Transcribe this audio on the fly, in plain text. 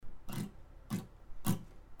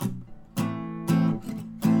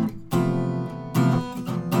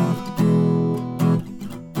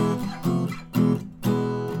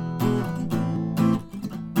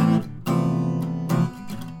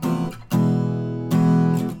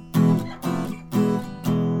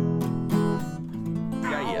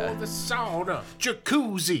sauna,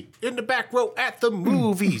 jacuzzi, in the back row at the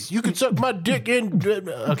movies. You can suck my dick in.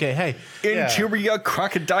 Okay, hey. Interior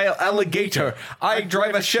crocodile alligator. I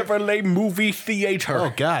drive a Chevrolet movie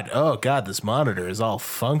theater. Oh God, this monitor is all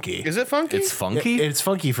funky. Is it funky? It's funky? It's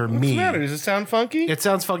funky for me. What's the matter? Does it sound funky? It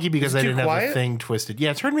sounds funky because I too didn't have quiet? the thing twisted.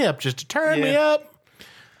 Yeah, turn me up. Just turn me up.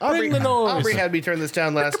 Bring the noise. Aubrey had me turn this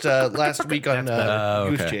down last week on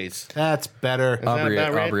Goose Chase. That's better. Aubrey,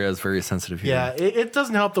 about right? Aubrey has very sensitive hearing. Yeah, it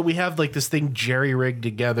doesn't help that we have like this thing jerry-rigged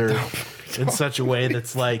together in such a way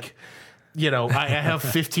that's like, you know, I have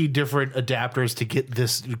 15 different adapters to get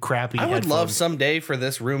this crappy I would headphone. love someday for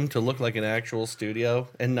this room to look like an actual studio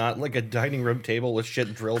and not like a dining room table with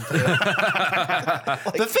shit drilled through it.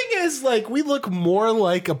 The thing is, like, we look more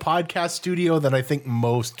like a podcast studio than I think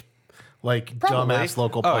most like Probably. dumbass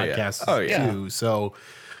local Oh, yeah. podcasts Oh, yeah. do. So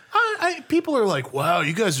people are like, wow,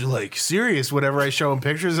 you guys are like serious whenever I show them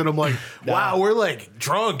pictures. And I'm like, wow, we're like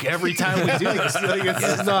drunk every time we do this. Like,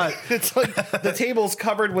 it's not. It's like the table's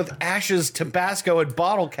covered with ashes, Tabasco, and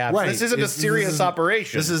bottle caps. Right. This isn't a serious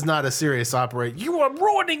operation. This is not a serious operation. You are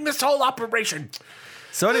ruining this whole operation.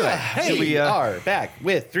 So anyway, Hey, we are back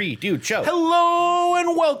with 3 Dude Show. Hello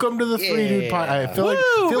and welcome to the 3 Dude Pod. I feel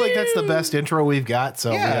like that's the best intro we've got. So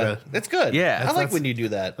we Yeah, gotta. that's good. Yeah. I like when you do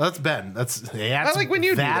that. That's Ben. That's like when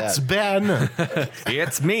you do That's that. Ben.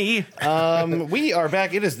 it's me. We are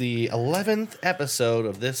back. It is the 11th episode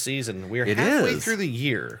of this season. We are It halfway is. through the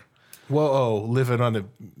year. Whoa, living on a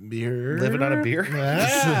beer. Living on a beer?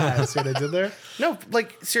 Ah, see what I did there? No,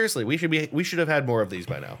 like seriously, we should have had more of these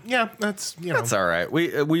by now. Yeah, that's That's all right.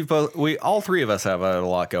 We all three of us have a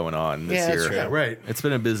lot going on this Yeah, that's year. true. yeah, right. It's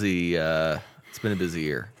been a busy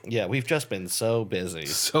year. Yeah, we've just been so busy.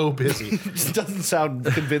 So busy. It doesn't sound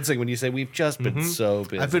convincing when you say we've just been so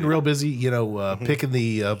busy. I've been real busy, picking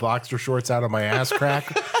the boxer shorts out of my ass crack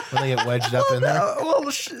when they get wedged up in there.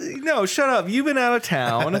 No, shut up. You've been out of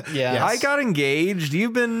town. Yes. I got engaged.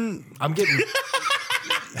 You've been I'm getting.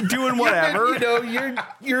 doing whatever. you know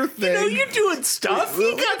your thing. you're doing stuff.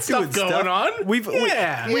 You got stuff going on. We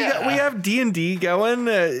have D&D going.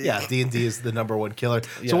 Yeah, D&D is the number one killer.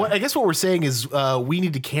 So I guess what we're saying is we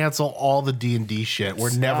need to cancel all the D&D shit.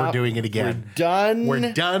 We're never doing it again. We're done.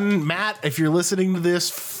 We're done. Matt, if you're listening to this,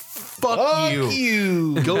 fuck Fuck you.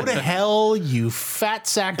 you. Go to hell, you fat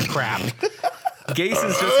sack of crap. Gase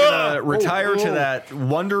is just gonna retire to that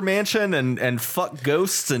Wonder Mansion and fuck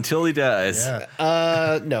ghosts until he dies.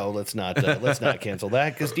 Yeah. No, let's not cancel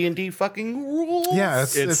that because D&D fucking rules. Yeah,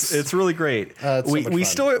 It's really great. It's so much fun.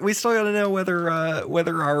 we still got to know whether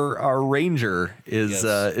our ranger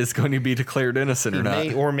is going to be declared innocent or not.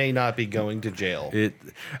 May or may not be going to jail.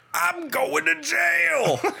 I'm going to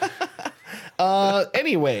jail.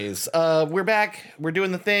 Anyways, we're back. We're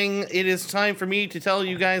doing the thing. It is time for me to tell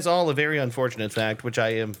you guys all a very unfortunate fact, which I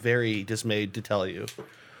am very dismayed to tell you.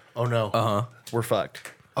 Oh, no. We're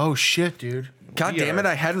fucked. Oh, shit, dude. God damn it!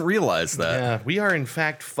 I hadn't realized that. Yeah, we are in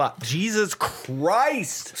fact fucked. Jesus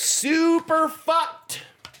Christ! Super fucked.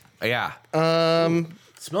 Yeah.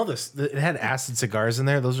 Smell this. It had acid cigars in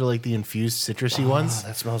there. Those are like the infused citrusy ones.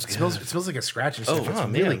 that smells It smells like a scratch and stuff. Oh, It's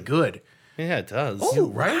man. really good. Yeah, it does. Oh,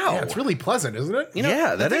 right? Yeah, it's really pleasant, isn't it? You know,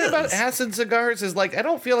 Yeah, the that thing about is. acid cigars is like I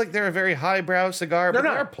don't feel like they're a very highbrow cigar, but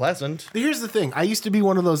no. they're pleasant. Here's the thing. I used to be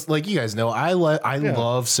one of those, like you guys know, I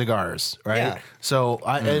love cigars, right? Yeah. So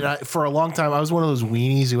for a long time, I was one of those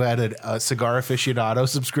weenies who had a cigar aficionado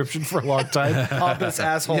subscription for a long time. Off this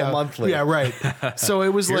asshole monthly. Yeah, right. So it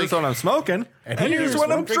was Here's like, what I'm smoking, and here's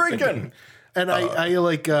what I'm drinking. and I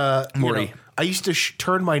like Morty. I used to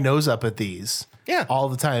turn my nose up at these. Yeah. all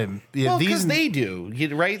the time. Yeah, Well, because they do,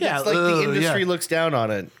 right? Yeah, It's like the industry yeah. looks down on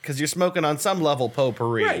it because you're smoking on some level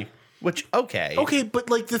potpourri. Right. Which, okay. Okay, but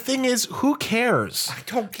like the thing is, who cares? I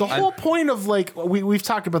don't The care. whole point of like we've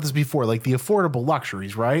talked about this before, like the affordable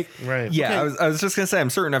luxuries, right? Right. Yeah, I was just gonna say, I'm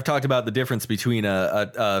certain I've talked about the difference between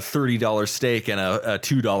a $30 steak and a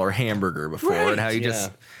 $2 hamburger before, Right. and how you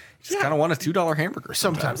just kind of want a $2 hamburger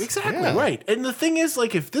Sometimes, exactly Yeah. right. And the thing is,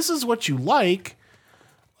 like, if this is what you like,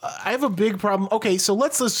 I have a big problem. Okay, so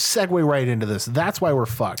let's segue right into this. That's why we're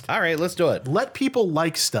fucked. All right, let's do it. Let people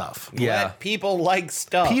like stuff. Yeah. Let people like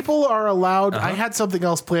stuff. People are allowed. I had something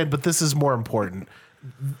else planned, but this is more important.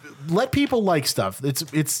 Let people like stuff.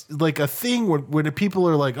 It's like a thing when people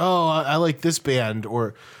are like, oh, I like this band,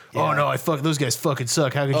 or oh no, those guys fucking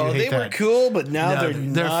suck. How could you hate they that? were cool, but now they're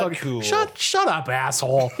not fucking cool. Shut up,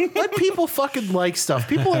 asshole. Let people fucking like stuff.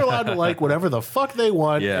 People are allowed to like whatever the fuck they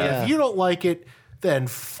want. Yeah. And if you don't like it, then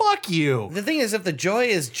fuck you. The thing is, if the joy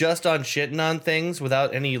is just on shitting on things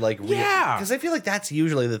without any like, Yeah. because I feel like that's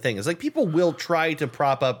usually the thing. Is like people will try to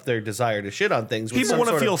prop up their desire to shit on things. With People some want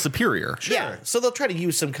to sort of- feel superior. Yeah, so they'll try to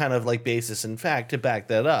use some kind of like basis in fact to back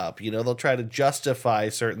that up. You know, they'll try to justify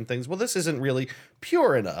certain things. Well, this isn't really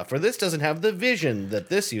pure enough, or this doesn't have the vision that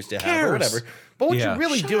this used to have, cares? or whatever. But what Yeah. you're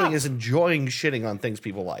really Shut doing up. is enjoying shitting on things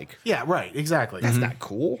people like. Yeah, right. Exactly. That's not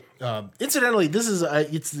cool. Incidentally, this is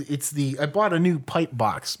I bought a new pipe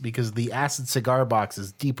box because the acid cigar box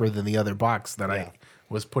is deeper than the other box that I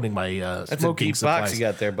was putting my a smoking deep supplies. box you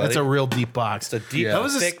got there, buddy. That's a real deep box. It's a deep, That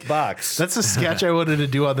was thick box. That's a sketch I wanted to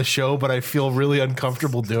do on the show, but I feel really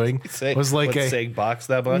uncomfortable doing. Say, was like what, saying box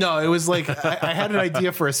that much? no, it was like I had an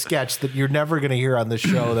idea for a sketch that you're never going to hear on the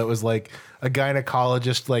show. That was like a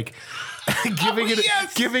gynecologist like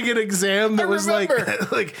giving an exam that was like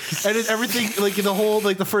and everything like the whole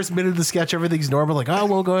like the first minute of the sketch everything's normal, like, oh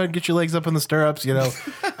well, go ahead and get your legs up in the stirrups, you know,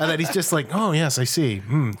 and then he's just like, oh yes, I see,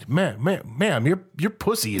 ma'am, your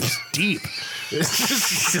pussy is deep.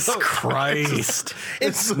 Jesus Christ.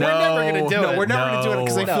 We're never gonna do it. We're never gonna do it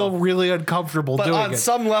because I No. feel really uncomfortable But doing on it.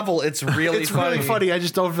 some level, it's really It's funny. really funny. I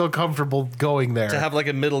just don't feel comfortable going there. To have like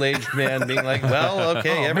a middle-aged man being like, "Well,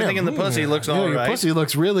 okay, everything in the pussy looks all your right." pussy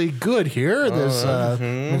looks really good here. There's let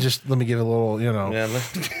me give it a little, you know, Yeah,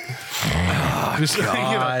 just, you know,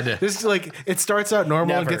 God. just like it starts out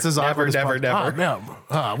normal and Never, gets as never, awkward as never, possible. never.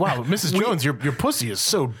 Oh, wow, Mrs. Jones, your pussy is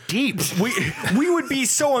so deep. We would be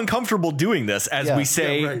so uncomfortable doing this as Yeah. we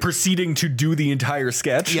say, Yeah, right. proceeding to do the entire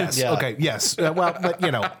sketch. Yes. Yeah. Okay. Yes. Well, but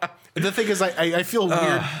you know, the thing is, I feel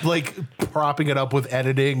weird like propping it up with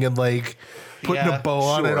editing and like putting Yeah, a bow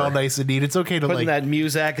on it sure. all nice and neat. It's okay to putting like that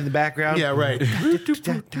muzak in the background. yeah, right.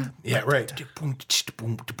 Yeah, right.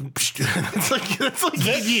 It's like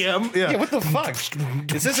EDM. Yeah, Yeah. what the fuck?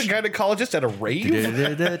 Is this a gynecologist at a rave?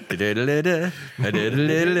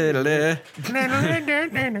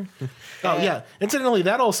 Oh yeah. Incidentally,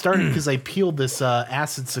 that all started because I peeled this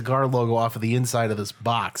acid cigar logo off of the inside of this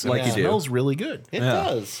box. And Like it you do. smells really good. It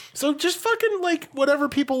does. So just fucking like whatever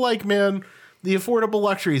people like, man. The affordable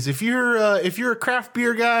luxuries. If you're a craft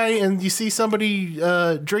beer guy and you see somebody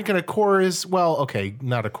drinking a Coors, well, okay,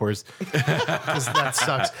 not a Coors, because that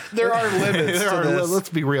sucks. There are limits to this. Let's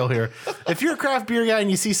be real here. If you're a craft beer guy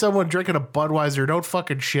and you see someone drinking a Budweiser, don't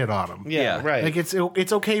fucking shit on them. Yeah, Yeah. right. Like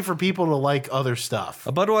it's okay for people to like other stuff.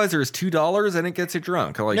 A Budweiser is $2 and it gets you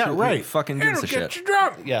drunk. Like, Yeah, who right. fucking It'll gives a get shit? you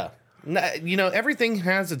drunk. Yeah. You know, everything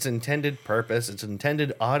has its intended purpose, its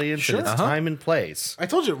intended audience, and its time and place. I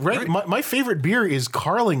told you, right? My favorite beer is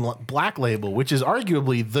Carling Black Label, which is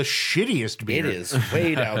arguably the shittiest beer. It is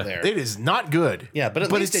way down there. It is not good. Yeah, but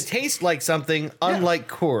at least it tastes like something unlike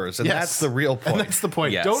Coors, and Yes. that's the real point. And that's the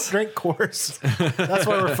point. Yes. Don't drink Coors. That's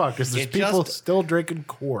why we're fucked. Because there's It people just- still drinking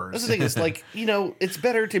Coors. That's the thing is, like, you know, it's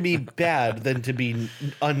better to be bad than to be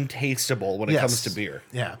untastable when it Yes. comes to beer.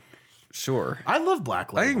 Yeah, Sure. I love Black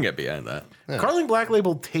I Label. can get behind that. Carling Black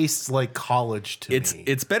Label tastes like college to me.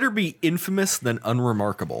 It's better be infamous than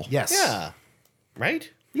unremarkable. Yes. Yeah.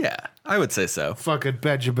 Right? Yeah, I would say so. Fucking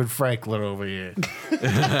Benjamin Franklin over here.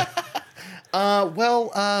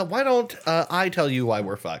 Why don't I tell you why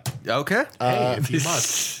we're fucked? Okay. Hey, if you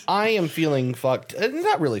must. I am feeling fucked.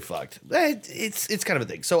 Not really fucked. It's kind of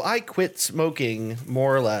a thing. So I quit smoking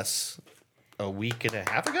more or less a week and a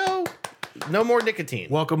half ago. No more nicotine.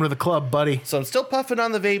 Welcome to the club, buddy. So I'm still puffing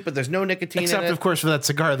on the vape, but there's no nicotine Except, in it. of course, for that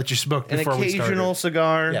cigar that you smoked An before we occasional started.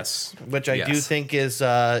 cigar, Yes. which I do Yes. think is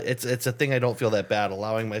it's a thing I don't feel that bad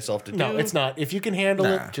allowing myself to do. No, it's not. If you can handle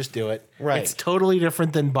Nah. it, just do it. Right. It's totally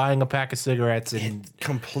different than buying a pack of cigarettes. And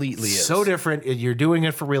completely is. so different. You're doing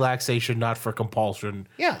it for relaxation, not for compulsion.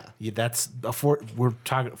 Yeah. That's we're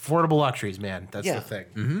talking affordable luxuries, man. That's Yeah. the thing.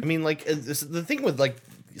 I mean, like the thing with like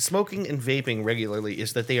smoking and vaping regularly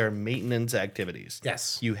is that they are maintenance activities.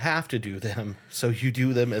 Yes. You have to do them, so you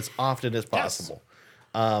do them as often as possible.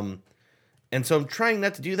 And so I'm trying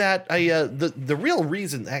not to do that. The real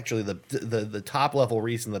reason, actually, the top level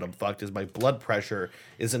reason that I'm fucked is my blood pressure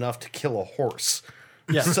is enough to kill a horse.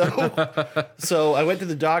 Yeah. So I went to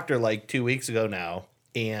the doctor like 2 weeks ago now,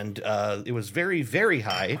 and it was very, very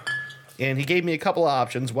high. And he gave me a couple of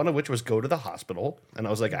options, one of which was go to the hospital. And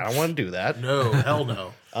I was like, I don't want to do that. No, hell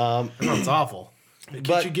no. It's awful. Can't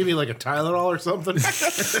but- you give me like a Tylenol or something?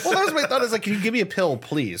 Well, that was my thought. I was like, can you give me a pill,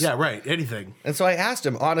 please? Yeah, right. Anything. And so I asked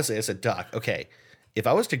him, honestly, I said, Doc, okay, if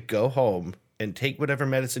I was to go home and take whatever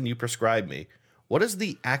medicine you prescribe me, what is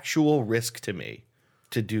the actual risk to me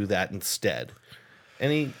to do that instead?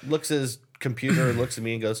 And he looks at his computer and looks at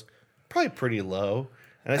me and goes, probably pretty low.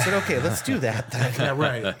 And I said, okay, let's do that then. Yeah,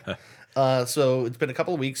 right. So it's been a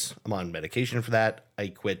couple of weeks. I'm on medication for that. I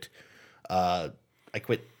quit I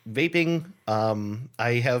quit vaping.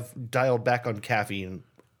 I have dialed back on caffeine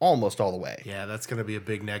almost all the way. Yeah, that's going to be a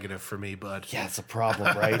big negative for me, bud. Yeah, it's a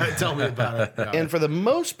problem, right? Tell me about it. Yeah, And for the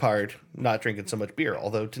most part, not drinking so much beer.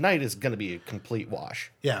 Although tonight is going to be a complete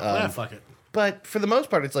wash. Fuck it. But for the most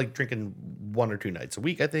part, it's like drinking 1 or 2 nights a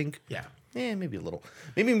week, I think. Yeah. Maybe a little.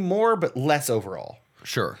 Maybe more, but less overall.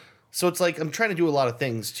 Sure. So it's like I'm trying to do a lot of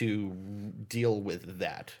things to deal with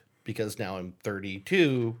that because now I'm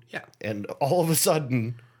 32. Yeah. And all of a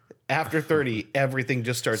sudden, after 30, everything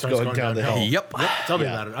just starts Starts going going down the downhill. hill. Yep. Tell me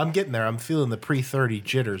about it. I'm getting there. I'm feeling the pre-30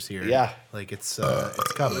 jitters here. Yeah. Like it's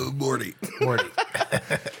coming. Morty. Morty.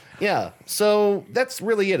 Yeah. So that's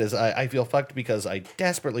really it. Is I feel fucked because I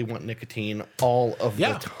desperately want nicotine all of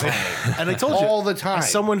Yeah. the time. And I told you. All the time.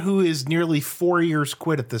 As someone who is nearly 4 years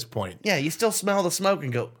quit at this point, Yeah, you still smell the smoke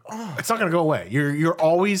and go, oh, it's not going to go away. You're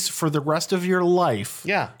always, for the rest of your life,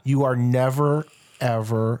 Yeah. you are never,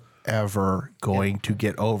 ever, ever going to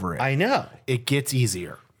get over it. I know. It gets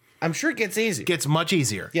easier. I'm sure it gets easy. Gets much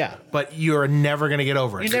easier. Yeah. But you're never going to get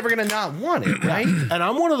over it. You're never going to not want it, right? And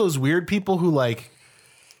I'm one of those weird people who like,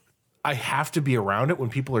 I have to be around it when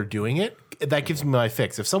people are doing it. That gives me my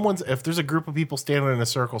fix. If there's a group of people standing in a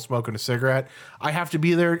circle smoking a cigarette, I have to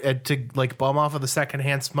be there to like bum off of the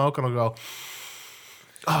secondhand smoke, and I'll go,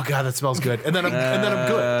 oh God, that smells good. And then I'm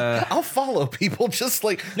good. I'll follow people just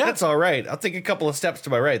like, that's all right. I'll take a couple of steps to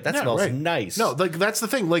my right. That Yeah, smells right. nice. No, like that's the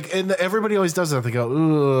thing. Like, and everybody always does that. They go,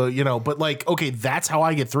 ooh, but like, okay, that's how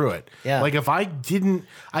I get through it. Yeah. Like if I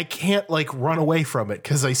can't like run away from it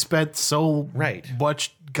because I spent so Right.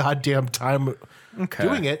 much goddamn time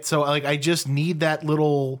doing it. So like, I just need that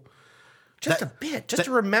little. just a bit, just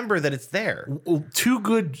to remember that it's there. 2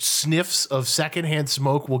 good sniffs of secondhand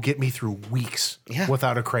smoke will get me through weeks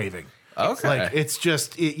without a craving. Okay. Like it's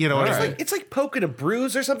just, it's right. It's like poking a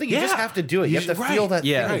bruise or something. You just Yeah. have to do it. You have to Right. feel that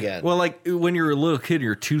Yeah. thing again. Well, like when you're a little kid,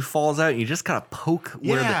 your tooth falls out, and you just gotta poke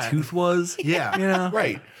where Yeah. the tooth was. Yeah. You know?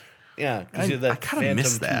 right. Yeah. I kind of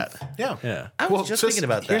miss that. Yeah. Yeah. I was just thinking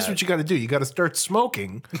about Here's that. what you got to do. You got to start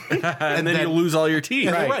smoking. And then you lose all your teeth.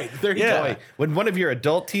 Right. There you Yeah. go. When one of your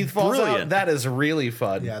adult teeth falls out, Brilliant. that is really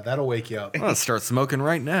fun. Yeah, that'll wake you up. I'm gonna start smoking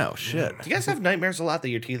right now. Shit. Do you guys have nightmares a lot that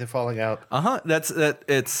your teeth are falling out?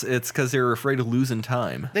 It's because they're afraid of losing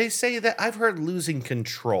time. They say that I've heard losing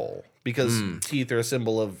control because teeth are a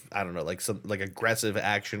symbol of, I don't know, like some like aggressive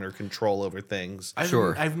action or control over things.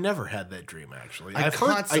 Sure. I've never had that dream actually. I I've heard.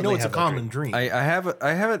 I constantly know it's a have that common dream. I have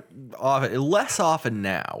it often, less often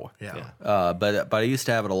now. Yeah. But I used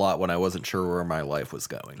to have it a lot when I wasn't sure where my life was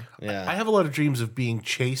going. Yeah. I have a lot of dreams of being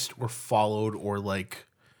chased or followed or like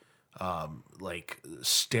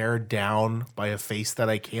stared down by a face that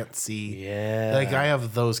I can't see. Yeah. Like I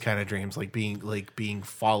have those kind of dreams, like being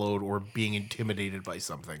followed or being intimidated by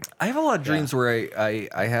something. I have a lot of dreams where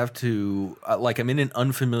I have to like I'm in an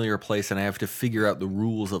unfamiliar place and I have to figure out the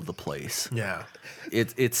rules of the place. Yeah.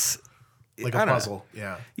 It's Like I a don't know. puzzle.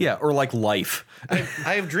 Yeah. Yeah, or like life. I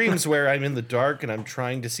have dreams where I'm in the dark and I'm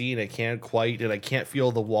trying to see and I can't quite and I can't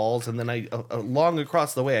feel the walls and then I along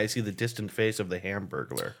across the way I see the distant face of the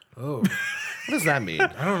Hamburglar. Oh. What does that mean?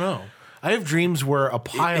 I don't know. I have dreams where a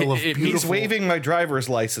pile of beautiful. He's waving my driver's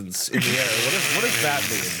license in the air. What does that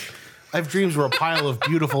mean? I have dreams where a pile of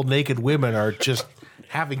beautiful naked women are just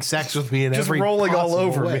having sex with me in Just every rolling all possible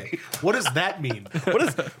over way. me. What does that mean?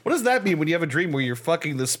 What does that mean when you have a dream where you're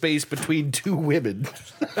fucking the space between 2 women?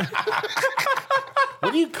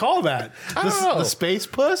 What do you call that? I don't know. The space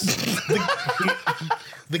puss?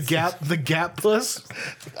 The gap puss?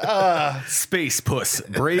 Space Puss,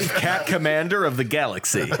 brave cat commander of the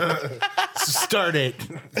galaxy. Start it.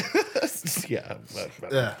 Yeah.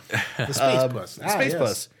 Yeah. The space puss. Space yes.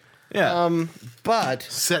 bus. Yeah. But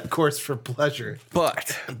Set course for pleasure.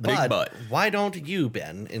 Big butt. why don't you,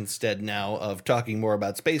 Ben, instead now of talking more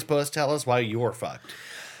about Space Puss, tell us why you're fucked?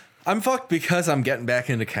 I'm fucked because I'm getting back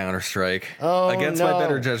into Counter-Strike against no. my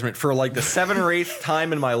better judgment for like the 7th or 8th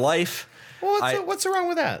time in my life. Well, what's wrong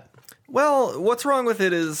with that? Well, what's wrong with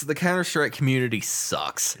it is the Counter-Strike community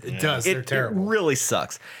sucks. It does. They're terrible. It really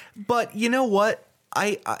sucks. But you know what?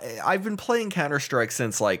 I've been playing Counter-Strike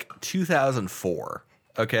since like 2004.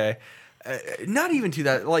 Okay, not even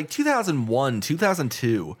 2000, like 2001,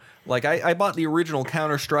 2002. Like I bought the original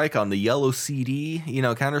Counter-Strike on the yellow CD. You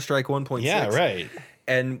know, Counter-Strike 1.6. Yeah, right.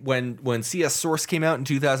 And when CS Source came out in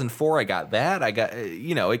 2004, I got that. I got,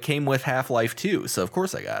 it came with Half-Life 2, so of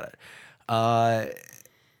course I got it.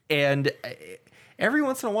 And every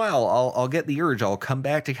once in a while, I'll get the urge. I'll come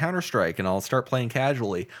back to Counter-Strike and I'll start playing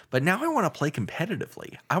casually. But now I want to play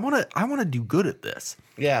competitively. I want to do good at this.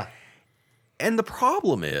 Yeah. And the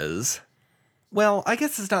problem is, Well, I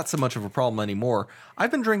guess it's not so much of a problem anymore.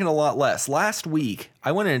 I've been drinking a lot less. Last week,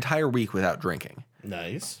 I went an entire week without drinking.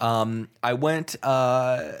 Nice. I went.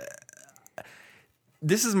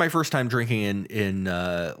 This is my first time drinking in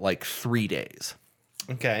like 3 days.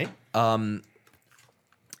 Okay.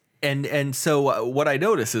 And so what I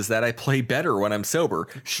notice is that I play better when I'm sober.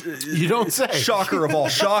 You don't say. Shocker of all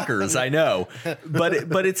shockers, I know.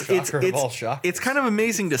 But Shocker of all shockers. it's kind of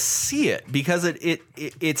amazing to see it because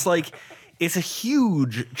it's like it's a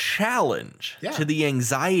huge challenge to the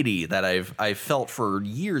anxiety that I've felt for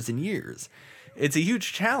years and years. It's a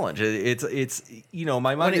huge challenge. It's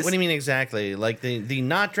my mind. What do you mean exactly? Like the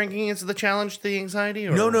not drinking is the challenge to the anxiety?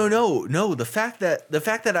 Or? No. The fact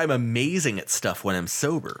that I'm amazing at stuff when I'm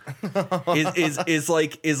sober is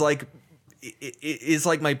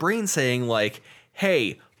like my brain saying like,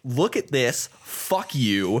 "Hey, look at this. Fuck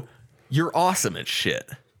you. You're awesome at shit."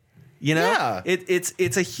 You know, Yeah.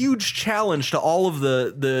 It's a huge challenge to all of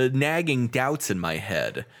the nagging doubts in my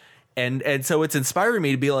head. And so it's inspiring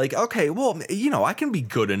me to be like, okay, well, I can be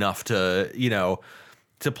good enough to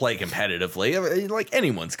play competitively. Like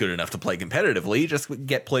anyone's good enough to play competitively. You just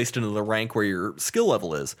get placed into the rank where your skill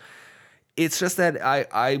level is. It's just that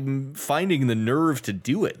I'm finding the nerve to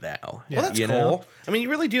do it now. Well, that's cool. I mean, you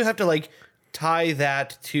really do have to like tie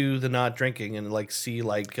that to the not drinking and like see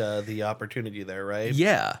like the opportunity there, right?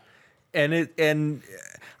 Yeah. And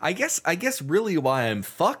I guess really why I'm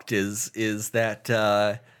fucked is that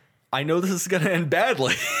I know this is going to end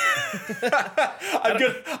badly. I'm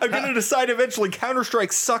going to decide eventually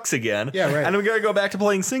Counter-Strike sucks again. Yeah, right. And I'm going to go back to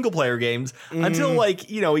playing single player games until like,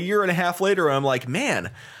 a year and a half later I'm like, man,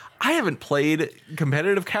 I haven't played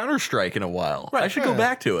competitive Counter-Strike in a while. I should go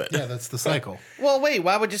back to it. Yeah, that's the cycle. Well, wait,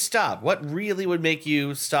 why would you stop? What really would make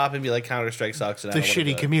you stop and be like Counter-Strike sucks? And I The don't wanna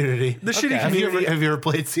do shitty it? community. The shitty Have you community. ever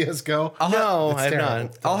played CS:GO? No, It's I've terrible.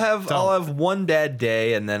 not. I'll have one bad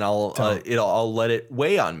day and then I'll let it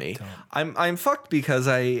weigh on me. I'm fucked because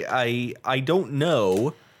I don't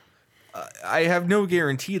know. I have no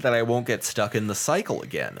guarantee that I won't get stuck in the cycle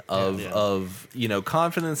again of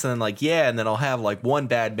confidence and like and then I'll have like one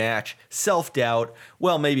bad match, self-doubt.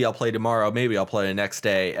 Well, maybe I'll play tomorrow, maybe I'll play the next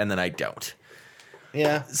day, and then I don't.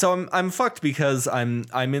 Yeah. So I'm fucked because I'm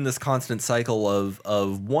in this constant cycle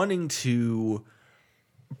of wanting to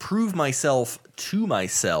prove myself to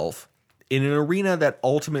myself in an arena that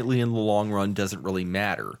ultimately in the long run doesn't really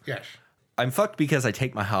matter. Yes. I'm fucked because I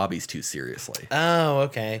take my hobbies too seriously. Oh,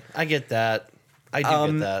 okay. I get that. I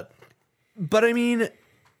do get that. But I mean,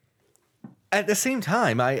 at the same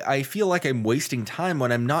time, I feel like I'm wasting time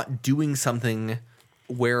when I'm not doing something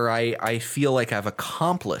where I feel like I've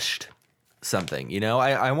accomplished something.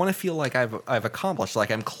 I want to feel like I've accomplished, like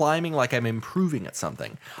I'm climbing, like I'm improving at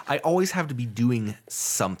something. I always have to be doing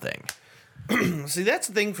something. See, that's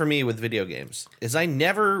the thing for me with video games is I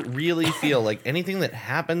never really feel like anything that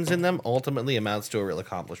happens in them ultimately amounts to a real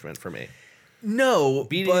accomplishment for me. No,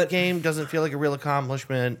 Beating a game doesn't feel like a real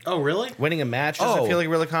accomplishment. Oh, really? Winning a match doesn't feel like a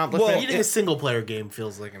real accomplishment. Beating a single player game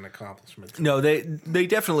feels like an accomplishment. No, they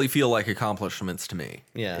definitely feel like accomplishments to me.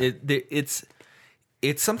 Yeah.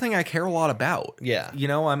 It's something I care a lot about. Yeah.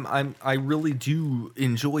 I really do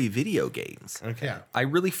enjoy video games. Okay. Yeah. I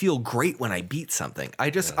really feel great when I beat something. I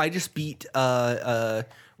just beat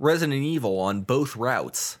Resident Evil on both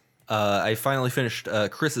routes. I finally finished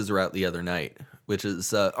Chris's route the other night, which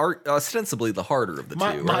is ostensibly the harder of the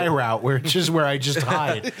two. My right? route, which is where I just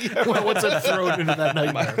hide. Once I'm thrown into that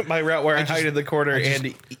nightmare. My route where I hide in the corner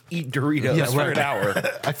and eat Doritos for an hour.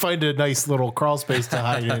 I find a nice little crawl space to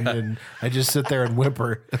hide in, and I just sit there and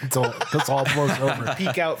whimper until this all blows over.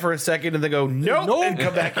 Peek out for a second and then go, nope, and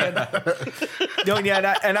come back in. No,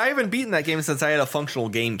 and I haven't beaten that game since I had a functional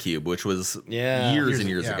GameCube, which was years and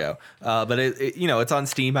years ago. But it's on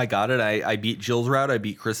Steam. I got it. I beat Jill's route. I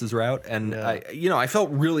beat Chris's route, and I felt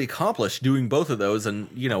really accomplished doing both of those, and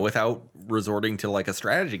without resorting to like a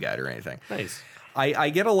strategy guide or anything. Nice. I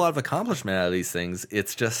get a lot of accomplishment out of these things.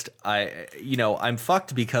 It's just I'm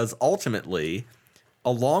fucked because ultimately,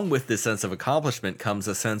 along with this sense of accomplishment comes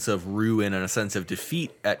a sense of ruin and a sense of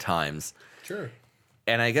defeat at times. Sure.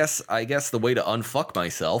 And I guess the way to unfuck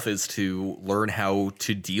myself is to learn how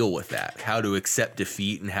to deal with that, how to accept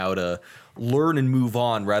defeat, and how to learn and move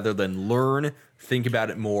on rather than learn, think about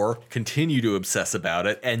it more, continue to obsess about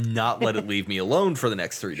it, and not let it leave me alone for the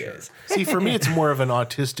next 3 days. See, for me, it's more of an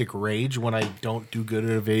autistic rage when I don't do good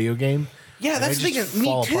at a video game. Yeah, And that's I the just thing. Me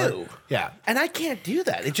fall too. apart. Yeah. And I can't do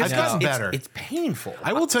that. It just I've gotten it's- better. It's painful.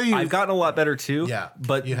 I will tell you. I've gotten a lot better too. Yeah,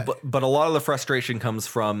 but you have. but a lot of the frustration comes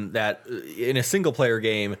from that in a single player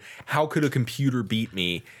game. How could a computer beat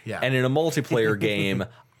me? Yeah. And in a multiplayer game,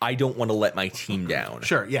 I don't want to let my team down.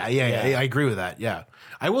 Sure. Yeah. I agree with that. Yeah.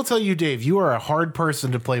 I will tell you, Dave, you are a hard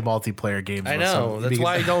person to play multiplayer games. I with know. That's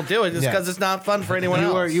why I don't do it. Just because it's not fun for anyone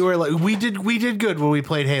else. You were like we did good when we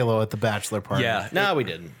played Halo at the bachelor party. Yeah. No, we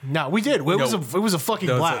didn't. No, we did. It was a fucking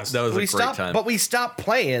blast. That was a We great stopped, time. but we stopped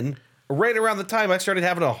playing right around the time I started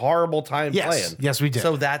having a horrible time playing. Yes, we did.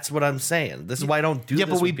 So that's what I'm saying. This is why I don't do Yeah,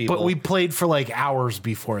 this with people. but we played for like hours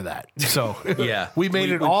before that. So Yeah. we made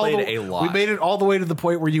We it all played the, a lot. We made it all the way to the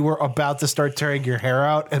point where you were about to start tearing your hair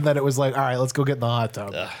out, and then it was like, all right, let's go get in the hot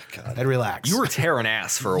tub and relax. You were tearing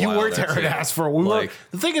ass for a while. You were there, tearing too. ass for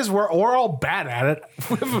the thing is we're all bad at it.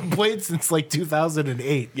 We haven't played since like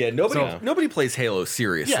 2008. Yeah, nobody plays Halo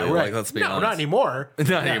seriously. Yeah, right. Like, let's be honest. Not anymore.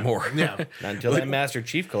 Not anymore. Yeah. Not until that Master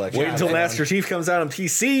Chief collection. Wait until Master Chief comes out on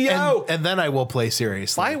PC, yo. And then I will play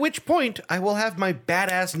seriously. By which point, I will have my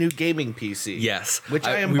badass new gaming PC. Yes, which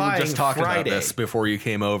I am we buying were just talking Friday. about this before you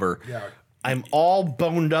came over. Yeah. I'm all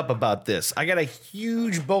boned up about this. I got a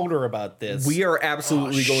huge boner about this. We are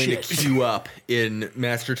absolutely going to shit. queue up in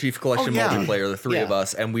Master Chief Collection yeah. multiplayer, the three Yeah. of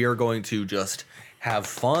us, and we are going to just have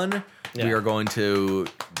fun. We Yeah. are going to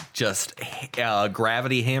just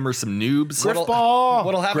gravity hammer some noobs.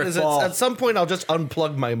 What'll happen is Griffball. at some point I'll just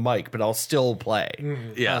unplug my mic, but I'll still play.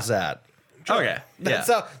 Yeah. How's that? Okay,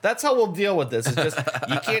 That's how we'll deal with this. It's just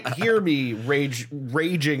you can't hear me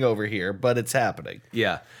raging over here, but it's happening.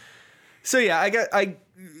 Yeah. So yeah, I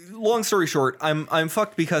long story short, I'm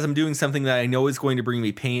fucked because I'm doing something that I know is going to bring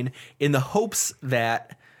me pain in the hopes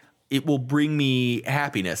that it will bring me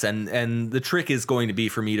happiness, and the trick is going to be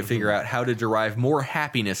for me to figure out how to derive more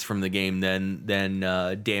happiness from the game than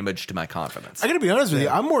damage to my confidence. I gotta be honest with you.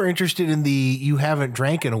 I'm more interested in the you haven't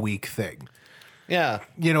drank in a week thing. Yeah.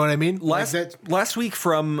 You know what I mean? Last week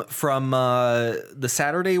from the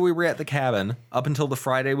Saturday we were at the cabin up until the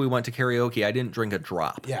Friday we went to karaoke, I didn't drink a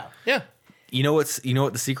drop. Yeah. Yeah. You know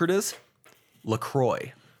what the secret is?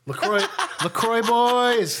 LaCroix. LaCroix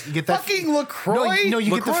boys. You get that Fucking LaCroix? No,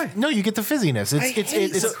 you LaCroix. get you get the fizziness.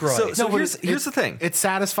 It's LaCroix. So but here's the thing. It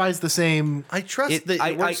satisfies the same. I trust that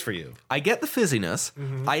it works for you. I get the fizziness.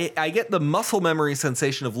 I get the muscle memory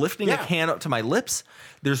sensation of lifting a Yeah. can up to my lips.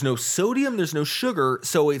 There's no sodium. There's no sugar.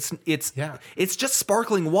 So it's just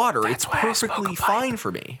sparkling water. That's It's why I smoke perfectly a pipe. fine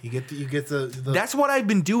for me. You get the That's what I've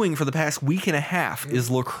been doing for the past week and a half is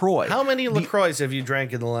LaCroix. How many LaCroix have you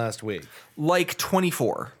drank in the last week? Like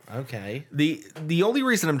 24. Okay. The only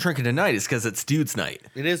reason I'm drinking tonight is because it's dude's night.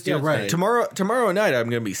 It is Yeah, dude's right. night. Tomorrow night I'm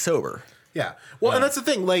going to be sober. Yeah. Well, and that's the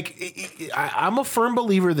thing. Like, I'm a firm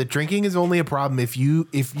believer that drinking is only a problem if you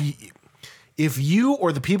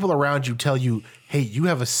or the people around you tell you, "Hey, you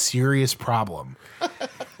have a serious problem."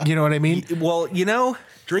 You know what I mean? Well,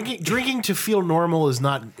 Drinking to feel normal is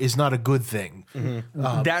not a good thing.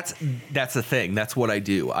 that's the thing. That's what I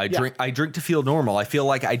do. I drink to feel normal. I feel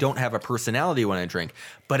like I don't have a personality when I drink.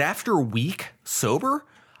 But after a week sober,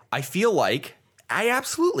 I feel like I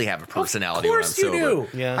absolutely have a personality when I'm course you sober.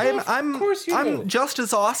 do. Yeah. I'm course you do. just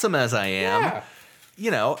as awesome as I am.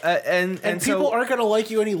 Yeah. And And so, people aren't going to like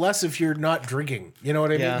you any less if you're not drinking. You know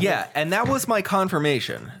what I Yeah. mean? yeah, and that was my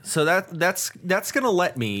confirmation. So that's going to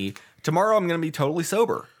let me tomorrow. I'm going to be totally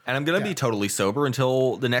sober, and I'm going to be totally sober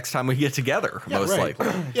until the next time we get together. Yeah, most right.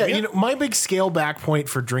 likely. Yeah, you know, my big scale back point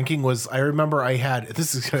for drinking was I remember I had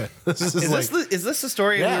this is Is this the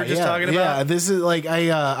story we were just talking about? Yeah, this is like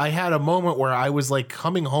I had a moment where I was like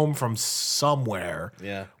coming home from somewhere,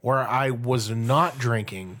 Yeah. where I was not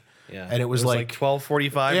drinking, Yeah. and it was like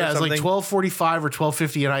 12:45 yeah, or it was something. like 12:45 or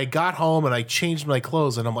 12:50, and I got home and I changed my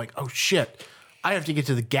clothes, and I'm like, oh shit, I have to get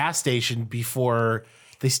to the gas station before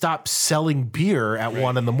they stop selling beer at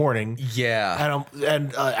 1 a.m. Yeah,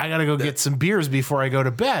 and I gotta go get some beers before I go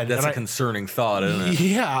to bed. that's and a concerning thought, isn't it?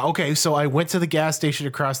 yeah. Okay. So I went to the gas station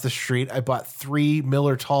across the street. I bought 3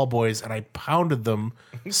 Miller Tall Boys and I pounded them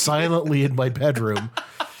silently in my bedroom,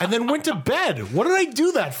 and then went to bed. What did I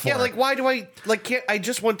do that for? Yeah, like why do I can't I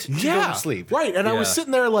just want to go to sleep? Right. And I was Yeah.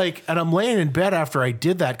 sitting there like, and I'm laying in bed after I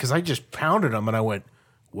did that because I just pounded them, and I went,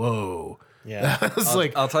 whoa. Yeah. I was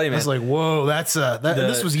like, I'll tell you, I was man. like, whoa, that's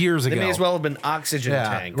this was years They ago. may as well have been oxygen yeah.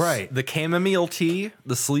 tanks. Right. The chamomile tea,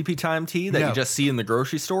 the sleepy time tea that Yeah. you just see in the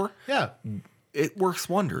grocery store, Yeah. it works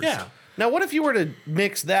wonders. Yeah. Now what if you were to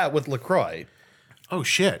mix that with LaCroix? Oh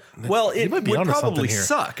shit. Well, You it might be would onto something probably here.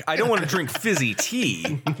 suck. I don't want to drink fizzy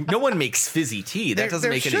tea. No one makes fizzy tea. That doesn't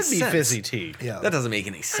there make should any be sense. fizzy tea. Yeah. That doesn't make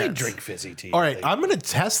any I sense. drink fizzy tea. All right, I'm gonna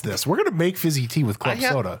test this. We're gonna make fizzy tea with club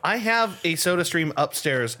soda. I have a soda stream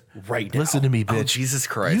upstairs right now. Listen to me, Oh, bitch. Jesus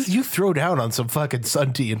Christ. You throw down on some fucking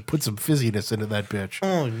sun tea and put some fizziness into that bitch.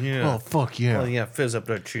 Oh, yeah. Oh fuck yeah. Oh, yeah, fizz up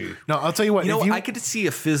that tea. No, I'll tell you what. You know, if I could see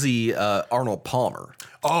a fizzy Arnold Palmer.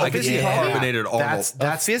 Oh, I could see a yeah. carbonated Arnold.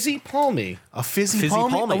 That's Fizzy palmy. a fizzy, fizzy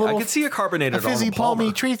palmy. palmy. A little, I could see a carbonated a fizzy Arnold Palmer.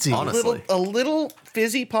 palmy treatsy. Honestly. A little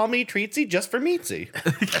fizzy palmy treatsy just for meatsy.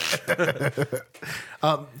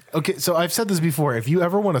 Okay, so I've said this before. If you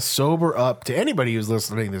ever want to sober up, to anybody who's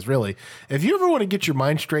listening to this, really, if you ever want to get your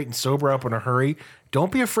mind straight and sober up in a hurry,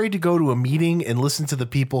 don't be afraid to go to a meeting and listen to the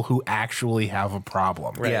people who actually have a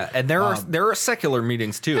problem. Yeah, and there are secular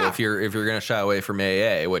meetings too. If you're going to shy away from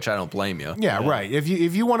AA, which I don't blame you. Yeah, right. If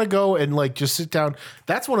you want to go and like just sit down,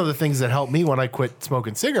 that's one of the things that helped me when I quit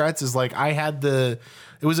smoking cigarettes. Is like I had it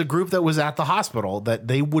was a group that was at the hospital that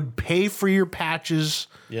they would pay for your patches.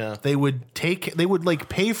 Yeah. they would like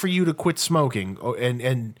pay for you to quit smoking,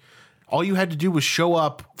 and all you had to do was show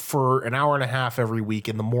up for an hour and a half every week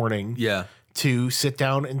in the morning. Yeah. To sit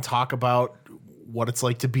down and talk about what it's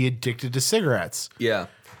like to be addicted to cigarettes. Yeah.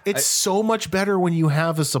 It's so much better when you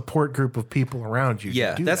have a support group of people around you. to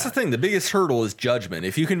Yeah, do that's that. the thing. The biggest hurdle is judgment.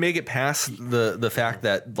 If you can make it past the fact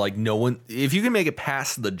that like no one, if you can make it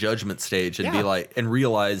past the judgment stage and be Yeah. like and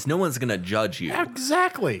realize no one's gonna judge you,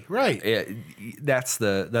 Exactly. Right. yeah, that's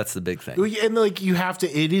the big thing. And like you have to,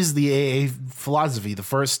 it is the AA philosophy. The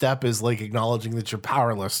first step is like acknowledging that you're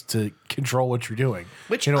powerless to control what you're doing.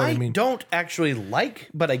 Which you know what I I mean? don't actually like,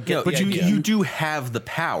 but I get No, the but you idea. you do have the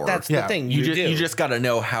power. That's Yeah. the thing. you You just got to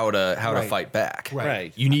know how to Right. fight back.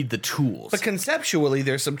 Right. You need the tools. But conceptually,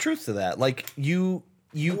 there's some truth to that. Like you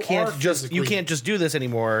can't are just physically- do this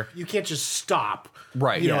anymore. You can't just stop.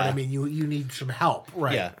 Right, You know yeah. what I mean? You need some help.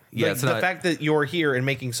 Right. Yeah, Yeah, Like, it's the not- fact that you're here and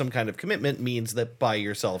making some kind of commitment means that by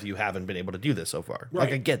yourself you haven't been able to do this so far. Like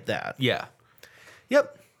Right. I get that. yeah.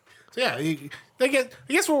 Yep. So yeah. I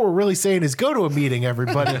guess what we're really saying is go to a meeting,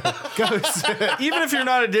 everybody. Even if you're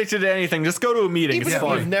not addicted to anything, just go to a meeting. Even It's if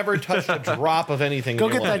fun. you've never touched a drop of anything, Go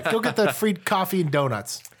in your get life, that. Go get that free coffee and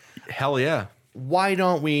donuts. Hell yeah. why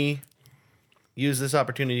don't we use this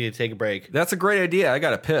opportunity to take a break? That's a great idea. I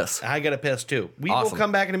got to piss. I got to piss too. We Awesome. will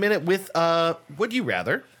come back in a minute with Would You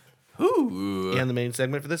Rather? Ooh. And the main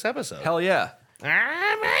segment for this episode. Hell yeah. All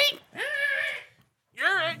right.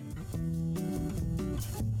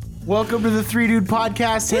 Welcome to the Three Dude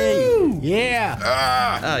Podcast. Hey,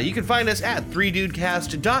 yeah. You can find us at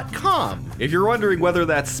 3dudecast.com. If you're wondering whether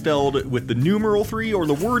that's spelled with the numeral 3 or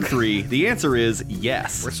the word 3, the answer is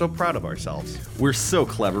yes. We're so proud of ourselves. We're so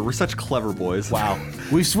clever. We're such clever boys. Wow.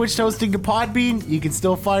 We've switched hosting to Podbean. You can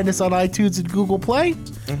still find us on iTunes and Google Play.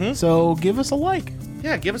 So give us a like.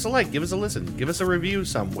 Yeah, give us a like, give us a listen, give us a review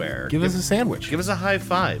somewhere. Give us a sandwich. Give us a high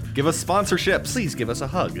five. Give us sponsorships. Please give us a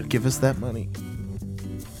hug. Give us that money.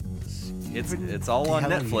 It's all on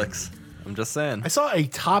hell are Netflix. I'm just saying. I saw a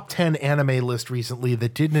top 10 anime list recently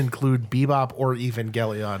that didn't include Bebop or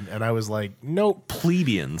Evangelion, and I was like, nope.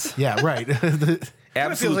 Plebeians. Yeah, right. It feels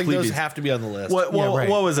Absolute like plebeians. those have to be on the list. What right.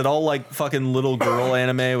 what was it? All like fucking little girl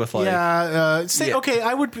anime with like yeah, Yeah. okay,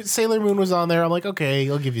 I would put Sailor Moon was on there. I'm like, okay,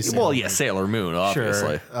 I'll give you Sailor Well, Moon. yeah, Sailor Moon,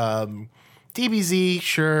 obviously. Sure. DBZ,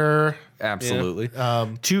 sure. Absolutely.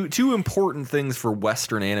 Two important things for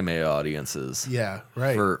Western anime audiences. Yeah,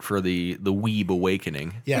 right. For the weeb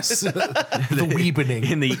awakening. Yes. the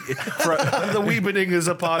weebening. In the the weebening is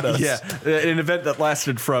upon us. yeah, an event that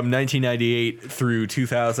lasted from 1998 through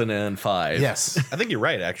 2005. Yes. I think you're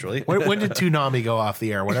right, actually. When did Toonami go off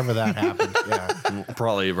the air? Whenever that happened. Yeah.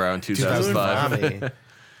 Probably around 2005. Tsunami.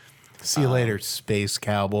 See you later, space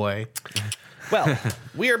cowboy. Well,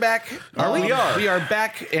 we are back. We are. We are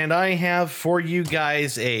back, and I have for you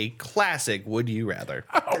guys a classic Would You Rather.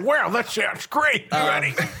 Oh, well, that sounds great,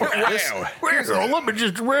 buddy. Well, let me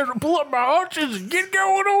just pull up my hunches and get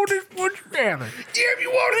going on this Would You Rather. If you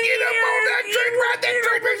want to get up on that train, ride that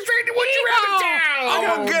train back straight to Would You Rather town.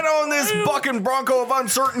 I'm gonna get on this bucking Bronco of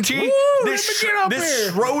uncertainty. Woo, this let me get up this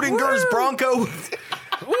here. Schrodinger's Bronco.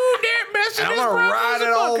 Ooh, that message I'm gonna ride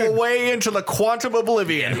it all the way into the quantum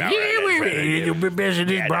oblivion. You'll be busy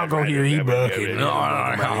this Bronco here. He bucking.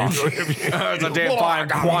 It's a damn fine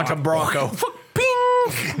quantum Bronco.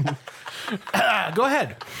 Ping. Go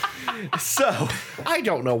ahead. So, I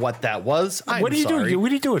don't know what that was. I'm What are you sorry. doing?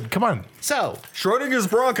 What are you doing? Come on. So, Schrodinger's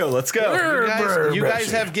Bronco, let's go. you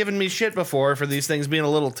guys have given me shit before for these things being a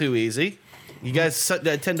little too easy. You guys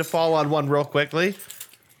tend to fall on one real quickly.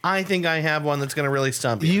 I think I have one that's going to really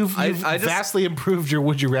stump you. You've I just- vastly improved your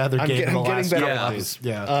would you rather game in the I'm getting last better couple at days. these.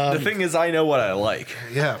 Yeah. The thing is, I know what I like.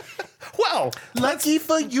 Yeah. Well, Lucky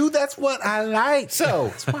for you, that's what I like.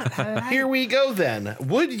 so here we go then.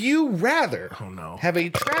 Would you rather no. have a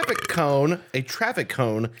traffic cone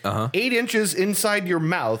 8 inches inside your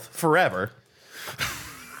mouth forever,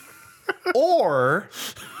 or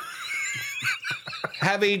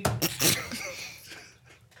have a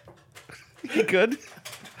You good?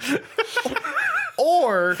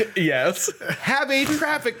 Or Yes. have a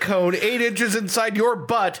traffic cone 8 inches inside your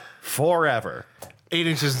butt forever. 8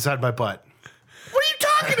 inches inside my butt. What are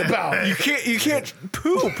you talking about? You can't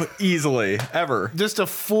poop easily ever. Just a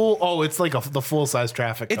full. Oh, it's like the full size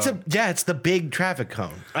traffic. It's cone. it's the big traffic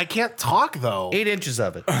cone. I can't talk though. 8 inches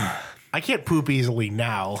of it. I can't poop easily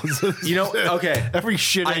now. You know, okay. Every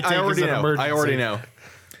shit I take I is already an know. emergency. I already know.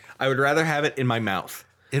 I would rather have it in my mouth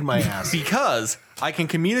In my ass. because I can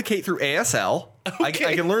communicate through ASL. I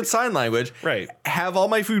can learn sign language. Right. Have all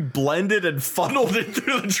my food blended and funneled in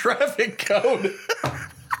through the traffic cone.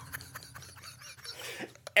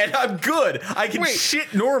 And I'm good. I can Wait.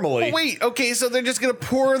 shit normally. Wait, okay, so they're just gonna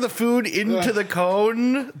pour the food into the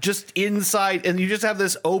cone just inside, and you just have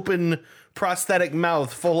this open prosthetic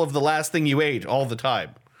mouth full of the last thing you ate all the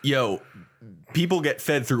time. Yo, people get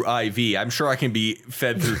fed through IV. I'm sure I can be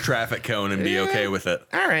fed through traffic cone and be okay with it.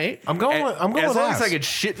 All right. I'm going. I'm going as with long ass. as I can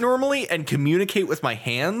shit normally and communicate with my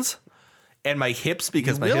hands and my hips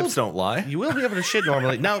because my hips don't lie. You will be able to shit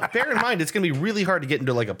normally. Now, bear in mind, it's gonna be really hard to get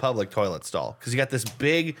into like a public toilet stall because you got this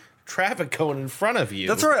big traffic cone in front of you.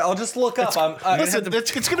 That's all right. I'll just look up. Listen,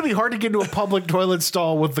 it's going to be hard to get into a public toilet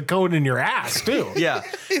stall with the cone in your ass too. Yeah.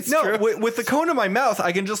 true. With the cone in my mouth,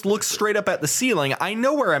 I can just look straight up at the ceiling. I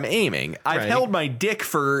know where I'm aiming. I've Right. held my dick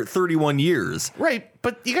for 31 years. Right,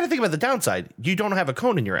 but you got to think about the downside. You don't have a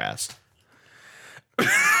cone in your ass.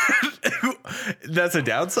 That's a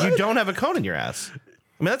downside? You don't have a cone in your ass.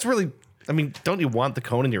 I mean, that's really. I mean, don't you want the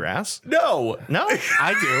cone in your ass? No. No.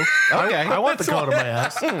 I do. Okay. I want the cone in my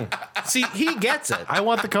ass. See, he gets it. I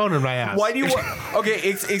want the cone in my ass. Why do you want... Okay,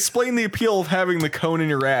 explain the appeal of having the cone in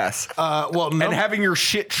your ass. Well, And having your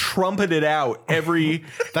shit trumpeted out every...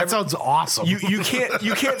 that sounds awesome. You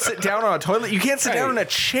can't sit down on a toilet. You can't sit down in a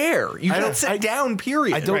chair. You can't sit down,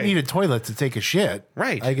 period. I don't need a toilet to take a shit.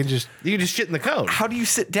 Right. I can just. You just shit in the cone. How do you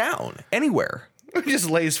sit down? Anywhere. He just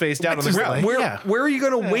lays face down on the Just ground. lay- Where Yeah. where are you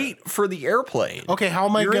going to wait for the airplane? Okay, how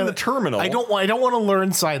am I You're going in the terminal. I don't want to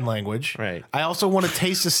learn sign language. Right. I also want to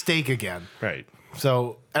taste a steak again. Right.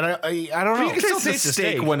 So, and I don't know. you can still Taste the taste the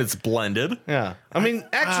steak steak. when it's blended. Yeah. I mean,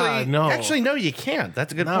 no. Actually, no, you can't.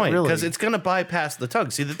 That's a good Not point. really. Because it's going to bypass the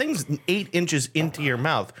tongue. See, the thing's 8 inches into your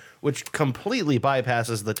mouth, which completely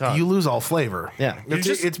bypasses the tongue. You lose all flavor. Yeah.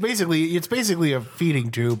 It's basically a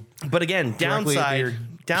feeding tube. But again, directly into your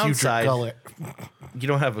downside, putrid gullet. you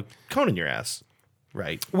don't have a cone in your ass.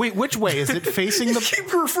 Right. Wait, which way is it facing the?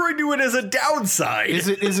 Keep referring to it as a downside. Is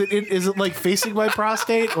it like facing my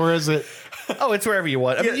prostate or is it Oh, it's wherever you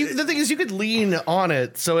want. I mean, the thing is, you could lean on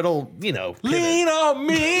it so it'll, pivot. lean on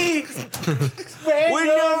me when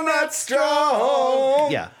you're not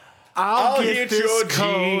strong? Yeah. I'll get hit this your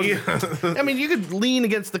cone. I mean, you could lean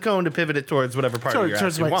against the cone to pivot it towards whatever part of your ass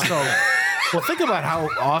Towards you my want. well, think about how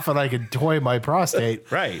often I could toy my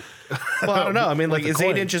prostate. Right. Well, I don't know. I mean, like, With is the 8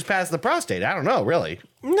 coin. inches past the prostate? I don't know, really.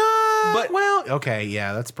 No, But- well, okay,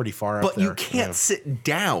 yeah, that's pretty far up But there. you can't sit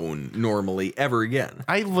down normally ever again.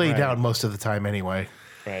 I lay down most of the time anyway.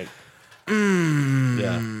 Right.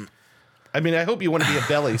 Yeah. I mean, I hope you want to be a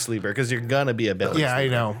belly sleeper because you're gonna be a belly. Yeah, I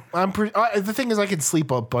sleeper. know. I'm pretty. The thing is, I can sleep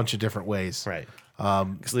a bunch of different ways. Right.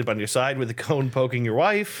 Sleep on your side with the cone poking your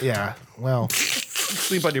wife. Yeah. Well.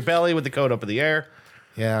 Sleep on your belly with the cone up in the air.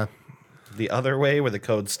 Yeah. The other way where the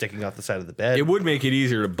cone's sticking off the side of the bed. It would make it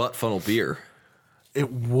easier to butt funnel beer. It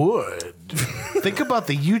would. Think about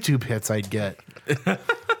the YouTube hits I'd get. It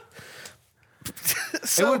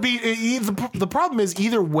would be the problem is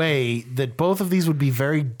either way that both of these would be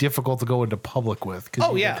very difficult to go into public with. 'Cause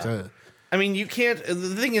Oh, you yeah. have to- I mean, you can't.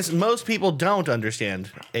 The thing is, most people don't understand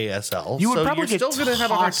ASL. you would so probably you're get still going to have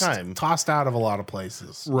a hard time. tossed out of a lot of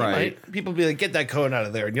places. Right? People be like, "Get that cone out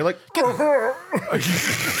of there," and you're like,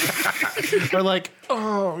 They're like,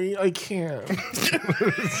 oh, I can't.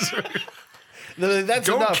 "That's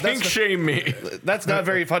Don't enough. kink shame me. That's not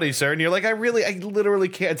very funny, sir." And you're like, I literally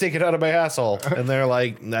can't take it out of my asshole." And they're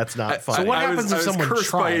like, "That's not funny." So what I happens was, if I was someone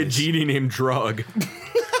cursed by a tries? genie named Drug?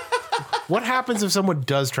 What happens if someone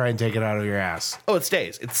does try and take it out of your ass? Oh, it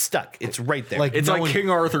stays. It's stuck. It's right there. Like- It's No like one- King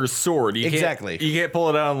Arthur's sword. You Exactly. You can't pull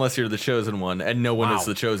it out unless you're the chosen one, and no one is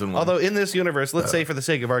the chosen one. Although in this universe, let's say for the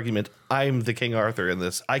sake of argument, I'm the King Arthur in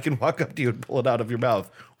this. I can walk up to you and pull it out of your mouth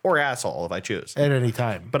or asshole if I choose. At any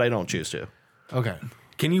time. But I don't choose to. Okay.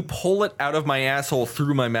 Can you pull it out of my asshole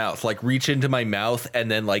through my mouth? Like reach into my mouth and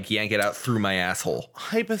then like yank it out through my asshole?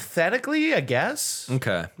 Hypothetically, I guess.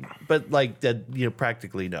 Okay. But like that,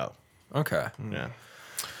 practically no. Okay. Yeah.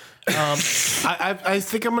 I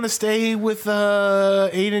think I'm going to stay with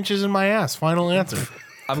 8 inches in my ass. Final answer.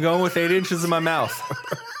 I'm going with 8 inches in my mouth.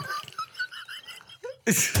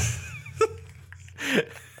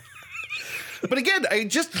 But again,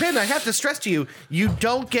 Ben, I have to stress to you, you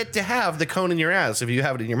don't get to have the cone in your ass if you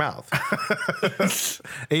have it in your mouth.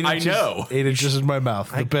 8 I inches, know. 8 inches in my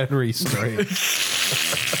mouth. The Ben Reese story.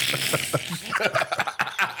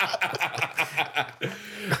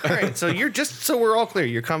 All right, so so we're all clear,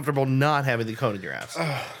 you're comfortable not having the cone in your ass.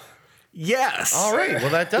 Yes. All right, well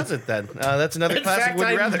that does it then. That's another classic would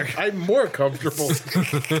you rather. I'm more comfortable.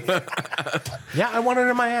 Yeah, I want it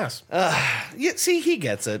in my ass. Yeah, see, he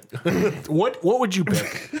gets it. What would you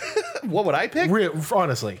pick? What would I pick?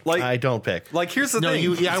 Honestly. Like, I don't pick. like here's the No,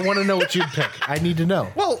 thing. I want to know what you'd pick. I need to know.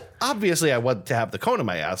 Well, obviously I want to have the cone in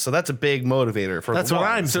my ass, so that's a big motivator for That's the what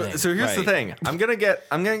one. I'm So saying. here's the Right. thing. I'm gonna get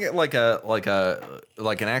like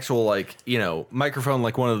an actual like microphone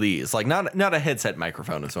like one of these, like not a headset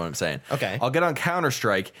microphone is what I'm saying. Okay. I'll get on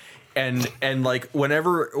Counter-Strike and like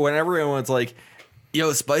whenever everyone's like,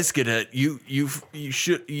 "Yo, Spice Cadet, you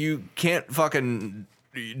can't fucking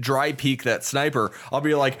dry peek that sniper," I'll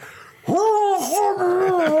be like.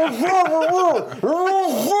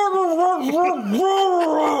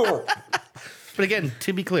 But again,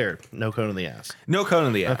 to be clear, no cone in the ass. No cone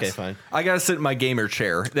in the ass. Okay, fine. I gotta sit in my gamer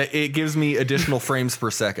chair. It gives me additional frames per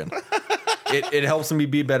second. It helps me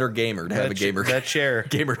be a better gamer to have a gamer That chair.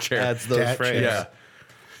 gamer chair. Adds those That frames. yeah.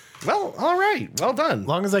 Well, all right. Well done. As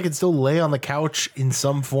long as I can still lay on the couch in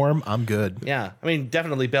some form, I'm good. Yeah. I mean,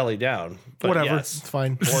 definitely belly down. But Whatever. yes. It's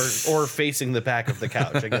fine. Or facing the back of the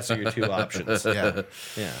couch, I guess are your two options. Yeah.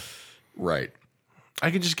 Yeah. Right.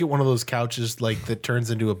 I could just get one of those couches like that turns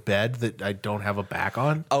into a bed that I don't have a back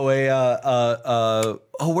on. Oh,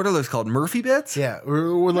 what are those called? Murphy beds? Yeah,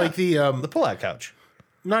 or like the The pull-out couch.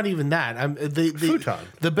 not even that. The Futon.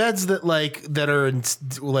 The beds that are in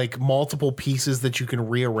like multiple pieces that you can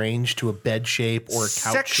rearrange to a bed shape or a couch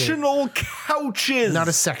shape. Sectional couches. Not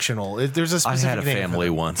a sectional. There's a I specific had a name for family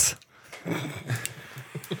them. once.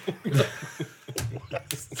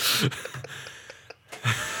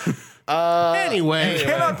 Anyway,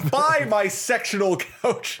 Cannot buy my sectional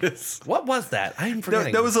couches. What was that? I'm That,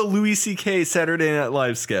 forgetting. that was a Louis C.K. Saturday Night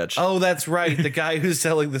Live sketch. Oh, that's right. The guy who's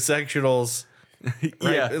selling the sectionals. Right?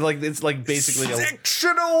 yeah. Like it's like basically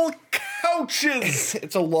Sectional couches.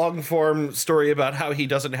 it's a long form story about how he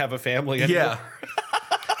doesn't have a family anymore. Yeah.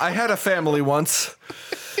 I had a family once.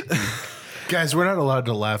 guys, we're not allowed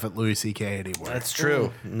to laugh at Louis C.K. anymore. That's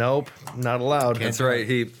true. Nope, not allowed. That's right.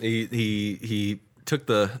 He took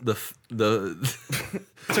the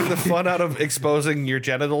Took the fun out of exposing your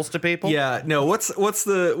genitals to people. yeah, no, what's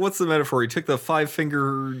the metaphor? He took the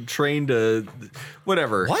 5-finger train to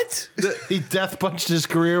whatever. What? He death punched his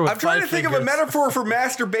career with I'm trying to 5 think of a fingers. metaphor for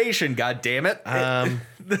masturbation, god damn it.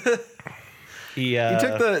 He He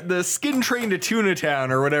took the skin train to Tuna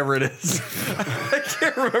Town or whatever it is. I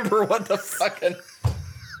can't remember what the fucking.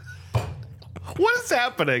 What is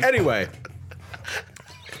happening? Anyway,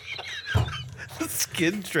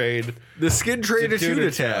 Skin trade. the skin train to Tuna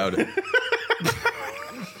Town.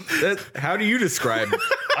 How do you describe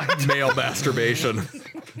male masturbation?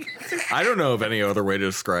 I don't know of any other way to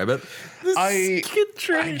describe it. I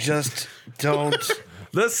just don't.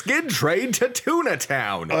 The skin train to Tuna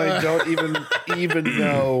Town. I don't even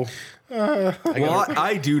know. Well,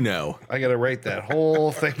 I do know. I gotta write that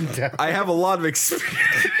whole thing down. I have a lot of experience.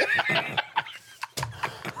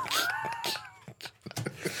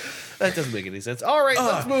 That doesn't make any sense. All right,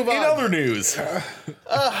 let's move on. In other news,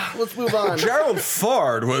 Let's move on. Gerald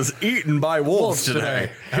Ford was eaten by wolves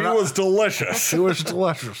today. He was delicious. It was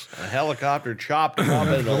delicious. A helicopter chopped him up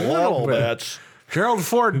into little bits. Gerald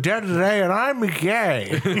Ford dead today, and I'm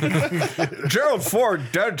gay. Gerald Ford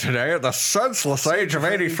dead today at the senseless age of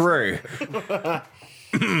 83.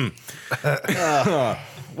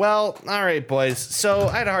 Well, all right, boys. So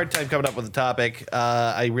I had a hard time coming up with a topic.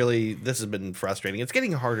 This has been frustrating. It's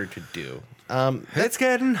getting harder to do. It's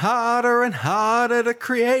getting harder and harder to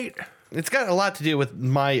create. It's got a lot to do with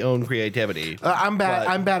my own creativity. I'm bad.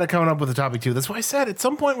 But- I'm bad at coming up with a topic too. That's why I said at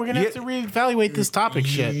some point we're gonna have to reevaluate this topic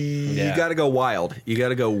shit. You Yeah. got to go wild. You got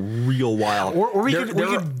to go real wild. Or we There- could there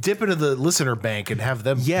are- dip into the listener bank and have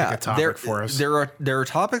them pick a topic for us. There are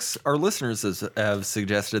topics our listeners have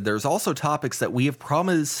suggested. There's also topics that we have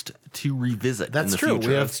promised to revisit. That's in the true. Future.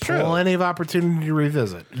 We have plenty of opportunity to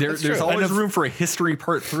revisit. There's true. always And if- room for a history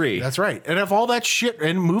part 3. That's right. And if all that shit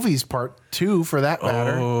and movies part 2 for that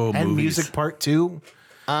matter, and movies. music part 2.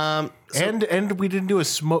 And we didn't do a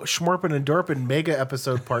Schmorpin and Dorpin mega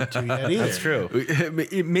episode part 2 yet either. That's true.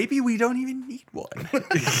 Maybe we don't even need one.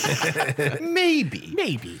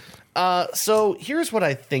 Maybe. So here's what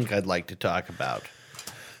I think I'd like to talk about.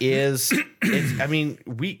 We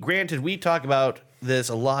talk about this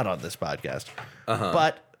a lot on this podcast,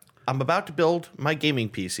 but I'm about to build my gaming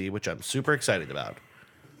PC, which I'm super excited about.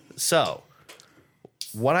 So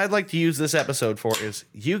what I'd like to use this episode for is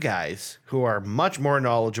you guys who are much more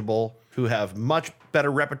knowledgeable, who have much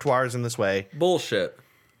better repertoires in this way. Bullshit.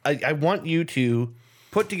 I want you to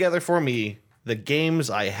put together for me the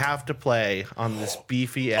games I have to play on this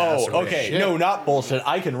beefy ass. rig. No, not bullshit.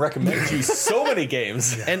 I can recommend you so many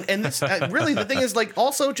games. And this really the thing is like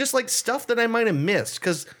also just like stuff that I might have missed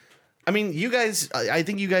because I mean you guys I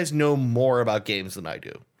think you guys know more about games than I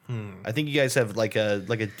do. I think you guys have like a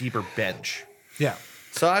deeper bench. Yeah.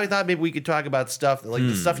 So I thought maybe we could talk about stuff like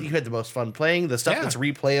the stuff that you had the most fun playing, the stuff that's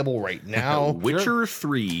replayable right now. Witcher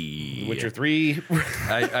 3. Witcher 3.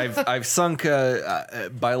 I've sunk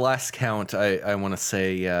by last count I want to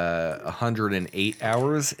say 108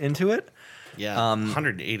 hours into it. Yeah,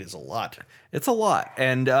 108 is a lot. It's a lot.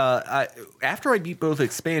 And after I beat both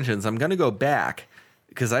expansions, I'm going to go back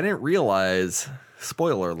because I didn't realize,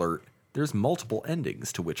 spoiler alert, there's multiple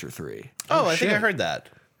endings to Witcher 3. Oh, I think I heard that.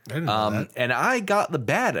 I didn't know that. And I got the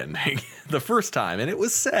bad ending the first time, and it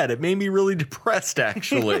was sad. It made me really depressed,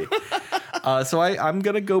 actually. So I'm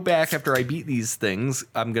going to go back after I beat these things.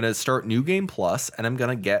 I'm going to start New Game Plus, and I'm going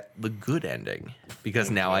to get the good ending because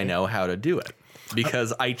now I know how to do it.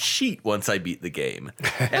 Because I cheat once I beat the game.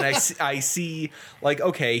 And I see, like,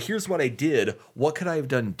 okay, here's what I did. What could I have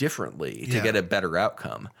done differently to get a better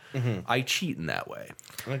outcome? I cheat in that way.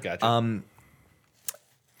 I got you.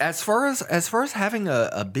 As far as having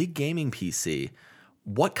a big gaming PC,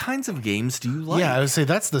 what kinds of games do you like? Yeah, I would say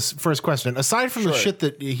that's the first question. Aside from the Sure. shit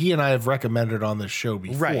that he and I have recommended on this show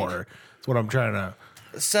before, Right. that's what I'm trying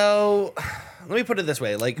to. So let me put it this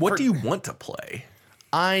way: like, What do you want to play?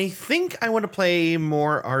 I think I want to play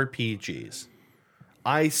more RPGs.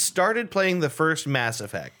 I started playing the first Mass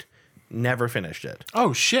Effect, never finished it.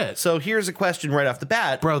 Oh shit, So here's a question right off the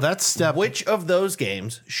bat, bro, that's step. Which of those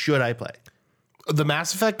games should I play? The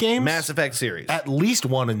Mass Effect games, Mass Effect series. at least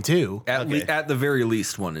 1 and 2. At the very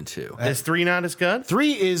least, 1 and 2. Is 3 not as good?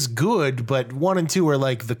 3 is good, but 1 and 2 are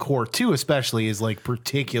like the core. 2 especially is like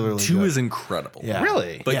particularly 2 good. is incredible. Yeah.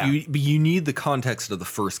 Really? But Yeah. you need the context of the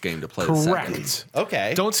first game to play the second. Correct.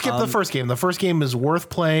 Okay. Don't skip the first game. The first game is worth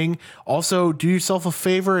playing. Also, do yourself a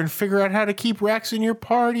favor and figure out how to keep Rex in your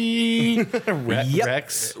party. Yep.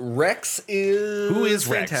 Rex. Rex is Who is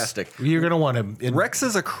Rex? fantastic. You're gonna want him. Rex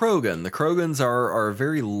is a Krogan. The Krogans are a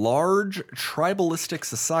very large tribalistic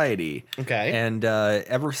society. Okay. And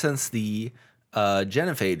ever since the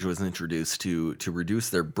genophage was introduced to reduce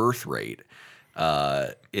their birth rate,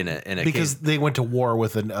 in a because they went to war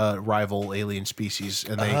with a rival alien species,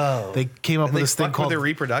 and they came up with They this thing fuck with called their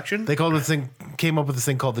reproduction? They came up with this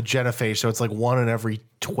thing called the genophage. So it's like 1 in every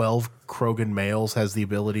 12 Krogan males has the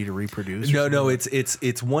ability to reproduce. no,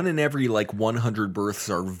 it's 1 in every like 100 births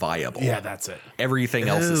are viable. Yeah, that's it. Everything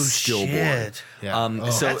else is stillborn. shit. Yeah.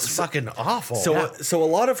 So That's fucking awful. So a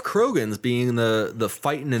lot of Krogans, being the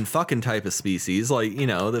fighting and fucking type of species, like, you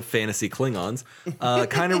know, the fantasy Klingons,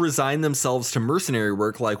 kind of resign themselves to mercenary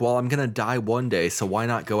work. Like, well, I'm gonna die one day, so why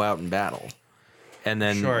not go out and battle? And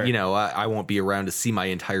then, Sure. you know, I won't be around to see my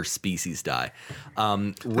entire species die.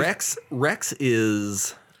 Rex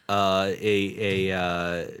is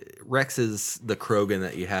Rex is the Krogan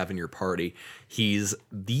that you have in your party. He's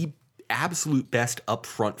the absolute best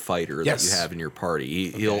upfront fighter Yes. that you have in your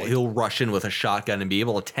party. He'll rush in with a shotgun and be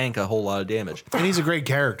able to tank a whole lot of damage. And he's a great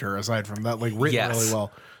character aside from that, like written Yes. really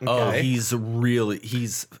well. Oh, Okay. he's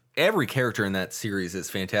every character in that series is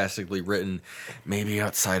fantastically written. Maybe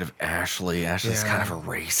outside of Ashley. Ashley's Yeah. kind of a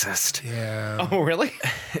racist. Yeah. oh, really?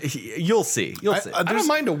 You'll see. You'll see. I don't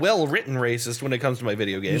mind a well-written racist when it comes to my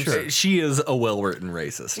video games. She is a well-written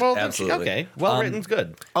racist. Well, absolutely. okay. Well-written's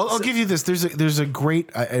good. I'll give you this. There's a great.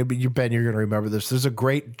 You Ben, you're gonna remember this. There's a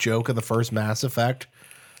great joke in the first Mass Effect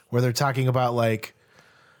where they're talking about like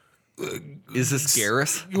Is this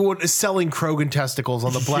Garrus? selling Krogan testicles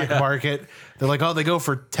on the black market. They're like, oh, they go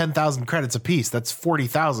for 10,000 credits a piece. That's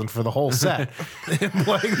 40,000 for the whole set.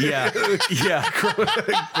 Like, Yeah, yeah.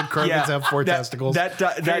 the Krogans have 4 testicles.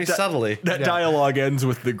 Very subtly. That dialogue ends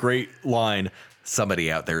with the great line.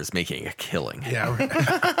 somebody out there is making a killing. Yeah.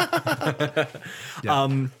 Right.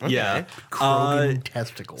 Yeah. Krogan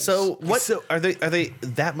testicles. So what are they? Are they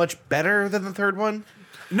that much better than the third one?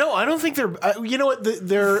 No, I don't think they're. You know what?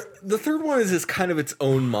 They're. The third one is kind of its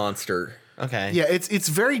own monster. Okay. Yeah, it's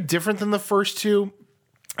very different than the first two,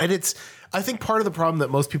 and it's. I think part of the problem that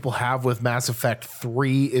most people have with Mass Effect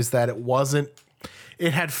 3 is that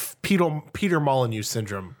it had Peter Molyneux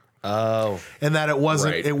syndrome. Oh. And that it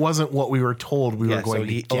wasn't Right. it wasn't what we were told we were going so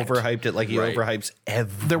he to get. overhyped it like he Right. overhypes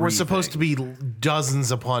everything. There were supposed to be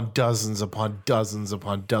dozens upon dozens upon dozens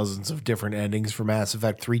upon dozens of different endings for Mass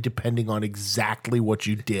Effect 3, depending on exactly what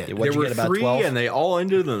you did. What'd There you were get, about 3, 12? and they all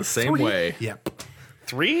ended in the same way. Yep.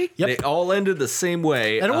 3? Yep. They all ended the same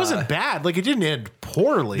way. And it wasn't bad. Like, it didn't end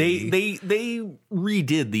poorly. They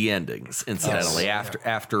redid the endings incidentally after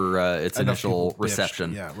its Enough initial people bitched.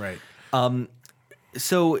 reception. Yeah, right.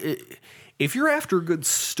 So if you're after a good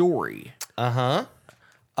story, and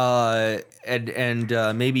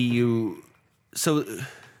maybe you, so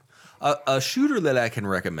a shooter that I can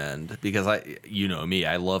recommend, because you know me,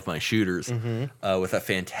 I love my shooters, with a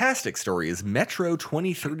fantastic story, is Metro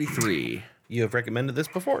 2033. You have recommended this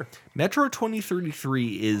before. Metro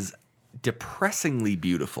 2033 is depressingly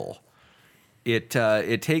beautiful. It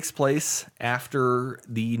takes place after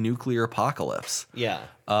the nuclear apocalypse. Yeah.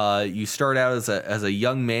 You start out as a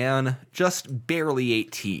young man, just barely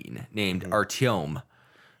 18, named Artyom.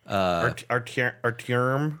 Artyom.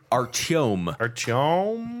 Artyom.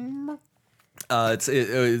 Artyom.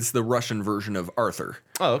 It's the Russian version of Arthur.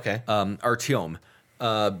 Oh, okay. Artyom.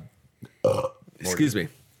 Excuse me.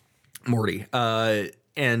 Morty.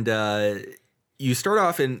 And you start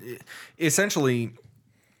off in essentially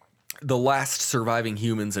the last surviving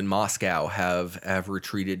humans in Moscow have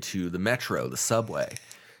retreated to the metro, the subway.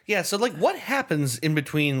 Yeah, so like what happens in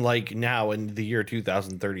between like now and the year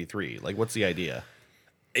 2033? Like what's the idea?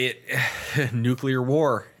 Nuclear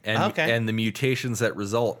war and Okay. and the mutations that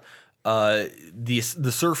result. The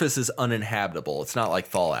surface is uninhabitable. It's not like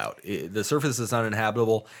Fallout. The surface is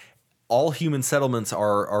uninhabitable. All human settlements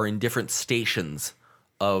are in different stations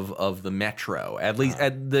of the metro. At least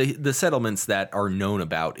at the settlements that are known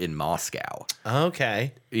about in Moscow.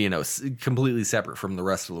 Okay. You know, completely separate from the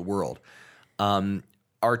rest of the world.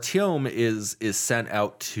 Artyom is sent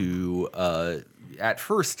out to at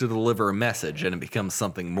first to deliver a message, and it becomes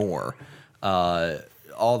something more.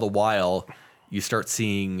 All the while, you start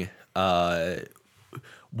seeing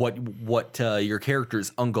what your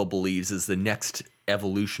character's uncle believes is the next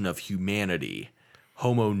evolution of humanity,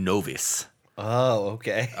 Homo novus. Oh,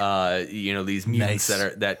 okay. You know, these mutants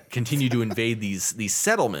that continue to invade these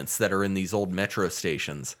settlements that are in these old metro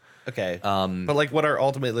stations. Okay. But like what are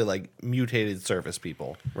ultimately like mutated surface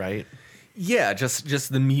people, right? Yeah,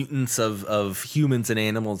 just the mutants of humans and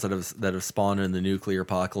animals that have spawned in the nuclear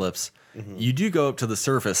apocalypse. Mm-hmm. You do go up to the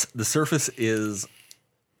surface. The surface is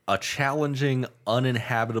a challenging,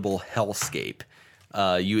 uninhabitable hellscape.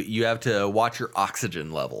 You have to watch your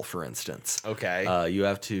oxygen level, for instance. Okay. You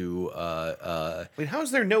have to. Wait, how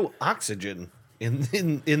is there no oxygen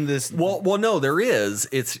in this? Well, no, there is.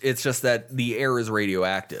 It's just that the air is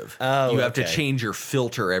radioactive. Oh, you have to okay. change your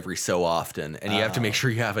filter every so often, and you have to make sure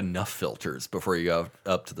you have enough filters before you go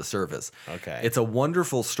up to the surface. Okay. It's a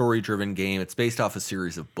wonderful story-driven game. It's based off a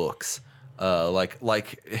series of books,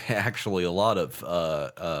 like actually a lot of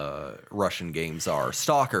Russian games are.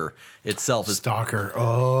 Stalker itself is Stalker.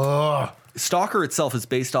 Oh. Stalker itself is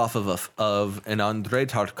based off of an Andrei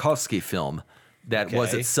Tarkovsky film that was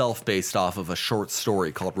Okay. itself based off of a short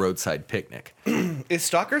story called Roadside Picnic. Is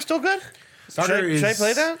Stalker still good? Stalker should I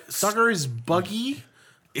play that? Stalker is buggy,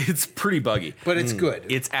 It's pretty buggy, but it's good.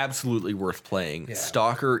 it's absolutely worth playing.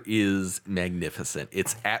 Stalker is magnificent.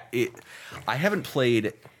 I haven't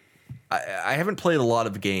played a lot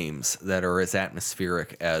of games that are as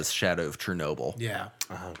atmospheric as Shadow of Chernobyl. Yeah.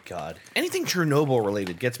 Oh God! Anything Chernobyl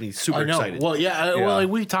related gets me super I know. excited. Well, yeah. Well,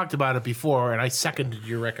 we talked about it before, and I seconded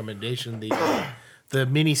your recommendation. The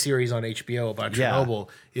miniseries on HBO about Yeah. Chernobyl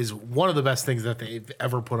is one of the best things that they've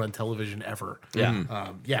ever put on television ever.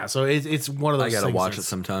 Yeah. Yeah. So it's one of those. I gotta things watch that's- it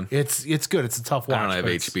sometime. It's good. It's a tough watch. I don't have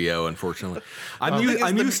but it's- HBO, unfortunately. I'm thing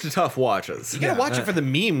is used to tough watches. You gotta watch it for the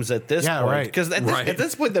memes at this Yeah, point, right. because at, Right. at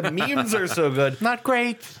this point the memes are so good. Not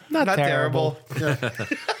great. Not terrible.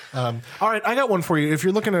 All right, I got one for you. If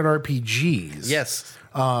you're looking at RPGs, Yes.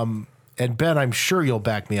 and Ben, I'm sure you'll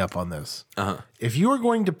back me up on this. If you are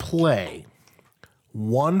going to play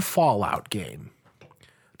one Fallout game,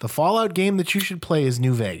 the Fallout game that you should play is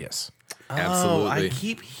New Vegas. Absolutely. Oh, I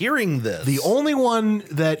keep hearing this. The only one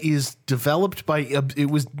that is developed by it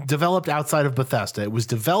was developed outside of Bethesda. It was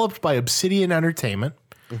developed by Obsidian Entertainment.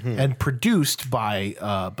 and produced by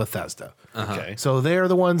Bethesda. Okay. So they're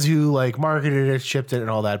the ones who like marketed it, shipped it, and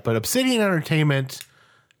all that. But Obsidian Entertainment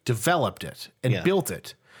developed it and built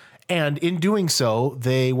it. And in doing so,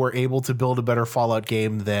 they were able to build a better Fallout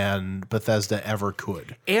game than Bethesda ever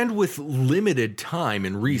could. And with limited time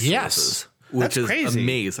and resources, which That's is crazy.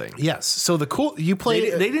 amazing. Yes. So the cool you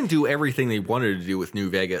played. They didn't do everything they wanted to do with New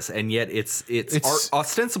Vegas, and yet it's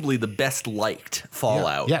ostensibly the best liked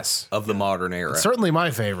Fallout yes. of the modern era. Certainly my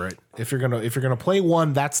favorite. If you're gonna play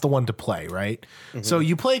one, that's the one to play, right? So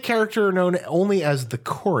you play a character known only as the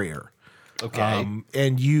Courier. Okay.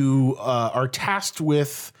 And you are tasked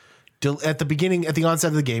with at the onset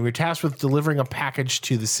of the game, you're tasked with delivering a package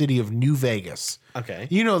to the city of New Vegas. Okay.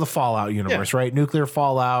 You know the Fallout universe, right? Nuclear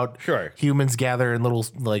fallout. Sure. Humans gather in little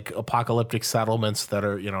like apocalyptic settlements that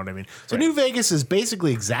are, you know what I mean? So New Vegas is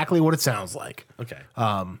basically exactly what it sounds like. Okay.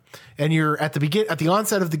 And you're at the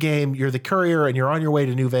onset of the game, you're the courier and you're on your way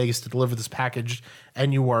to New Vegas to deliver this package,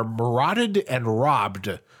 and you are marauded and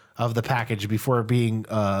robbed of the package before being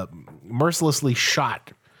mercilessly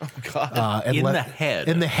shot. Oh God. And In the head.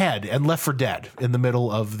 In the head, and left for dead in the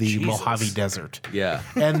middle of the Mojave Desert. Yeah.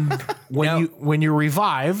 And Now- when you're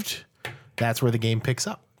revived, that's where the game picks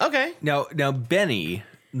up. Okay. Now Benny,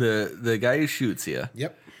 the guy who shoots you,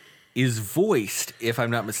 Yep. is voiced, if I'm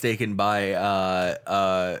not mistaken, by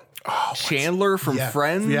Chandler from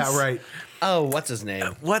Friends. Yeah, right. Oh, what's his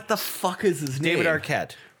name? What the fuck is his David name?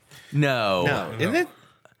 Arquette. No. No, isn't it?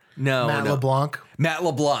 No. Matt no. LeBlanc. Matt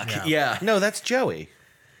LeBlanc. Yeah. No, that's Joey.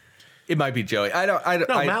 It might be Joey. I don't.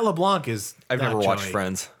 No, Matt LeBlanc is. I've not never watched Joey.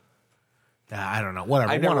 Friends. I don't know.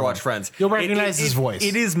 Whatever. I've one never of watched them. Friends. You'll recognize his voice.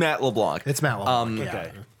 It is Matt LeBlanc. It's Matt LeBlanc.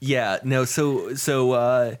 Okay. Yeah. No. So.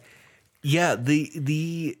 Yeah.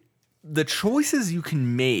 The choices you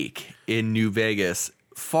can make in New Vegas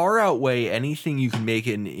far outweigh anything you can make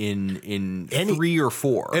in Any- 3 or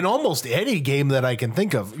 4. In almost any game that I can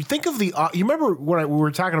think of. You think of the. You remember when we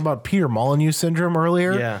were talking about Peter Molyneux syndrome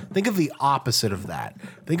earlier? Yeah. Think of the opposite of that.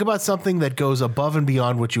 Think about something that goes above and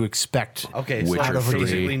beyond what you expect. Okay, so Witcher there's 3.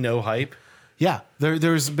 basically no hype. Yeah,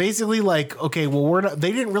 there's basically like, okay, well, we're not.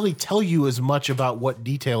 They didn't really tell you as much about what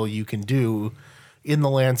detail you can do in the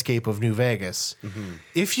landscape of New Vegas.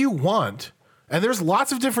 If you want, and there's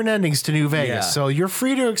lots of different endings to New Vegas, Yeah. so you're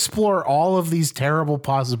free to explore all of these terrible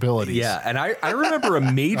possibilities. Yeah, and I remember a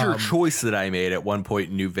major choice that I made at one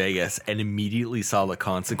point in New Vegas and immediately saw the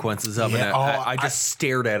consequences of it. Yeah, And I just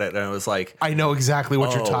stared at it and I was like, I know exactly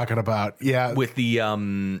what you're talking about. Yeah, with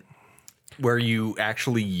the where you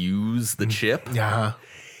actually use the chip. yeah.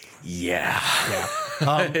 Yeah.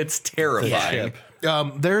 It's terrifying.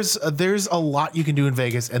 There's a lot you can do in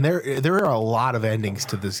Vegas, and there are a lot of endings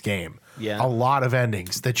to this game. Yeah. A lot of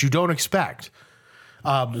endings that you don't expect.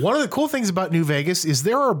 One of the cool things about New Vegas is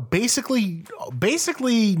there are basically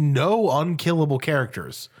no unkillable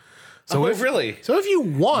characters. So Really? So if you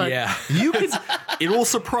want, Yeah. you can. It will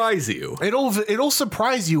surprise you. It'll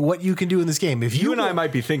surprise you what you can do in this game. If You and I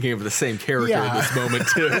might be thinking of the same character Yeah. at this moment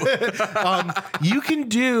too. you can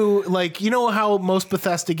do like, you know how most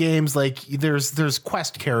Bethesda games, like there's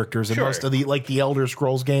quest characters in Sure. most of the Elder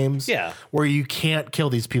Scrolls games, Yeah. where you can't kill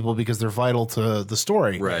these people because they're vital to the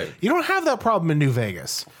story. Right. You don't have that problem in New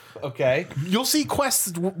Vegas. Okay. You'll see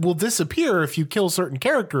quests will disappear if you kill certain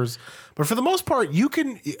characters, but for the most part, you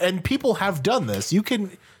can, and people have done this, you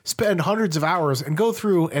can spend hundreds of hours and go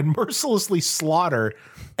through and mercilessly slaughter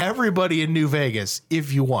everybody in New Vegas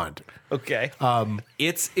if you want. Okay.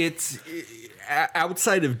 It's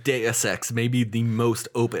outside of Deus Ex, maybe the most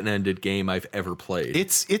open-ended game I've ever played.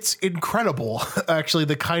 It's incredible, actually,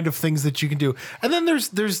 the kind of things that you can do. And then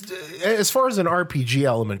there's as far as an RPG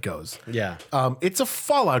element goes, Yeah. it's a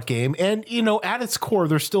Fallout game, and you know, at its core,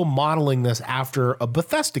 they're still modeling this after a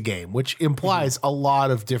Bethesda game, which implies a lot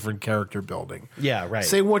of different character building. Yeah, right.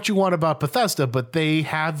 Say what you want about Bethesda, but they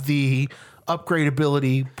have the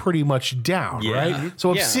upgradability pretty much down, Yeah. right?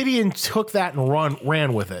 So Yeah. Obsidian took that and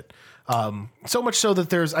ran with it. So much so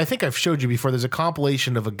that I think I've showed you before, there's a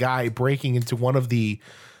compilation of a guy breaking into one of the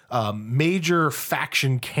major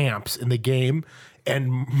faction camps in the game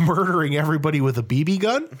and murdering everybody with a BB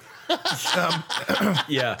gun.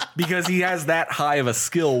 Yeah, because he has that high of a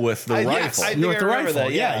skill with the rifle. yes, I You know, with the remember rifle.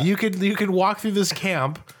 that, yeah. You could walk through this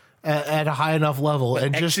camp at a high enough level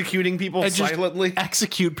and just Executing people and just silently.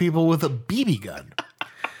 execute people with a BB gun.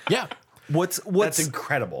 Yeah. What's That's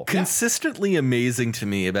incredible. consistently amazing to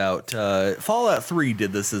me about Fallout 3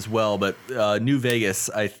 did this as well, but New Vegas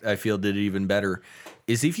I feel did it even better.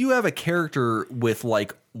 Is if you have a character with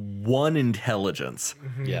like 1 intelligence,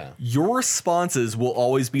 Yeah. your responses will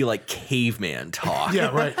always be like caveman talk. Yeah,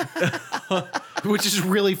 right. Which is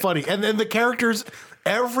really funny. And then the characters,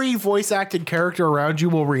 every voice acted character around you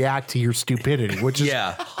will react to your stupidity, which is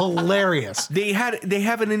hilarious. They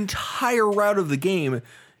have an entire route of the game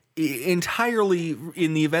entirely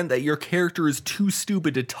in the event that your character is too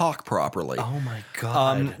stupid to talk properly. Oh my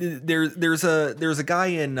god! There's a guy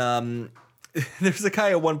in there's a guy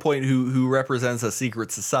at one point who represents a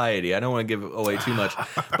secret society. I don't want to give away too much,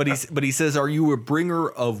 but he says, "Are you a bringer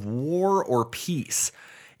of war or peace?"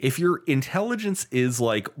 If your intelligence is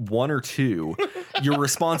like 1 or 2, your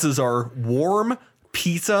responses are warm,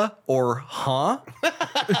 pizza, or huh?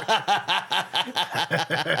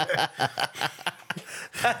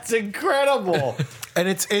 That's incredible. And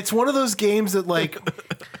it's one of those games that, like,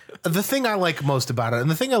 the thing I like most about it, and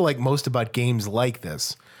the thing I like most about games like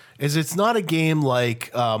this, is it's not a game like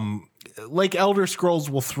Elder Scrolls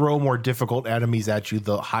will throw more difficult enemies at you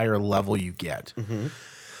the higher level you get. Mm-hmm.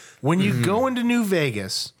 When you go into New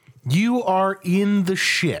Vegas, you are in the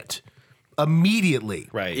shit immediately.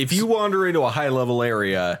 Right. If you wander into a high level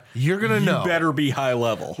area, you're gonna know. You better be high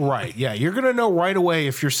level. Right. Yeah. You're gonna know right away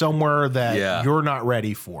if you're somewhere that you're not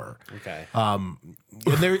ready for. Okay.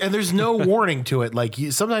 And there's no warning to it. Like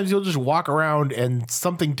sometimes you'll just walk around and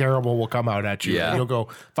something terrible will come out at you. Yeah. And you'll go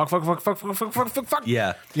fuck.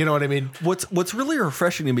 Yeah. You know what I mean? What's really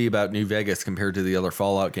refreshing to me about New Vegas compared to the other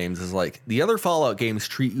Fallout games is like the other Fallout games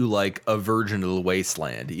treat you like a virgin of the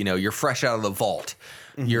wasteland. You know, you're fresh out of the vault.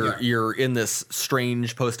 You're in this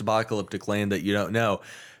strange post-apocalyptic land that you don't know.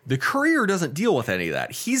 The courier doesn't deal with any of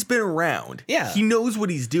that. He's been around. Yeah. He knows what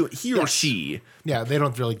he's doing. He or she. Yeah, they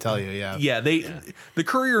don't really tell you. Yeah. Yeah, the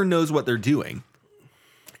courier knows what they're doing.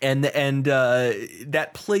 And that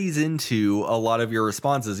plays into a lot of your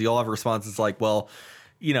responses. You'll have responses like, well,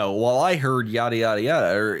 you know, well, I heard yada, yada,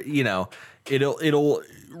 yada, or, you know, it'll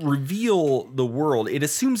reveal the world. It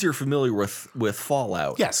assumes you're familiar with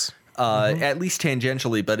Fallout. Yes. At least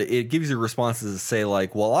tangentially, but it gives you responses that say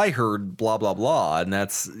like, well, I heard blah, blah, blah. And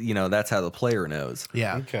that's how the player knows.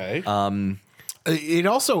 Yeah. Okay. It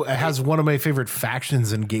also has one of my favorite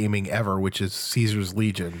factions in gaming ever, which is Caesar's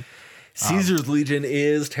Legion. Caesar's Legion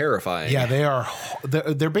is terrifying. Yeah,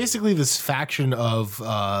 they're basically this faction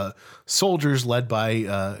of soldiers led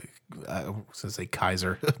by I was gonna say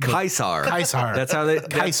Kaiser. Kaisar. That's how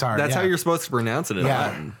Kaisar. That's how you're supposed to pronounce it in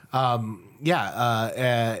Latin.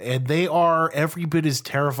 And they are every bit as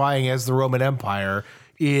terrifying as the Roman Empire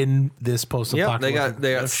in this post-apocalyptic. Yep,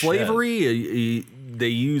 they got slavery. They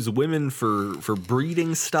use women for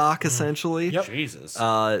breeding stock, essentially. Yep. Jesus.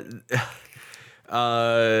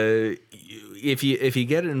 If you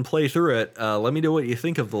get it and play through it, let me know what you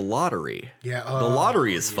think of the lottery. Yeah, the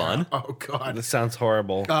lottery is fun. Oh God, This sounds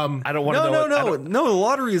horrible. I don't want to know. No. The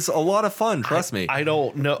lottery is a lot of fun. Trust me. I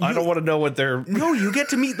don't know. I don't want to know what they're. No, you get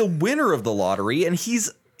to meet the winner of the lottery, and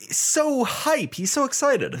he's so hype. He's so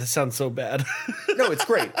excited. This sounds so bad. No, it's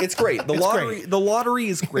great. It's great. The lottery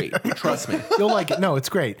is great. Trust me. you'll like it. No, it's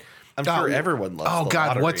great. I'm sure everyone loves. Oh the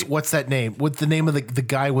God, lottery. what's that name? What's the name of the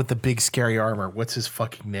guy with the big scary armor? What's his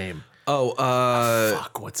fucking name?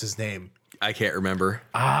 Fuck, what's his name? I can't remember.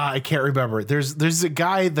 I can't remember. There's a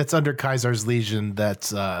guy that's under Kaiser's Legion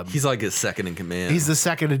that's He's like his second in command. he's the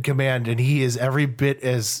second in command, and he is every bit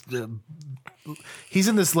as he's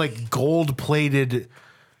in this like gold-plated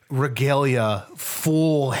regalia,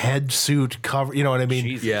 full head suit cover. You know what I mean?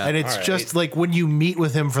 Jesus. Yeah. And it's All just like when you meet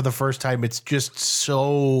with him for the first time, it's just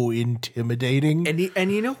so intimidating.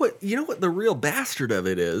 And you know what the real bastard of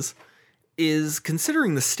it is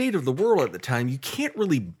considering the state of the world at the time, you can't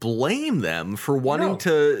really blame them for wanting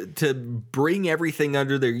to bring everything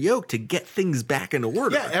under their yoke to get things back in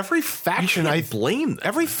order. Yeah, every faction I blame them.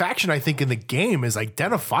 Every faction I think in the game is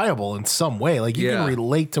identifiable in some way. Like you can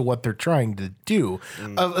relate to what they're trying to do.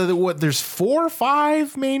 There's 4 or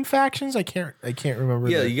 5 main factions. I can't remember.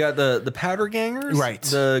 Yeah, you got the Powder Gangers, Right.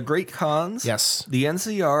 The Great Khans, Yes. the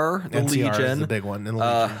NCR, the NCR Legion, is the big one. And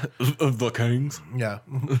the Legion. the Kings. Yeah.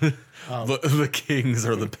 The Kings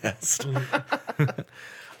are the best.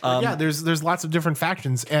 Yeah, there's lots of different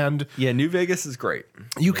factions, and Yeah, New Vegas is great.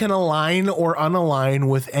 you can align or unalign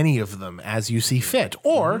with any of them as you see fit.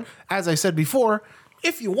 Or, as I said before,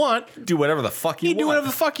 if you want, Do whatever the fuck you you want. do whatever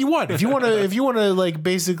the fuck you want. If you want to like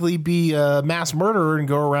basically be a mass murderer and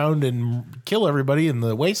go around and kill everybody in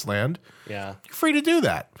the wasteland, Yeah. you're free to do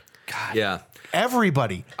that. Yeah.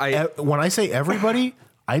 Everybody. When I say everybody,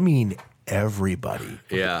 I mean everybody.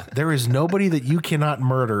 Yeah. There is nobody that you cannot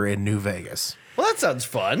murder in New Vegas. Well, that sounds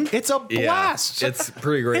fun. It's a blast. It's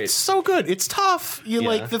pretty great. It's so good. It's tough. You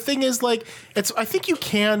like the thing is like I think you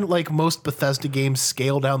can, like most Bethesda games,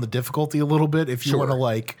 scale down the difficulty a little bit if you want to,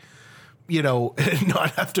 like, you know,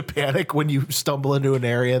 not have to panic when you stumble into an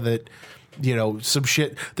area that some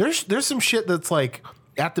shit. There's some shit that's like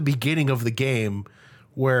at the beginning of the game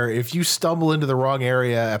where if you stumble into the wrong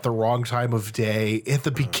area at the wrong time of day at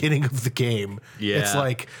the beginning of the game, it's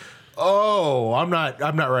like, oh, I'm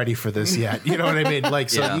not ready for this yet. You know what I mean? Like,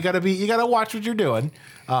 so you gotta watch what you're doing.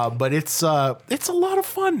 But it's a lot of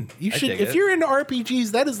fun. You should, if you're into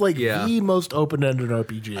RPGs, that is like the most open-ended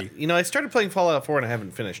RPG. I started playing Fallout 4 and I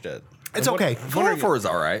haven't finished it. It's okay. Fallout 4 is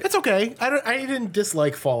all right. It's okay. I didn't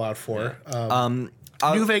dislike Fallout 4.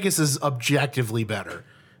 New Vegas is objectively better.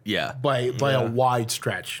 Yeah. By a wide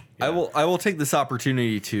stretch. Yeah. I will take this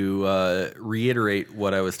opportunity to reiterate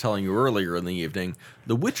what I was telling you earlier in the evening.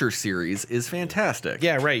 The Witcher series is fantastic.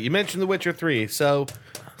 Yeah, right. You mentioned The Witcher 3. So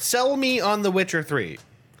sell me on The Witcher 3.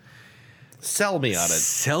 Sell me on it.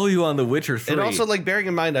 Sell you on The Witcher 3. And also, like, bearing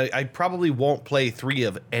in mind, I probably won't play 3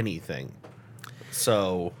 of anything.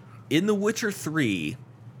 So in The Witcher 3,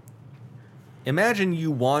 imagine you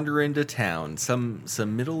wander into town, some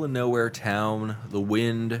middle of nowhere town. The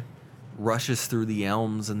wind rushes through the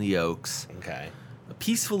elms and the oaks. Okay. A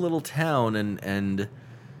peaceful little town, and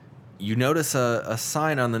you notice a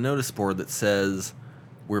sign on the notice board that says,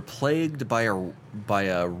 "We're plagued by a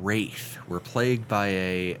wraith. We're plagued by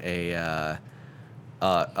a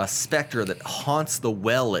specter that haunts the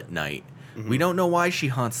well at night. Mm-hmm. We don't know why she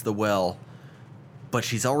haunts the well, but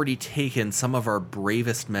she's already taken some of our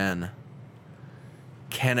bravest men.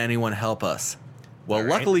 Can anyone help us?" Well,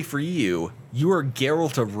 luckily for you, you are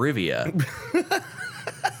Geralt of Rivia.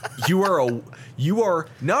 You are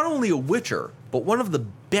not only a witcher, but one of the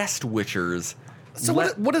best witchers. So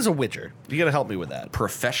what is a witcher? You got to help me with that.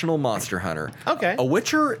 Professional monster hunter. Okay. A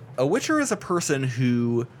witcher is a person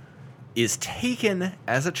who is taken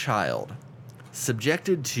as a child,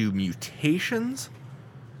 subjected to mutations,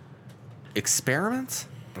 experiments.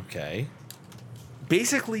 Okay.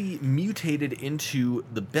 Basically mutated into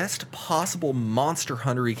the best possible monster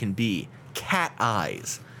hunter he can be. Cat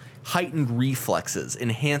eyes, heightened reflexes,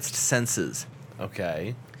 enhanced senses.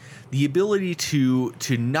 Okay. The ability to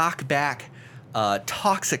knock back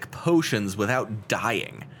toxic potions without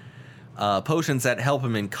dying. Potions that help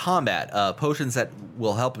him in combat. Potions that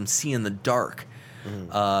will help him see in the dark.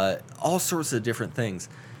 All sorts of different things.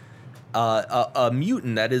 A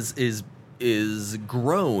mutant that is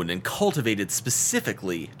grown and cultivated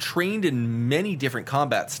specifically, trained in many different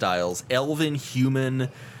combat styles, elven, human,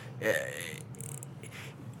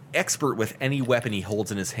 expert with any weapon he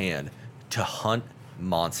holds in his hand to hunt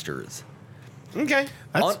monsters. Okay.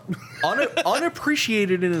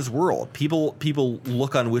 Unappreciated in his world. People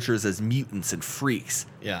look on witchers as mutants and freaks,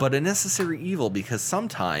 but a necessary evil, because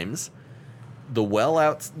sometimes the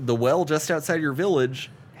well just outside your village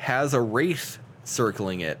has a wraith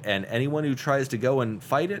circling it, and anyone who tries to go and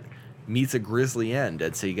fight it meets a grisly end.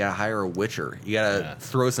 And so you gotta hire a witcher. You gotta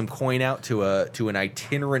throw some coin out to an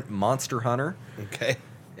itinerant monster hunter. Okay.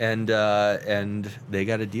 And they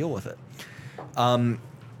gotta deal with it.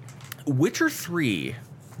 Witcher 3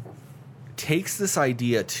 takes this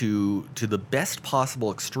idea to the best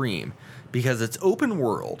possible extreme, because it's open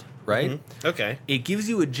world, right? Mm-hmm. Okay. It gives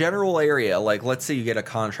you a general area, like let's say you get a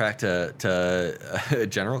contract to a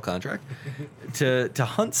general contract to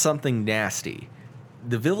hunt something nasty.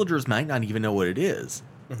 The villagers might not even know what it is.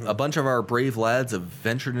 Mm-hmm. A bunch of our brave lads have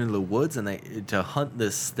ventured into the woods to hunt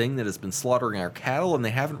this thing that has been slaughtering our cattle, and they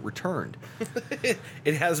haven't returned.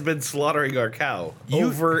 It has been slaughtering our cow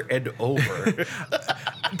over and over.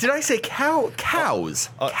 Did I say cow? Cows.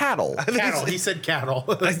 Cattle. Cattle. He said cattle.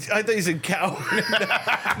 I thought you said cow.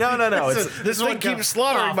 No. This thing keeps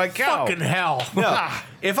slaughtering my cow. Fucking hell. No.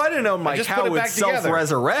 If I didn't know my cow would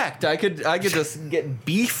self-resurrect, I could just get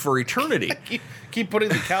beef for eternity. Keep putting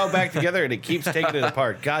the cow back together, and it keeps taking it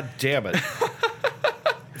apart. God damn it.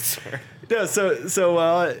 No,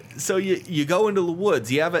 so you go into the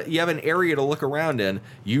woods. You have an area to look around in.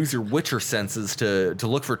 Use your witcher senses to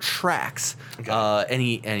look for tracks. Okay.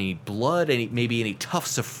 Any blood, maybe any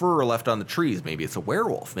tufts of fur left on the trees. Maybe it's a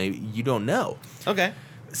werewolf. Maybe you don't know. Okay.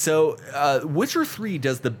 So Witcher 3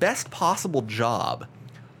 does the best possible job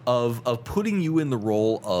of putting you in the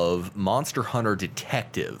role of monster hunter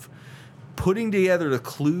detective, putting together the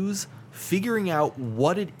clues, figuring out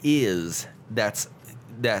what it is that's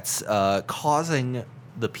causing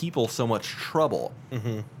the people so much trouble.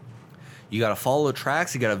 Mm-hmm. You got to follow the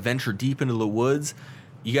tracks. You got to venture deep into the woods.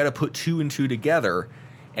 You got to put 2 and 2 together.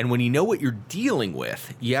 And when you know what you're dealing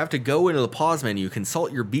with, you have to go into the pause menu,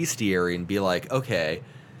 consult your bestiary, and be like, okay,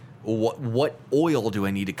 what oil do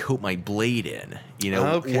I need to coat my blade in?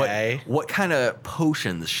 Okay. What kind of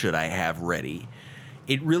potions should I have ready?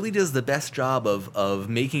 It really does the best job of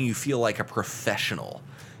making you feel like a professional.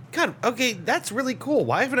 God, okay, that's really cool.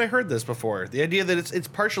 Why haven't I heard this before? The idea that it's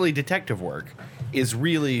partially detective work is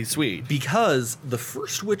really sweet. Because the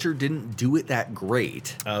first Witcher didn't do it that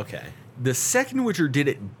great. Okay. The second Witcher did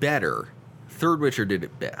it better. Third Witcher did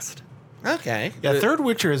it best. Okay. Yeah, Third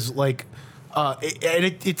Witcher is like,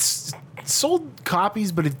 it's sold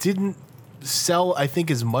copies, but it didn't sell, I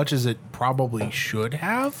think, as much as it probably should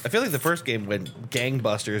have. I feel like the first game went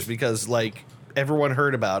gangbusters because, like, everyone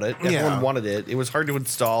heard about it. Everyone Yeah. wanted it. It was hard to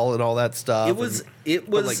install and all that stuff.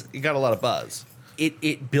 But, like, it got a lot of buzz.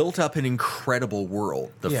 It built up an incredible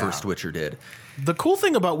world, the Yeah. first Witcher did. The cool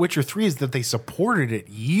thing about Witcher 3 is that they supported it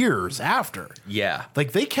years after. Yeah.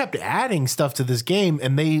 Like, they kept adding stuff to this game,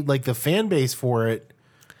 and they, like, the fan base for it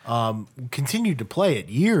continued to play it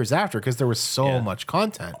years after because there was so much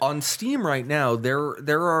content. On Steam right now, there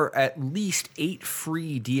are at least 8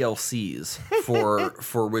 free DLCs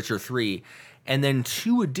for Witcher 3, and then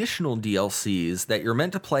 2 additional DLCs that you're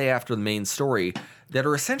meant to play after the main story that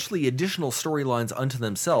are essentially additional storylines unto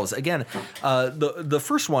themselves. Again, the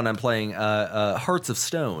first one I'm playing, Hearts of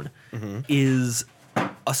Stone, is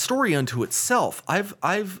a story unto itself.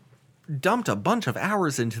 I've dumped a bunch of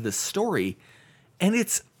hours into this story, and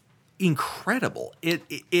it's incredible.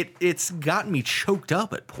 It's gotten me choked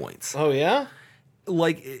up at points. Oh, yeah?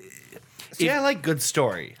 Like, See, I like good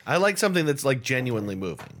story. I like something that's, like, genuinely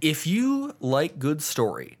moving. if you like good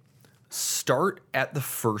story, start at the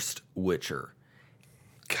first Witcher.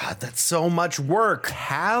 God, that's so much work.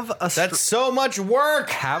 Have a That's so much work.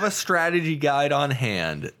 have a strategy guide on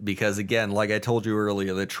hand because, again, like I told you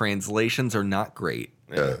earlier, the translations are not great.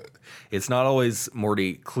 It's not always,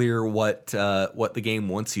 Morty, clear what the game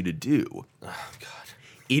wants you to do. Oh, God.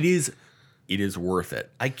 It is worth it.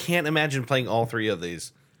 I can't imagine playing all 3 of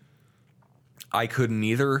these. I couldn't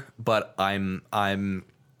either, but I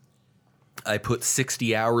put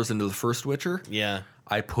 60 hours into the first Witcher. Yeah.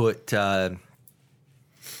 I put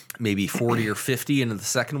maybe 40 or 50 into the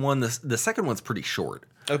second one. The second one's pretty short.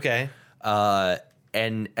 Okay.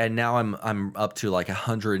 And now I'm up to like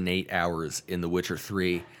 108 hours in The Witcher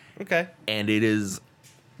 3, Okay. and it is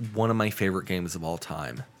one of my favorite games of all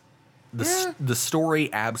time. The story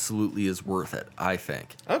absolutely is worth it, I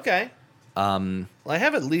think. Okay. Well, I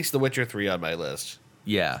have at least The Witcher 3 on my list.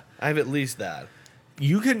 Yeah. I have at least that.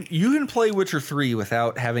 You can play Witcher 3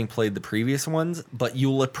 without having played the previous ones, but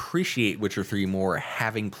you'll appreciate Witcher 3 more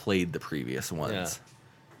having played the previous ones. Yeah.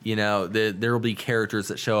 You know, there will be characters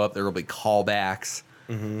that show up, there will be callbacks.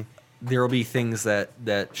 There will be things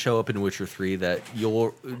that show up in Witcher 3 that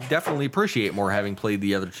you'll definitely appreciate more having played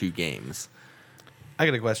the other 2 games. I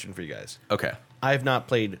got a question for you guys. Okay. I have not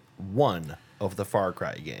played one of the Far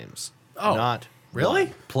Cry games. Oh, Not really?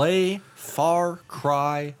 one. Play Far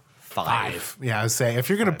Cry 5. Yeah, I was saying, if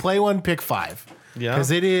you're going to play one, pick 5. Yeah. Because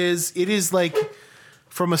it is like,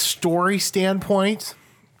 from a story standpoint,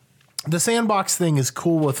 the sandbox thing is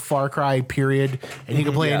cool with Far Cry, period. And you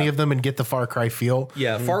can play any of them and get the Far Cry feel.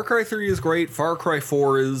 Yeah, Far Cry 3 is great. Far Cry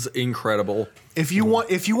 4 is incredible. If you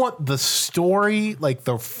want the story, like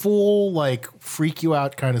the full, like, freak you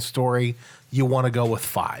out kind of story, you want to go with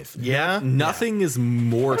 5. Yeah? Nothing is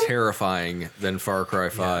more terrifying than Far Cry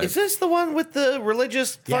 5. Is this the one with the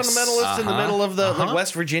religious Yes. fundamentalists in the middle of the like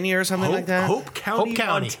West Virginia or something like that? Hope County, Hope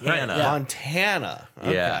County, Montana. right, yeah. Montana.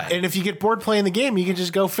 Okay. Yeah. And if you get bored playing the game, you can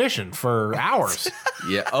just go fishing for hours.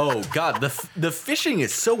 Yeah. Oh God, the fishing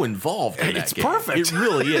is so involved in that It's game. perfect. It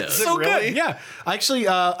really is. so really? good. Yeah. Actually,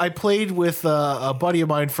 I played with a buddy of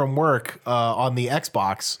mine from work on the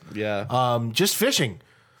Xbox. Yeah. Just fishing.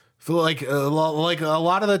 For like a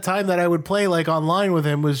lot of the time that I would play like online with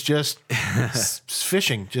him was just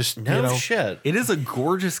fishing. Just No you know, shit. It is a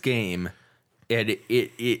gorgeous game, and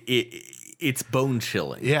it's bone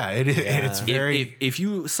chilling. yeah, it is. It's very. If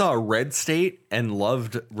you saw Red State and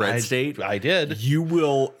loved Red State, I did. you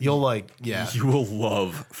will You'll like you will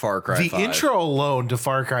love Far Cry the 5. intro alone to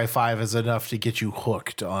Far Cry 5 is enough to get you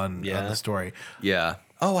hooked on the story. Yeah.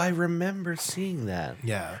 Oh, I remember seeing that.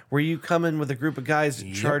 Yeah. Where you come in with a group of guys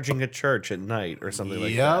charging a church at night or something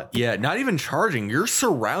like Yep. that. Yeah, not even charging. You're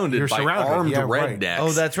surrounded by surrounded, armed yeah, right. rednecks.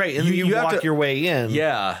 Oh, that's right. And then you have walk to- your way in.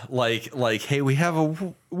 Yeah, like hey, we have a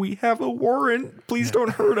warrant. Please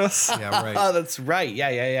don't hurt us. Yeah, right. Oh, that's right.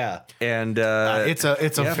 Yeah. And it's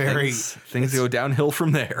a very things go downhill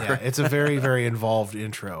from there. yeah, it's a very very involved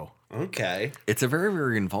intro. Okay. It's a very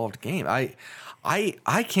very involved game.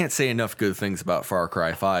 I can't say enough good things about Far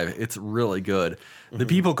Cry 5. It's really good. The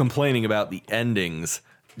people complaining about the endings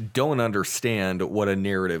don't understand what a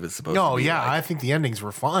narrative is supposed to No, be. yeah, like. I think the endings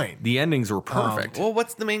were fine. The endings were perfect. Well,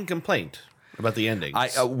 what's the main complaint about the endings?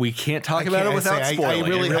 We can't talk about it without spoiling.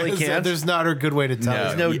 really can't. There's not a good way to tell. No.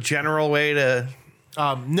 There's no general way to.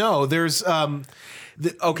 No, there's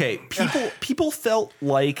Okay, people felt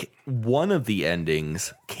like one of the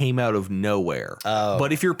endings came out of nowhere.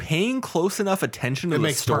 But if you're paying close enough attention to the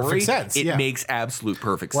makes story, perfect sense, it yeah. makes absolute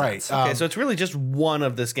perfect Right. sense. Okay, so it's really just one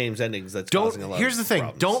of this game's endings that's causing a lot Here's of the thing: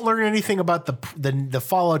 problems. don't learn anything about the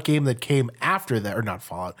Fallout game that came after that, or not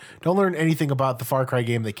Fallout. Don't learn anything about the Far Cry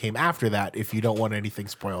game that came after that if you don't want anything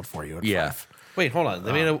spoiled for you. At Yeah. 5. Wait, hold on.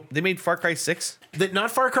 They made Far Cry 6? Not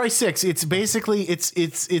Far Cry 6. It's basically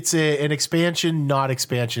an expansion, not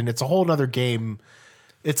expansion. It's a whole nother game.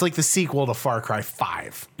 It's like the sequel to Far Cry 5.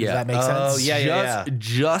 Does Yeah. that make sense? Oh, yeah.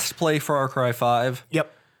 Just play Far Cry 5.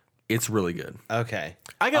 Yep. It's really good. Okay.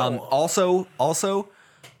 I got Also,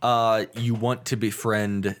 you want to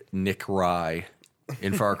befriend Nick Rye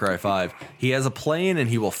in Far Cry 5. He has a plane and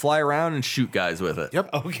he will fly around and shoot guys with it. Yep.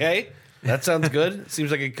 Okay. That sounds good.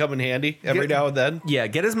 Seems like it come in handy every now and then. Yeah,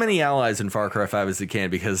 get as many allies in Far Cry 5 as you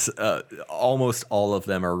can because almost all of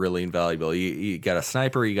them are really invaluable. You got a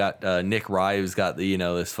sniper, you got Nick Rye who's got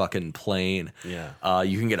this fucking plane. Yeah.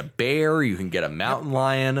 You can get a bear, you can get a mountain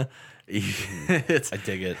lion. I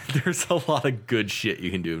dig it. There's a lot of good shit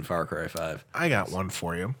you can do in Far Cry 5. I got one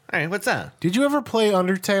for you. All right, what's that? Did you ever play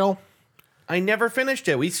Undertale? I never finished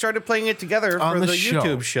it. We started playing it together On for the the show.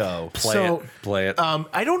 YouTube show. Play it.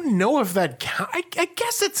 I don't know if that I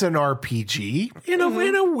guess it's an RPG in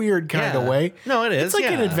a weird kind of Yeah. way. No, it is, It's like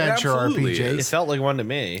an yeah. adventure It absolutely RPG. It is. felt like one to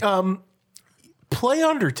me. Play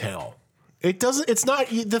Undertale. It doesn't. It's not.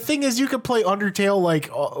 The thing is, you could play Undertale like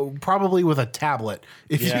probably with a tablet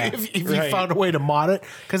if Yeah, you right. found a way to mod it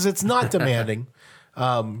because it's not demanding.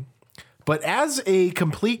 But as a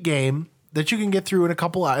complete game that you can get through in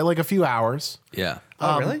a few hours. Yeah.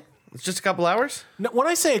 Oh, really? It's just a couple hours? No, when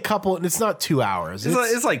I say a couple, it's not 2 hours.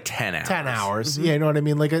 It's like 10 hours. 10 hours. Yeah, you know what I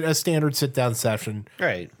mean? Like a standard sit down session.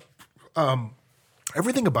 Right.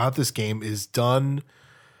 Everything about this game is done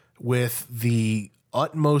with the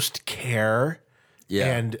utmost care Yeah.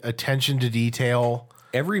 and attention to detail.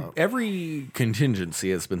 Every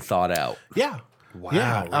contingency has been thought out. Yeah. Wow,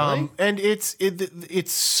 Yeah. really? And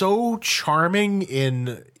it's so charming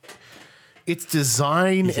in its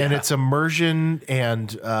design and its immersion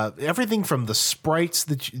and everything from the sprites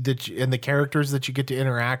and the characters that you get to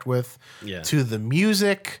interact with Yeah. to the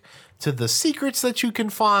music to the secrets that you can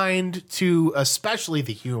find to especially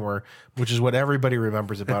the humor, which is what everybody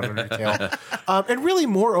remembers about Undertale. And really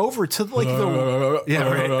moreover to like the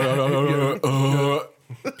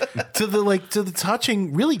to the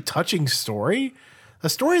touching, really touching story. A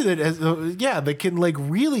story that has, that can like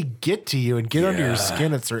really get to you and get under your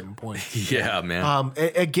skin at certain points. Yeah, man.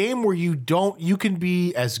 A game where you can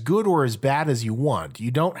be as good or as bad as you want. You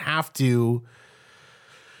don't have to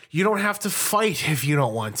fight if you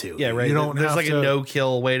don't want to. Yeah, right. You don't There's have like to, a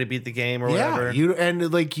no-kill way to beat the game or whatever.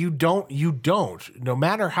 you don't. No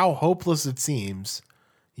matter how hopeless it seems,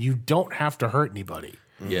 you don't have to hurt anybody.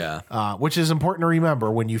 yeah. Which is important to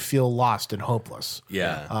remember when you feel lost and hopeless.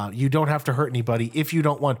 Yeah. You don't have to hurt anybody if you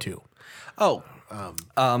don't want to. Oh,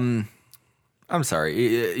 I'm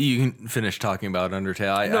sorry. You can finish talking about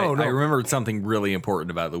Undertale. I remembered something really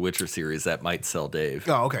important about the Witcher series that might sell Dave.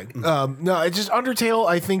 Oh, okay. No, it's just Undertale.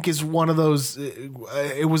 I think is one of those.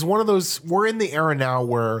 It was one of those. We're in the era now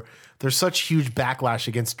where there's such huge backlash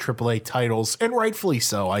against AAA titles, and rightfully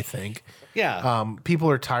so. I think. Yeah. People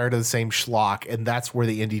are tired of the same schlock, and that's where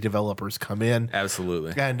the indie developers come in.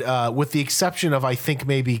 Absolutely. And with the exception of, I think,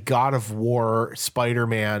 maybe God of War,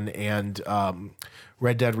 Spider-Man, and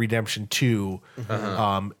Red Dead Redemption 2,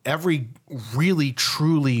 every really,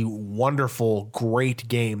 truly wonderful, great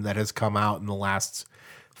game that has come out in the last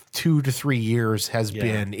 2 to 3 years has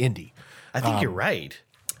been indie. I think you're right.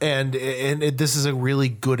 And this is a really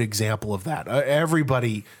good example of that.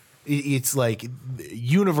 Everybody... It's like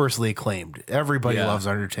universally acclaimed. Everybody loves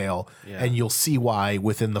Undertale, and you'll see why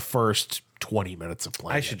within the first 20 minutes of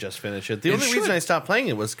playing. I should just finish it. The only reason I stopped playing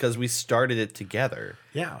it was because we started it together.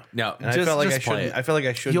 Yeah. No, And just, I felt like just play it. I feel like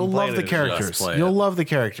I shouldn't. You'll play love it the if- characters. Just play it. You'll love the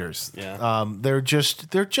characters. Yeah. They're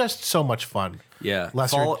just so much fun. Yeah.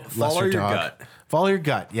 Lesser, Follow lesser your dog. gut. Follow your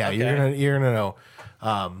gut. Yeah, you're gonna know.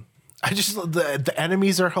 I just the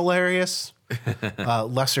enemies are hilarious.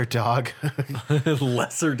 Lesser dog,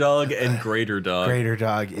 Lesser dog and greater dog. greater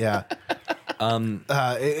dog. Yeah.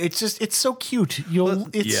 It's so cute.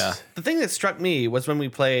 Yeah. The thing that struck me was when we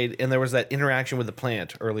played, and there was that interaction with the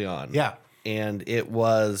plant early on. Yeah. And it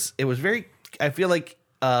was very. I feel like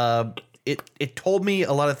it told me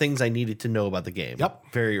a lot of things I needed to know about the game. Yep.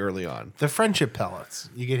 Very early on. The friendship pellets.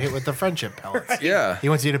 You get hit with the friendship pellets. Yeah. He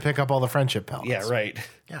wants you to pick up all the friendship pellets. Yeah, right.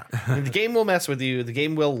 Yeah. The game will mess with you. The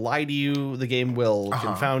game will lie to you. The game will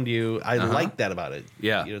confound you. I like that about it.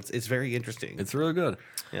 Yeah. It's very interesting. It's really good.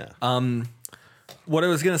 yeah. What I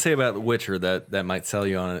was going to say about The Witcher that might sell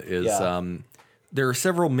you on it is there are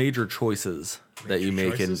several major choices that you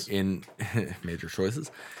make in major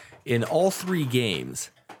choices in all 3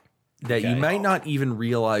 games that you might not even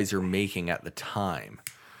realize you're making at the time.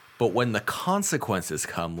 But when the consequences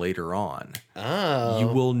come later on, you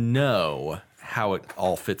will know how it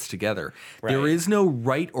all fits together. Right. There is no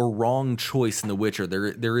right or wrong choice in The Witcher.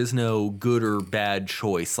 There is no good or bad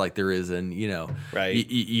choice like there is in, Right.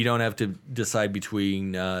 You don't have to decide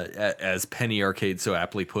between, as Penny Arcade so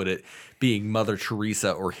aptly put it, being Mother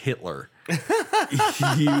Teresa or Hitler.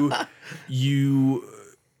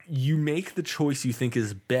 You make the choice you think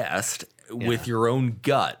is best with your own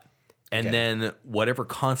gut. And then whatever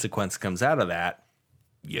consequence comes out of that,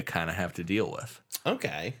 you kind of have to deal with.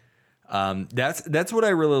 Okay. That's what I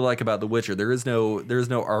really like about The Witcher. There is no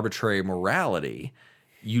arbitrary morality.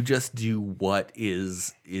 You just do what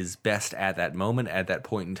is best at that moment, at that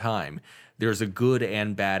point in time. There's a good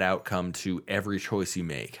and bad outcome to every choice you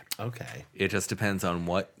make. Okay. It just depends on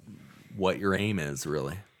what your aim is,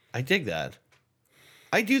 really. I dig that.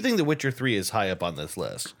 I do think The Witcher 3 is high up on this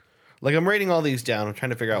list. Like, I'm writing all these down. I'm trying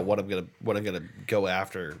to figure out what I'm gonna go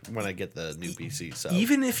after when I get the new PC. So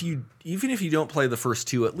Even if you don't play the first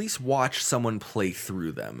 2, at least watch someone play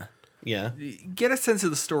through them. yeah. Get a sense of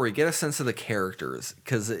the story, get a sense of the characters,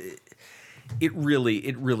 because it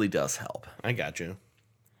really does help. I got you.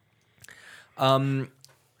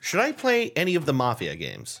 Should I play any of the Mafia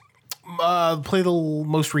games? Play the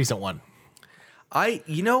most recent one. I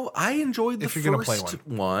enjoyed the If you're gonna play first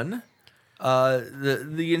one.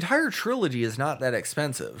 The entire trilogy is not that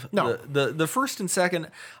expensive. No. The first and second,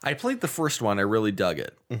 I played the first one. I really dug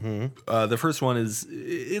it. Mm-hmm. The first one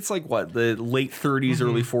it's like what, the late 30s,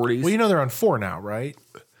 early 40s. Well, they're on 4 now, right?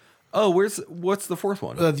 Oh, what's the fourth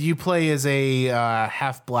one? You play as a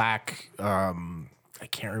half black. I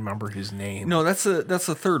can't remember his name. No, that's the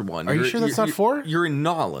third one. Are you sure that's not 4? You're in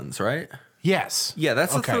Nolans, right? Yes. Yeah,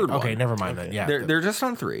 that's the third one. Okay, never mind then. Yeah, They're just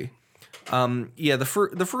on 3.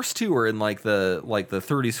 The first 2 are in like the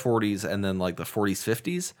 30s, 40s, and then like the 40s,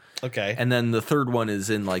 50s. Okay. And then the third one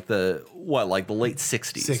is in like the late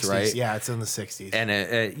 60s, 60s, right? Yeah, it's in the 60s.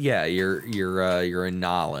 And you're in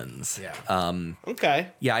Nolans. Yeah. Okay.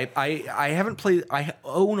 Yeah, I haven't played. I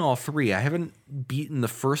own all 3. I haven't beaten the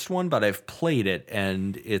first one, but I've played it,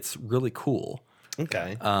 and it's really cool.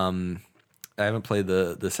 Okay. I haven't played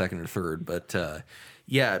the second or third, but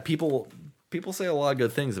people say a lot of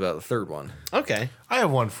good things about the third one. Okay. I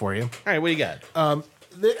have one for you. All right. What do you got?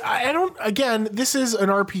 I don't. Again, this is an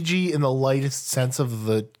RPG in the lightest sense of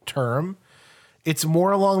the term. It's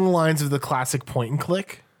more along the lines of the classic point and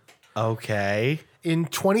click. Okay. In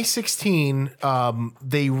 2016,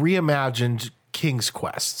 they reimagined King's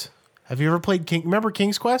Quest. Have you ever played Remember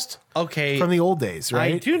King's Quest? Okay. From the old days,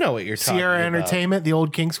 right? I do know what you're talking Sierra about. Entertainment, the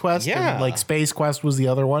old King's Quest. Yeah. And like Space Quest was the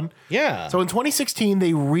other one. Yeah. So in 2016,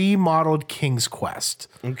 they remodeled King's Quest.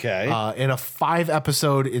 Okay. In a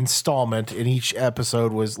 5-episode installment, and each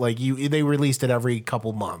episode was like they released it every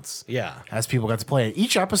couple months. Yeah. As people got to play it.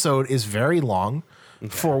 Each episode is very long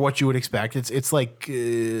for what you would expect. It's like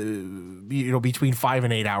between 5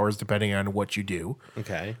 and 8 hours depending on what you do.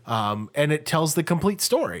 Okay. And it tells the complete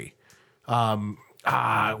story.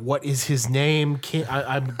 What is his name?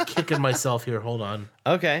 I'm kicking myself here. Hold on.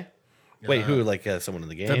 Okay. Wait, who? Like someone in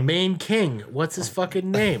the game? The main king. What's his fucking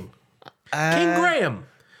name? King Graham.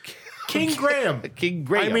 King Graham. King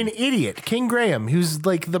Graham. I mean, idiot. King Graham, who's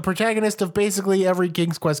like the protagonist of basically every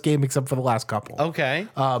King's Quest game except for the last couple. Okay.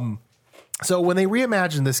 So when they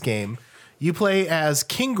reimagined this game, you play as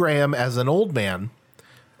King Graham as an old man,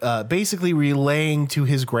 basically relaying to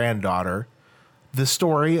his granddaughter the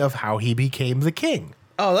story of how he became the king.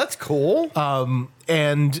 Oh, that's cool.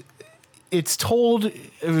 And it's told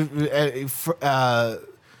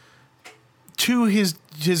to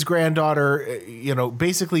his granddaughter,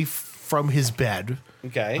 basically from his bed.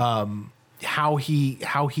 Okay. How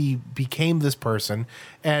he became this person,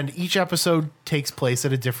 and each episode takes place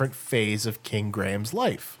at a different phase of King Graham's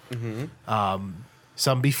life. Mm-hmm.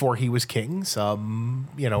 Some before he was king, some,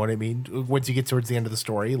 you know what I mean? Once you get towards the end of the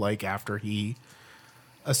story, like after he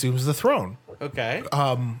assumes the throne. Okay.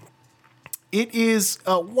 It is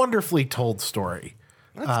a wonderfully told story.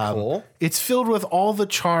 That's cool. It's filled with all the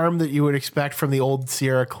charm that you would expect from the old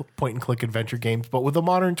Sierra point and click adventure games, but with a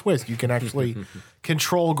modern twist. You can actually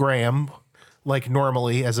control Graham like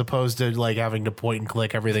normally, as opposed to like having to point and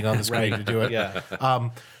click everything on the screen to do it. Yeah.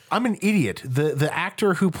 I'm an idiot. The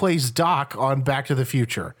actor who plays Doc on Back to the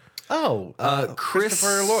Future, Oh,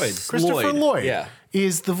 Christopher Lloyd. Christopher Lloyd, yeah.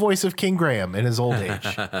 is the voice of King Graham in his old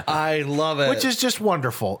age, I love it. which is just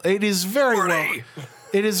wonderful. It is very well.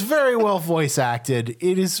 It is very well voice acted.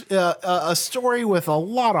 It is a story with a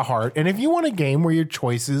lot of heart. And if you want a game where your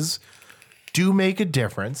choices do make a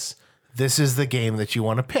difference, this is the game that you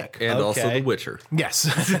want to pick. And also Okay. The Witcher. Yes.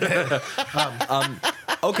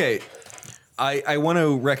 Okay, I want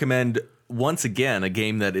to recommend once again a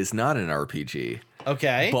game that is not an RPG,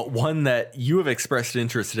 okay. but one that you have expressed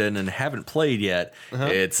interest in and haven't played yet.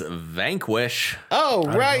 It's Vanquish, Oh,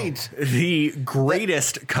 right. the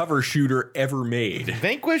greatest cover shooter ever made.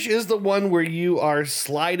 Vanquish is the one where you are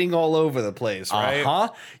sliding all over the place, right?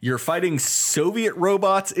 You're fighting Soviet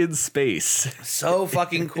robots in space. So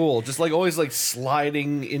fucking cool. Just like always like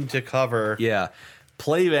sliding into cover. Yeah.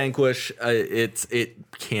 Play Vanquish. It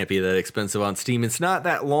can't be that expensive on Steam. It's not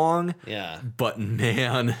that long. Yeah. But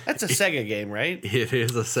man, That's a Sega game, right? it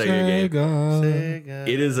is a Sega game. Sega.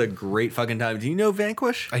 It is a great fucking time. Do you know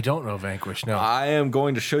Vanquish? I don't know Vanquish. No. I am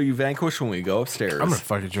going to show you Vanquish when we go upstairs. I'm gonna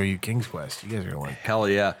fucking show you King's Quest. You guys are gonna like. Hell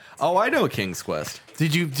yeah. Oh, I know King's Quest.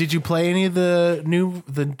 Did you play any of the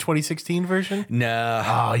 2016 version? No.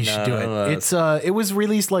 Oh, you should do it. It's it was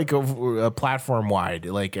released like a platform wide.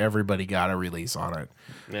 Like everybody got a release on it.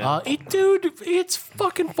 Yeah. Dude, it's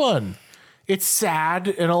fucking fun. It's sad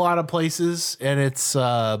in a lot of places, and it's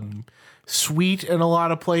sweet in a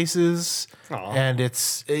lot of places, and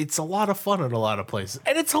it's a lot of fun in a lot of places,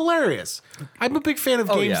 and it's hilarious. I'm a big fan of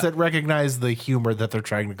games yeah. that recognize the humor that they're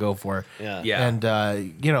trying to go for. Yeah. Yeah.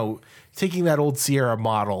 And taking that old Sierra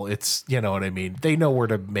model, it's you know what I mean. They know where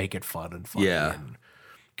to make it fun and funny. Yeah. And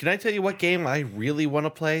Can I tell you what game I really want to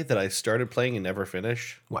play that I started playing and never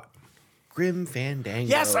finished? what? Grim Fandango.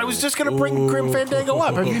 Yes, I was just gonna bring Grim Fandango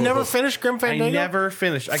up. Have you never finished Grim Fandango? I never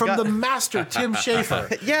finished. From the master Tim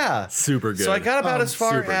Schafer. Yeah. Super good. So I got about as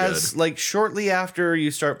far super as good. like shortly after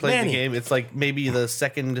you start playing Manny. the game, it's like maybe the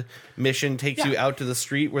second mission takes you out to the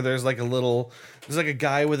street where there's like a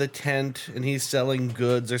guy with a tent and he's selling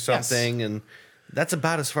goods or something, and that's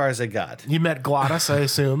about as far as I got. You met Glottis, I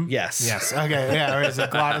assume. Yes. Yes. Okay. Yeah. Right. So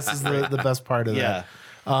Glottis is the best part of Yeah. that.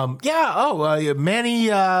 Manny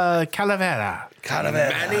Calavera.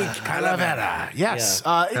 Manny Calavera. Yes.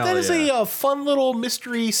 That is a fun little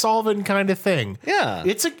mystery solving kind of thing. Yeah.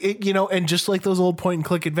 It's and just like those old point and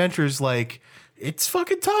click adventures, like it's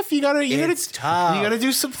fucking tough. You tough. gotta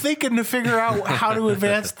do some thinking to figure out how to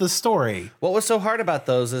advance the story. What was so hard about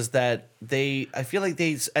those is that I feel like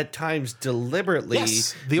they at times deliberately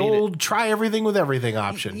Yes. The made old try everything with everything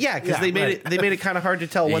option. Yeah, because they made it kind of hard to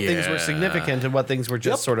tell what things were significant and what things were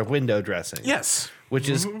just sort of window dressing. Yes. Which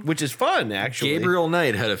is fun actually. Gabriel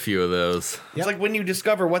Knight had a few of those. It's like when you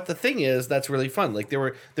discover what the thing is, that's really fun. Like there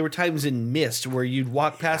were times in Myst where you'd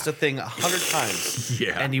walk past a thing 100 times,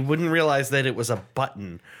 Yeah. and you wouldn't realize that it was a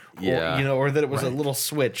button, Yeah. or that it was a little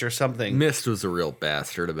switch or something. Myst was a real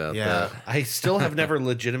bastard about Yeah. that. I still have never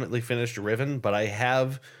legitimately finished Riven, but I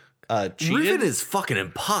have cheated. Riven is fucking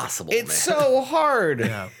impossible, It's man. so hard.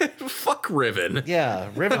 Yeah, Fuck Riven.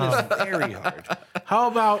 Riven is very hard. How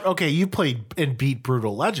about you played and beat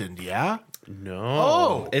Brutal Legend, yeah? No,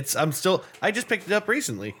 Oh. I just picked it up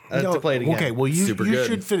recently to play it again. Okay, well Super you good.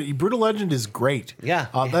 should fit it. Brutal Legend is great. Yeah.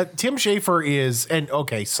 That Tim Schafer is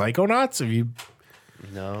Psychonauts. Have you?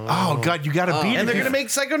 No. Oh God, you got to beat it. And they're gonna make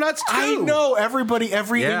Psychonauts too. I know everybody,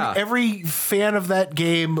 Yeah. every fan of that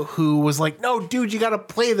game who was like, "No, dude, you got to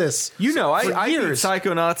play this." You know, For I beat years.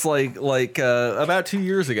 Psychonauts like about 2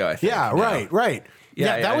 years ago, I think. Yeah, now. right.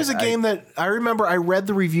 Yeah, that was a game that I remember. I read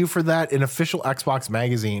the review for that in Official Xbox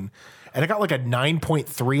Magazine, and I got like a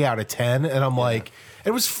 9.3 out of 10. And I'm like, it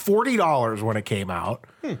was $40 when it came out.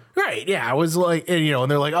 Right? Yeah, I was like, and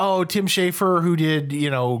they're like, oh, Tim Schafer who did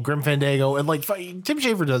Grim Fandango, and like Tim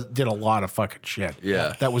Schafer did a lot of fucking shit.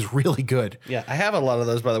 Yeah. that was really good. Yeah, I have a lot of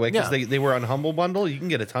those, by the way, because Yeah. they were on Humble Bundle. You can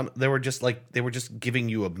get a ton. They were just giving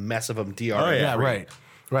you a mess of them. DRM. Yeah,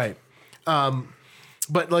 right.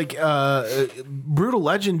 But like Brutal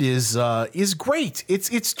Legend is great.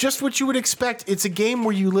 It's just what you would expect. It's a game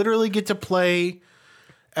where you literally get to play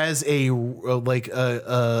as a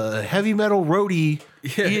heavy metal roadie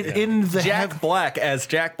in the Jack Black as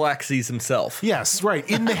Jack Black sees himself. Yes, right.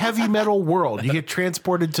 In the heavy metal world. You get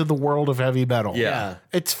transported to the world of heavy metal. Yeah.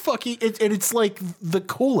 It's fucking it's like the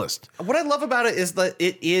coolest. What I love about it is that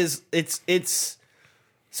it's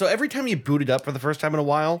so every time you boot it up for the first time in a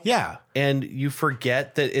while, Yeah. and you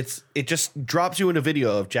forget that it just drops you in a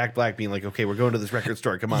video of Jack Black being like, okay, we're going to this record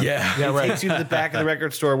store. Come on. Yeah. It takes you to the back of the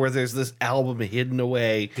record store where there's this album hidden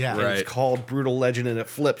away. Yeah. And Right. it's called Brutal Legend, and it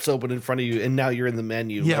flips open in front of you, and now you're in the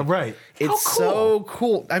menu. Yeah, Like, right. It's How so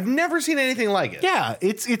cool. I've never seen anything like it. Yeah,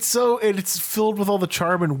 it's it's filled with all the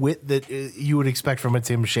charm and wit that you would expect from a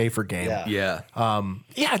Tim Schafer game. Yeah. Yeah.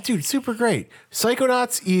 Yeah, dude, super great.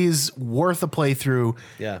 Psychonauts is worth a playthrough.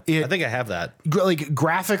 Yeah. It, I think I have that. like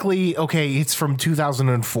graphically, okay, it's from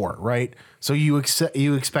 2004, right? So you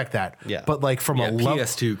expect that. Yeah. But like from Yeah, a level,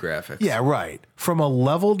 PS2 graphics. yeah, right. From a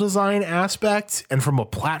level design aspect and from a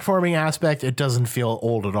platforming aspect, it doesn't feel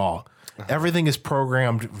old at all. Everything is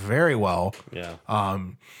programmed very well. Yeah.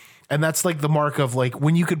 And that's like the mark of like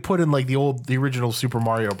when you could put in like the original Super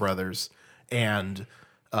Mario Brothers and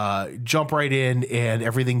jump right in and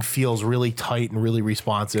everything feels really tight and really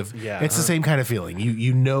responsive. Yeah. It's the same kind of feeling.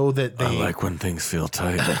 You know that they when things feel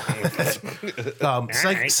tight.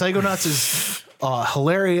 Psychonauts is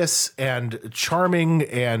hilarious and charming,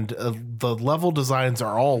 and the level designs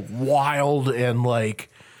are all wild and like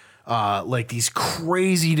these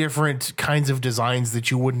crazy different kinds of designs that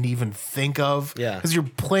you wouldn't even think of. Yeah. Because you're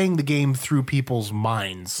playing the game through people's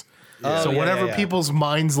minds. Oh, So yeah, whatever yeah. people's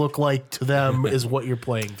minds look like to them is what you're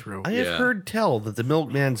playing through. I have Yeah. heard tell that the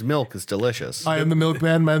milkman's milk is delicious. I am the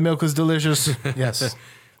milkman. My milk is delicious. Yes.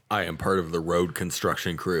 I am part of the road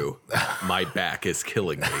construction crew. My back is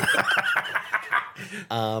killing me.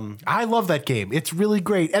 I love that game. It's really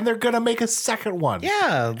great. And they're going to make a second one.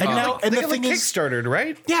 Yeah. And now, and the thing is, Kickstarted,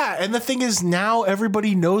 right? yeah, and the thing is now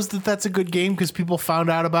everybody knows that that's a good game because people found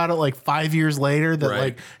out about it like 5 years later that Right.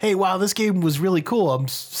 like, hey, wow, this game was really cool. I'm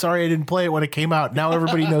sorry I didn't play it when it came out. Now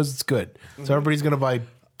everybody knows it's good. So everybody's going to buy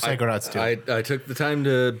Psychonauts too. I took the time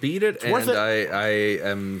to beat it, worth and it. I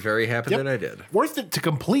am very happy that I did. Worth it to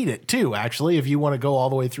complete it too, actually, if you want to go all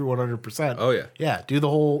the way through 100%. Oh, yeah. Yeah, do the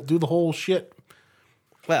whole shit.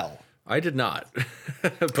 Well, I did not.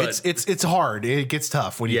 But It's hard. It gets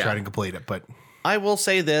tough when you Yeah. try to complete it, but I will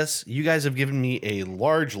say this. You guys have given me a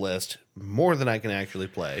large list, more than I can actually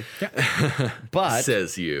play. But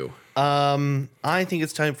says you. I think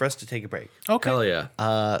it's time for us to take a break. okay. Hell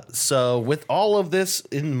yeah. So with all of this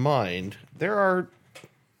in mind, there are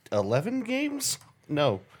 11 games?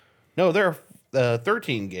 No, there are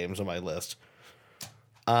 13 games on my list.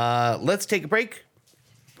 Let's take a break.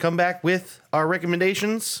 Come back with our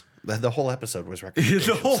recommendations. The whole episode was recommendations.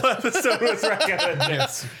 The whole episode was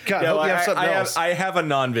recommendations. God, No, hope you have something else. I have a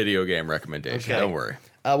non-video game recommendation. Okay. Don't worry.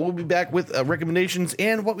 We'll be back with recommendations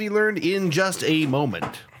and what we learned in just a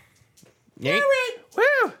moment. Yank.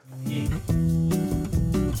 Woo!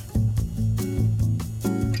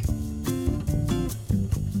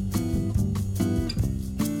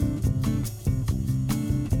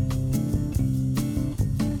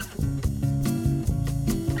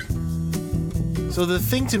 So the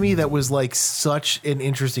thing to me that was like such an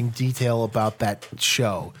interesting detail about that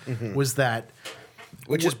show was that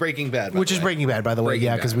Which is Breaking Bad. by which the is way. Breaking Bad, by the way, Breaking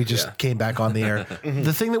yeah, because Bad, we just yeah. came back on the air.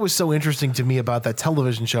 The thing that was so interesting to me about that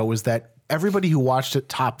television show was that everybody who watched it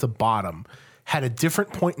top to bottom had a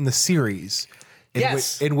different point in the series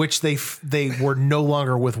Yes. in which they were no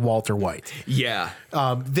longer with Walter White. Yeah.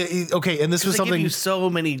 Okay, and this was They give something you so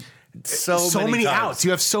many many times. outs.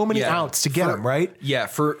 You have so many Yeah. outs to get them, right? Yeah,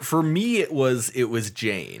 for me it was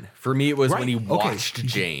Jane. For me it was when he Right, okay. watched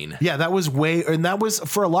Jane. Yeah, that was and that was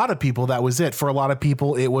for a lot of people. That was it. For a lot of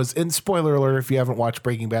people, it was. And spoiler alert, if you haven't watched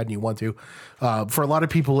Breaking Bad and you want to, for a lot of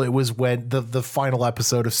people, it was when the final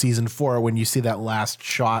episode of season 4 when you see that last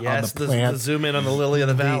shot Yes, on the the plant. zoom in on the Lily of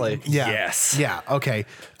the Valley. Yeah. Yes. Yeah. Okay.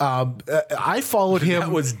 I followed him.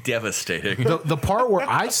 That was devastating. the part where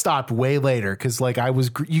I stopped way later because like I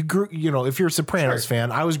was if you're a Sopranos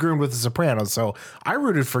fan, I was groomed with the Sopranos, so I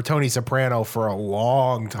rooted for Tony Soprano for a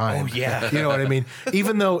long time. Oh, yeah. You know what I mean?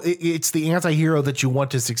 Even though it's the anti-hero that you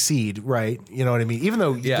want to succeed, right? You know what I mean? Even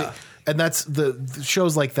though Yeah. and that's the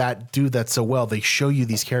shows like that do that so well. They show you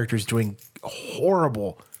these characters doing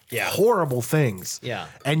horrible things. Yeah.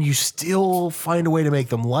 And you still find a way to make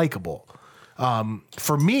them likable.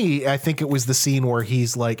 For me, I think it was the scene where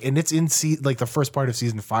he's like, and it's in like the first part of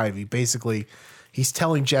season 5. He's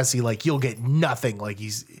telling Jesse like, you'll get nothing. Like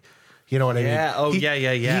you know what I mean? Yeah. Oh,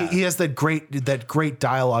 yeah. He has that great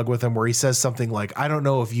dialogue with him where he says something like, I don't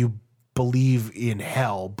know if you believe in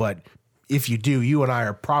hell, but if you do, you and I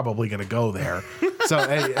are probably going to go there. So,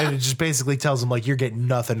 and it just basically tells him like, you're getting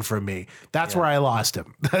nothing from me. That's where I lost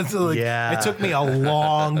him. That's like, Yeah. It took me a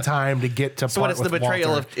long time to get to So what? part It's the with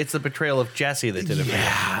betrayal Walter. it's the betrayal of Jesse that did it.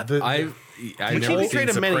 Yeah. I Which he never betrayed seen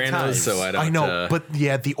him many Sopranos, times. so I don't. I know, but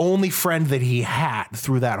yeah, the only friend that he had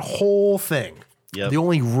through that whole thing Yep. The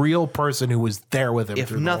only real person who was there with him. If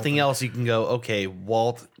through the whole nothing thing. else, you can go, okay,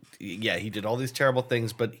 Walt, yeah, he did all these terrible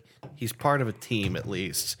things, but he's part of a team at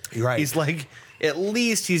least. Right. He's like, at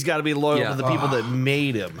least he's got to be loyal Yeah. to the people that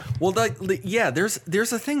made him. Well,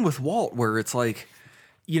 there's a thing with Walt where it's like,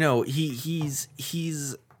 he's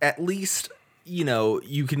at least,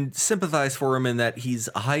 you can sympathize for him in that he's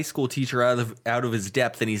a high school teacher out of his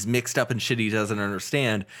depth and he's mixed up in shit he doesn't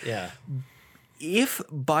understand. Yeah. If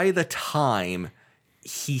by the time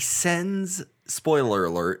he sends, spoiler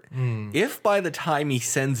alert, if by the time he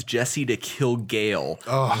sends Jesse to kill Gale,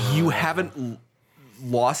 you haven't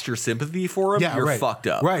lost your sympathy for him, you're right. fucked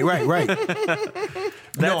up. Right.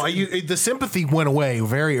 The sympathy went away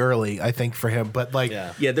very early, I think, for him. But like,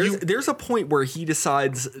 Yeah, there's a point where he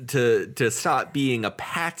decides to stop being a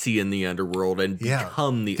patsy in the underworld and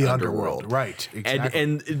become the underworld. Right. Exactly.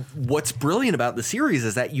 And what's brilliant about the series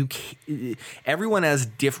is that everyone has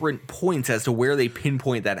different points as to where they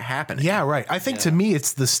pinpoint that happening. Yeah, right. I think to me,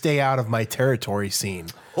 it's the "stay out of my territory" scene.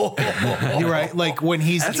 You're right. Like when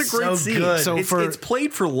he's That's a great scene. good. So it's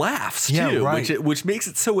played for laughs too, Yeah, right. which makes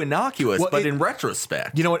it so innocuous. Well, but in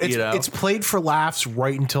retrospect, you know what? It's played for laughs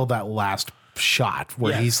right until that last shot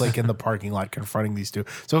where he's like in the parking lot confronting these two.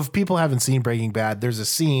 So if people haven't seen Breaking Bad, there's a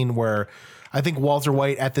scene where I think Walter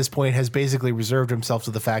White at this point has basically reserved himself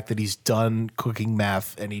to the fact that he's done cooking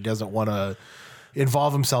meth and he doesn't want to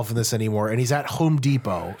involve himself in this anymore. And he's at Home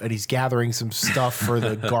Depot and he's gathering some stuff for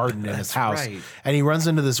the garden in his house. right. And he runs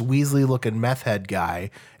into this Weasley looking meth head guy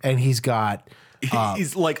and he's got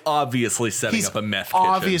he's like obviously setting up a meth kitchen.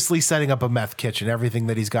 obviously setting up a meth kitchen, everything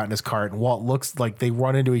that he's got in his cart. And Walt looks like they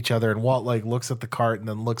run into each other and Walt like looks at the cart and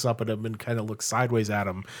then looks up at him and kind of looks sideways at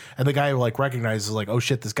him. And the guy like recognizes like, oh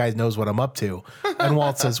shit, this guy knows what I'm up to. And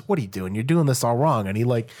Walt says, what are you doing? You're doing this all wrong. And he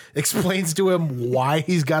like explains to him why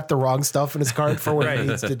he's got the wrong stuff in his cart for what he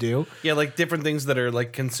needs to do. Yeah, like different things that are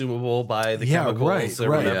like consumable by the chemicals or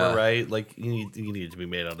whatever, Yeah. right? Like you need it to be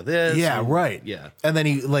made out of this. Yeah, and- right. Yeah. And then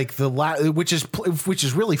he like which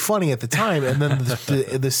is really funny at the time. And then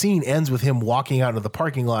the scene ends with him walking out of the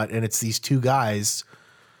parking lot, and it's these two guys.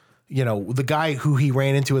 The guy who he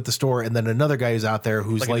ran into at the store, and then another guy who's out there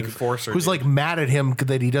who's Like an enforcer, who's dude. like mad at him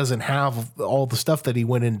that he doesn't have all the stuff that he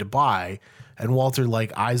went in to buy. And Walter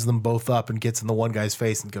like eyes them both up and gets in the one guy's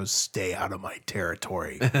face and goes, "Stay out of my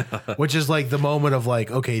territory," which is like the moment of like,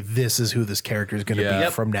 okay, this is who this character is going to Yeah. be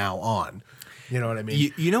Yep. from now on. You know what I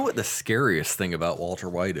mean? You know what the scariest thing about Walter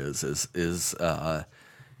White is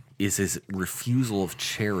his refusal of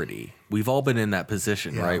charity. We've all been in that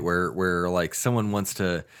position, right? Where like someone wants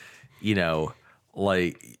to,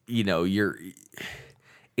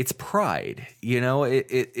 it's pride.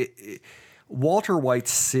 Walter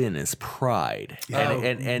White's sin is pride,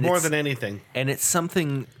 and more it's, than anything, and it's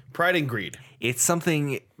something. pride and greed.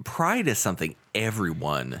 Pride is something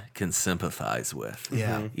everyone can sympathize with.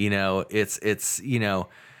 Yeah. It's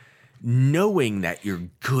knowing that you're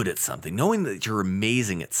good at something, knowing that you're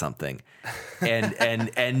amazing at something,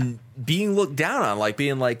 and being looked down on, like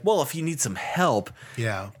being like, well, if you need some help,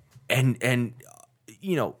 Yeah. and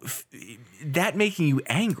that making you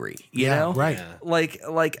angry, you Yeah, know, right. Like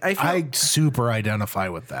I feel, I super identify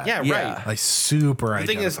with that. Yeah, Yeah. right. I super The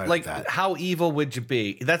identify thing is, with like, that. how evil would you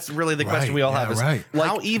be? That's really the Right, question we all have. yeah, Is right.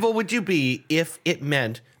 how evil would you be if it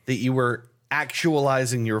meant that you were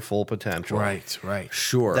actualizing your full potential? Right.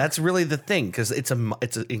 sure. That's really the thing, because it's an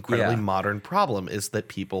incredibly Yeah. modern problem. Is that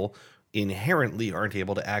people inherently aren't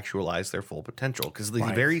able to actualize their full potential because the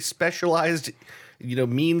Right. very specialized,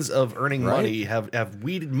 means of earning money have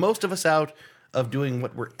weeded most of us out of doing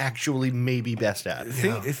what we're actually maybe best at.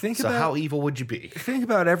 Think So about how evil would you be? Think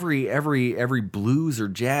about every blues or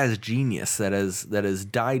jazz genius that has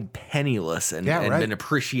died penniless and Yeah, right. been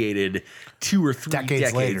appreciated 2 or 3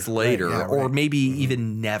 Decades decades later. later, Right, yeah, or right. maybe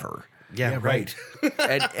even never. Yeah, right.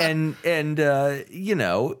 and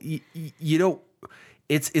you don't.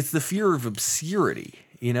 It's the fear of obscurity.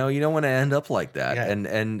 You don't want to end up like that. Yeah.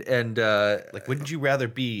 And Like, wouldn't you rather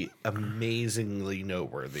be amazingly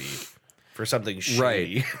noteworthy for something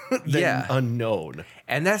Right. shitty than Yeah. unknown?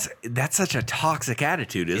 And that's such a toxic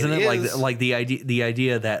attitude, isn't It it? is. Like the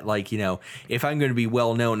idea that if I'm going to be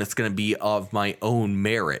well known, it's going to be of my own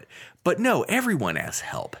merit. But no, everyone has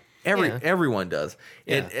help. Everyone does.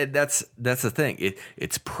 Yeah. And that's the thing.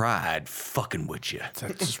 It's pride fucking with you.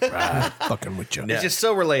 That's just right. Fucking with you. It's just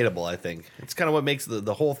so relatable, I think. It's kind of what makes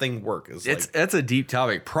the whole thing work. Is That's a deep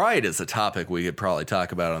topic. Pride is a topic we could probably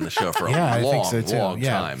talk about on the show for a Yeah, I long, think so too. long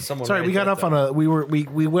Yeah. time. Someone Sorry, we write got that off on a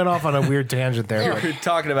we went off on a weird tangent there. We're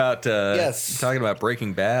talking about Yes. talking about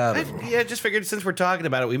Breaking Bad. I just figured since we're talking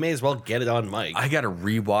about it, we may as well get it on mic. I got to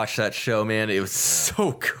rewatch that show, man. It was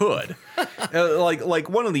so good. like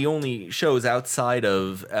one of the only shows outside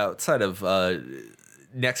of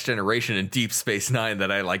Next Generation and Deep Space Nine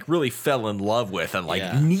that I like really fell in love with and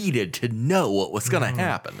like needed to know what was going to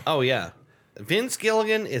happen. Oh yeah, Vince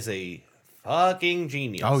Gilligan is a fucking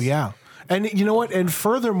genius. Oh yeah. And you know what? And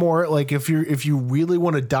furthermore, like if you really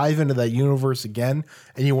want to dive into that universe again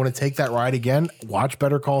and you want to take that ride again, watch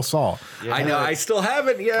Better Call Saul. Yeah. I know I still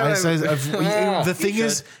haven't yet. The thing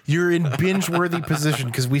is, you're in binge-worthy position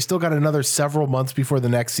because we still got another several months before the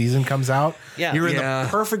next season comes out. Yeah. You're in the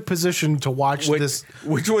perfect position to watch this.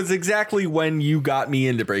 Which was exactly when you got me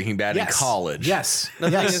into Breaking Bad in college. Yes.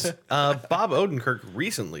 The thing is, Bob Odenkirk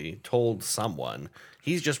recently told someone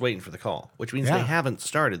he's just waiting for the call, which means they haven't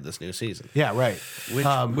started this new season. Yeah, right.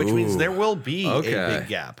 Which means there will be a big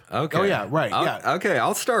gap. Okay. Oh yeah, right. Yeah. Okay,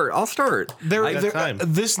 I'll start.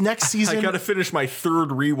 This next season, I got to finish my third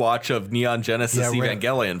rewatch of Neon Genesis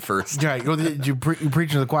Evangelion first. Yeah, you're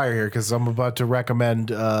preaching to the choir here because I'm about to recommend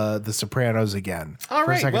The Sopranos again. All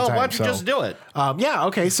right. Well, why don't you just do it? Yeah.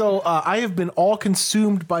 Okay. So I have been all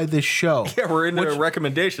consumed by this show. Yeah, we're into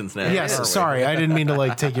recommendations now. Yes. Sorry, I didn't mean to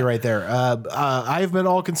like take you right there. I've been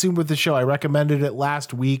all consumed with the show. I recommended it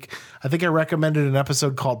last week. I think I recommended an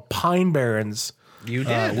episode called Pine Barrens. You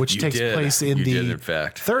did, which takes place in the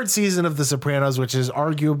third season of The Sopranos, which is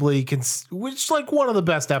arguably like one of the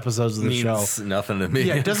best episodes of the show. Nothing to me.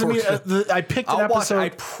 Yeah, it doesn't mean I picked an episode. I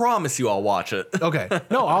promise you, I'll watch it. Okay,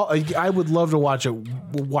 no, I would love to watch it.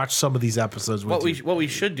 Watch some of these episodes with you. What we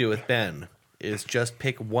should do with Ben is just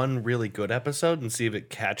pick one really good episode and see if it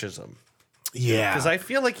catches him. Yeah, because I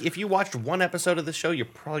feel like if you watched one episode of the show, you're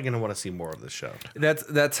probably going to want to see more of the show.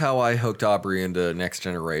 That's how I hooked Aubrey into Next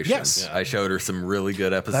Generation. Yes, I showed her some really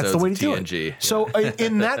good episodes. That's the way to of TNG. do it. So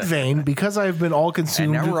in that vein, because I've been all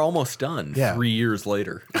consumed, and now we're almost done. 3 years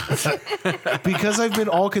later, because I've been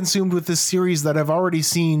all consumed with this series that I've already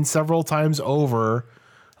seen several times over.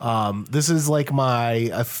 This is like my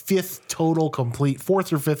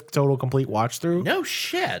fourth or fifth total complete watch through. No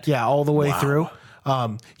shit. Yeah, all the way through.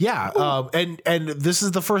 And this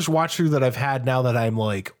is the first watch through that I've had now that I'm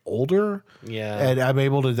like older. Yeah. And I'm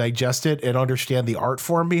able to digest it and understand the art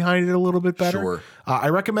form behind it a little bit better. Sure. I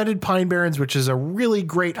recommended Pine Barrens, which is a really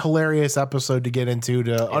great, hilarious episode to get into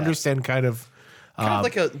to understand kind of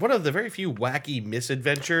like one of the very few wacky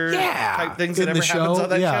misadventure type things in that ever happens on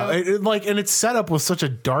that show. And it's set up with such a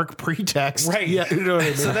dark pretext. Right. Yeah, you know what I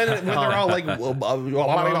mean? So then when they're all like,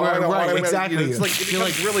 right, exactly. It's like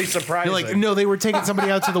really surprising. You're like, no, they were taking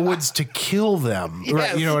somebody out to the woods to kill them. Yes.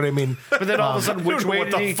 Right, you know what I mean? But then all of a sudden, which way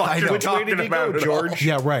did he go, George?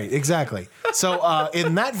 Yeah, right, exactly. So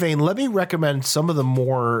in that vein, let me recommend some of the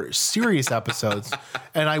more serious episodes.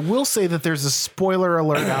 And I will say that there's a spoiler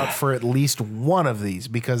alert out for at least one of these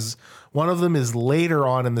because one of them is later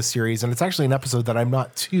on in the series, and it's actually an episode that I'm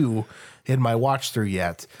not too in my watch through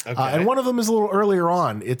yet. Okay. And one of them is a little earlier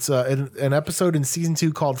on. It's an episode in season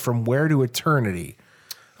 2 called From Where to Eternity,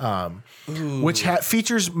 which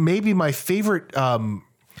features maybe my favorite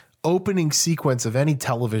opening sequence of any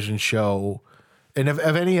television show and of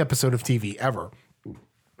any episode of TV ever.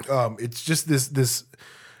 It's just this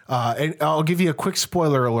and I'll give you a quick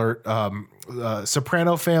spoiler alert.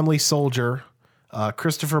 Soprano family soldier,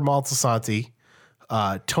 Christopher Moltisanti,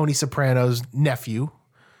 Tony Soprano's nephew,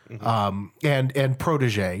 and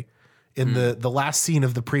protege. In the last scene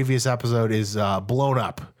of the previous episode is blown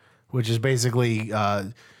up, which is basically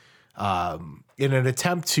in an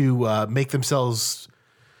attempt to make themselves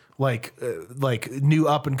like new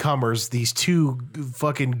up and comers. These two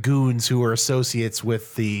fucking goons who are associates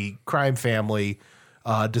with the crime family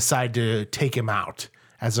decide to take him out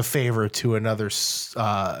as a favor to another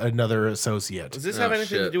associate. Does this have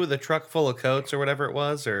anything to do with a truck full of coats or whatever it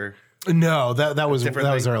was, or no? That was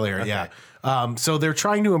earlier. Okay. Yeah. So they're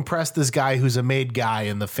trying to impress this guy who's a made guy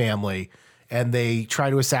in the family, and they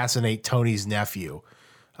try to assassinate Tony's nephew.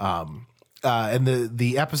 And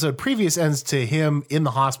the episode previous ends to him in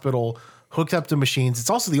the hospital, hooked up to machines.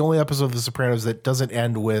 It's also the only episode of The Sopranos that doesn't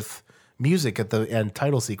end with music at the end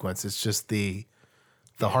title sequence. It's just the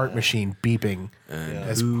heart machine beeping.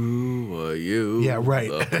 And who are you? Yeah, right.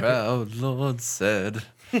 The proud Lord said.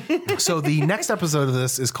 So the next episode of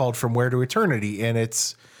this is called From Where to Eternity, and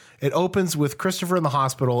it opens with Christopher in the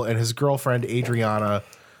hospital and his girlfriend Adriana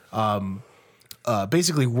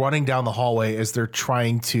basically running down the hallway as they're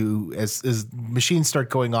trying to as machines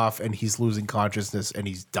start going off and he's losing consciousness and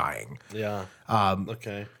he's dying. Yeah.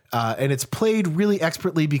 Okay. And it's played really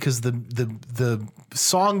expertly because the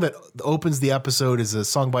song that opens the episode is a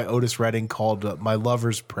song by Otis Redding called My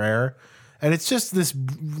Lover's Prayer. And it's just this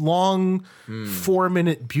long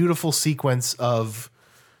 4-minute beautiful sequence of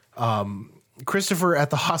Christopher at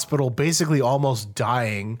the hospital, basically almost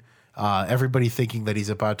dying. Everybody thinking that he's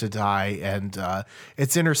about to die, and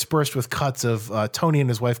it's interspersed with cuts of Tony and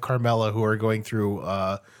his wife Carmela, who are going through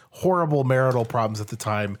horrible marital problems at the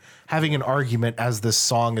time, having an argument as this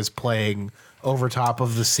song is playing over top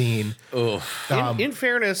of the scene. In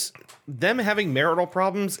fairness, them having marital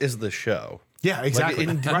problems is the show. Yeah, exactly.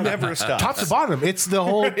 Like, it never stops. Top to bottom, it's the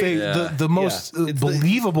whole thing, the most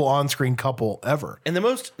believable on-screen couple ever, and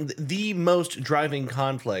the most driving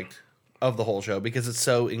conflict of the whole show, because it's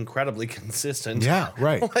so incredibly consistent. Yeah,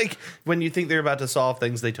 right. Like when you think they're about to solve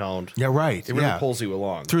things, they don't. Yeah, right. It really pulls you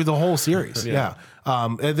along through the whole series. Yeah.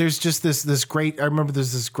 And there's just this great. I remember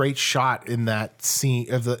there's this great shot in that scene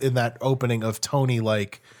in that opening of Tony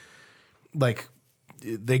like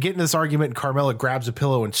they get in this argument and Carmela grabs a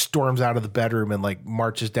pillow and storms out of the bedroom and like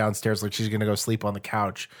marches downstairs like she's gonna go sleep on the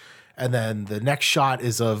couch. And then the next shot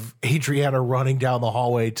is of Adriana running down the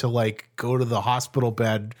hallway to like go to the hospital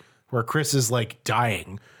bed where Chris is like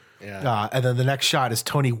dying. Yeah. And then the next shot is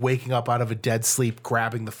Tony waking up out of a dead sleep,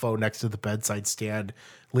 grabbing the phone next to the bedside stand,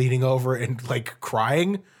 leaning over and like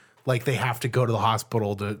crying, like they have to go to the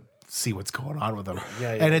hospital to see what's going on with them.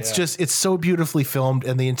 And it's just, it's so beautifully filmed.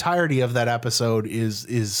 And the entirety of that episode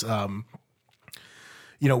is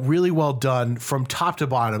really well done from top to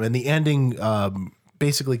bottom. And the ending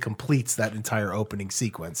basically completes that entire opening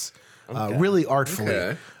sequence. Really artfully.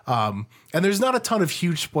 Okay. And there's not a ton of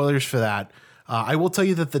huge spoilers for that. I will tell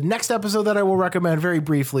you that the next episode that I will recommend very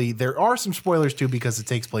briefly, there are some spoilers too because it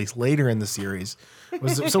takes place later in the series.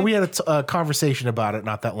 So we had a conversation about it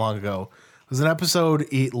not that long ago. It was an episode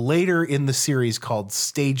later in the series called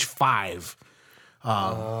Stage 5.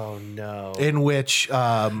 Oh no! In which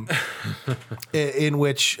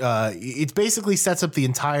it basically sets up the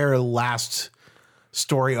entire last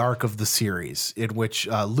story arc of the series, in which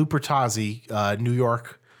Lupertazzi, New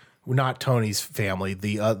York, not Tony's family,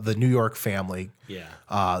 the New York family,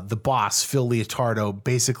 the boss Phil Leotardo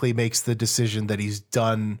basically makes the decision that he's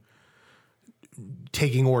done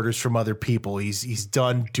taking orders from other people. He's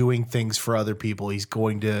done doing things for other people.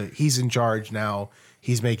 He's in charge now.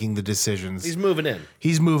 He's making the decisions. He's moving in.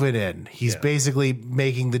 He's basically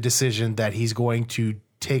making the decision that he's going to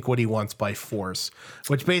take what he wants by force,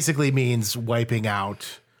 which basically means wiping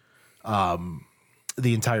out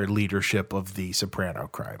the entire leadership of the Soprano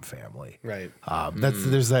crime family. Right.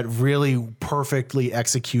 There's that really perfectly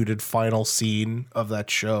executed final scene of that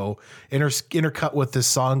show intercut with this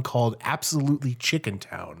song called Absolutely Chicken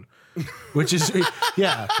Town. Which is that's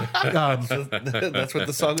what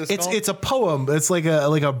the song is called? It's a poem. It's like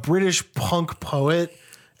a British punk poet,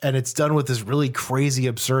 and it's done with this really crazy,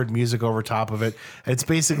 absurd music over top of it. And it's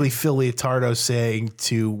basically Phil Leotardo saying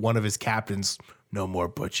to one of his captains, "No more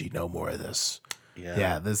Butchie, no more of this."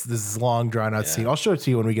 Yeah, this is long drawn out scene. I'll show it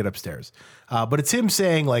to you when we get upstairs. But it's him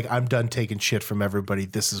saying like, "I'm done taking shit from everybody.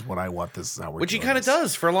 This is what I want. This is how we're." Which he kind of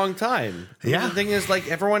does for a long time. Yeah. The thing is, like,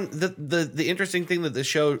 everyone, the interesting thing that the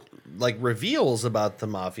show like reveals about the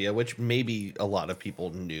mafia, which maybe a lot of people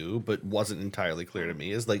knew but wasn't entirely clear to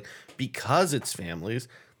me, is like, because it's families,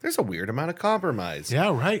 there's a weird amount of compromise.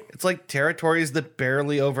 Yeah, right. It's like territories that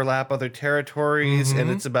barely overlap other territories, and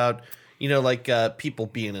it's about, people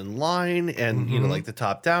being in line and, like the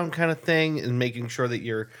top down kind of thing, and making sure that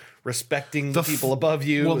you're respecting the people above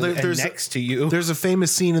you and next to you. There's a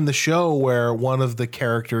famous scene in the show where one of the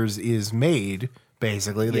characters is made.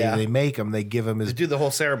 Basically, they make him. They give him his. They do the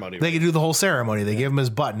whole ceremony. They can do the whole ceremony. They give him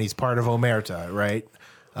his button. He's part of Omerta, right?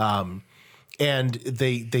 And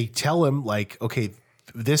they tell him like, okay,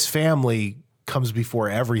 this family comes before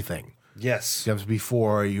everything. Yes, it comes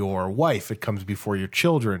before your wife. It comes before your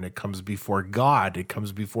children. It comes before God. It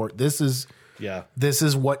comes before this is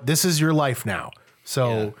your life now.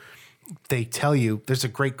 So they tell you. There's a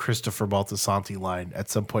great Christopher Moltisanti line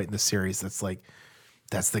at some point in the series that's like,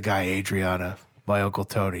 "That's the guy, Adriana. My Uncle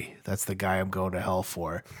Tony. That's the guy I'm going to hell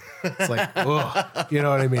for." It's like, ugh, you know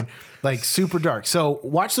what I mean? Like super dark. So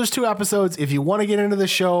watch those 2 episodes. If you want to get into the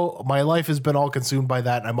show, my life has been all consumed by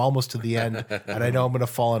that. I'm almost to the end, and I know I'm going to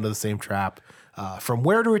fall into the same trap. From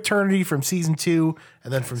Where to Eternity from season 2,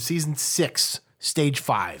 and then from season 6, stage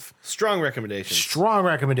 5. Strong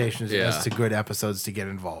recommendations. As to good episodes to get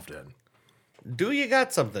involved in. Do you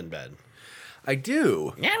got something, Ben? I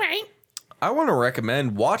do. Yeah, right. I want to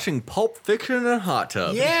recommend watching Pulp Fiction in a hot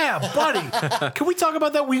tub. Yeah, buddy. Can we talk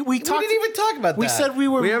about that? We talked. didn't even talk about We that. said we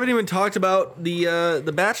were. We haven't even talked about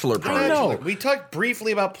the Bachelor I party. know. We talked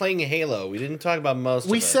briefly about playing Halo. We didn't talk about most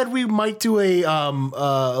of We it. said we might do a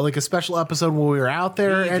like a special episode when we were out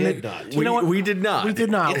there, We and did not. You know what? We did not. We did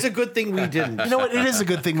not. It's a good thing we didn't. You know what? It is a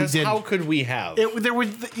good thing we Because did. how could we have?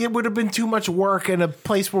 It would have been too much work in a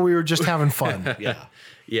place where we were just having fun. yeah.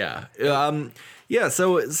 Yeah. Yeah.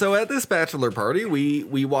 So at this bachelor party,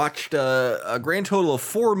 we watched a grand total of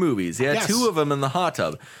 4 movies. Yeah, Yes. 2 of them in the hot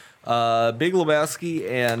tub. Big Lebowski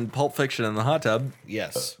and Pulp Fiction in the hot tub.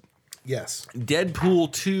 Yes. Yes.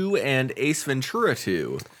 Deadpool 2 and Ace Ventura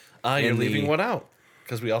 2. You're in the- leaving one out.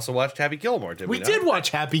 Because we also watched Happy Gilmore, did we We not? did watch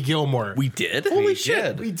Happy Gilmore. We did? Holy we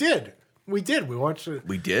shit. did. We did. We did. We watched it.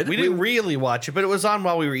 We did? We didn't really watch it, but it was on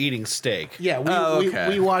while we were eating steak. Yeah, okay.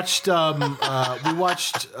 we watched Ace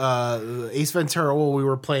Ventura while we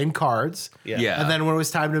were playing cards. Yeah. And then when it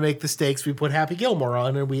was time to make the steaks, we put Happy Gilmore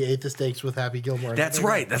on and we ate the steaks with Happy Gilmore. That's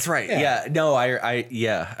right. That's right. Yeah. No, I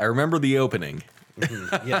remember the opening.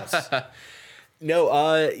 Yes.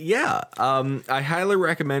 No, yeah. I highly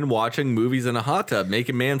recommend watching movies in a hot tub,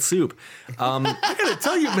 making man soup. I gotta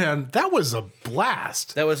tell you, man, that was a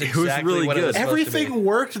blast. That was was exactly really what good. it was supposed to be. Everything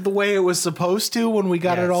worked the way it was supposed to when we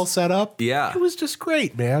got it Yes. all set up. Yeah. It was just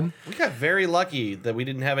great, man. We got very lucky that we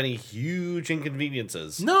didn't have any huge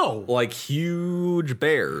inconveniences. No. Like huge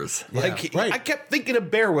bears. Like right. I kept thinking a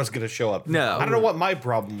bear was going to show up. No. I don't know what my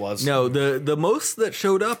problem was. No, the most that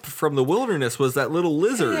showed up from the wilderness was that little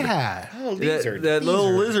lizard. Yeah. Oh, That, lizard. that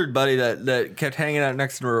little lizard buddy that kept hanging out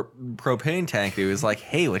next to a propane tank. He was like,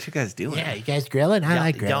 "Hey, what you guys doing?" Yeah, you guys grilling? I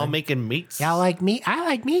like Y'all grilling. making meats? Y'all like meat? I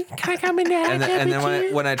like meat. Can I come in there? And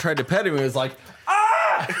then when I tried to pet him, he was like,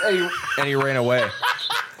 "Ah!" and he ran away.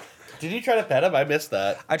 Did you try to pet him? I missed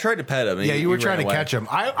that. I tried to pet him. Yeah, you were trying to catch him.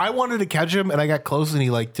 I wanted to catch him, and I got close, and he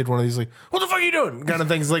like did one of these like, "What the fuck are you doing?" kind of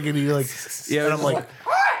things. Like, and he like, Yeah, and I'm like,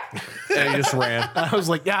 and he just ran. I was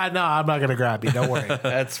like, "Yeah, no, I'm not gonna grab you. Don't worry."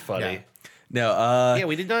 That's funny. Yeah. No, Yeah,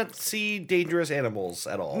 we did not see dangerous animals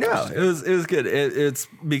at all. no, it was good. It's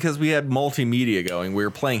because we had multimedia going. We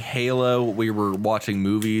were playing Halo. We were watching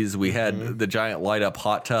movies. We had the giant light up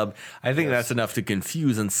hot tub. I think that's enough to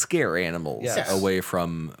confuse and scare animals Yes. away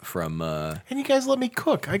from. And you guys let me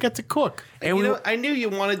cook. I got to cook. And you know, I knew you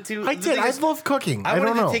wanted to. I The did. thing I is, love cooking. I I don't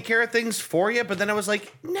wanted know. to take care of things for you, but then I was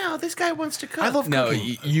like, no, this guy wants to cook. I love No,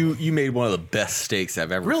 cooking. you made one of the best steaks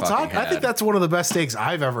I've ever Real fucking talk. had. I think that's one of the best steaks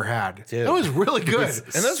I've ever had. Dude. That was really good.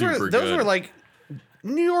 and those super were good. like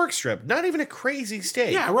New York strip, not even a crazy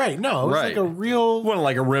steak. Yeah, right. No, it was Right. like a real. It wasn't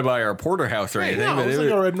like a ribeye or a porterhouse or anything. No, but it was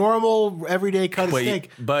like a normal everyday cut of steak.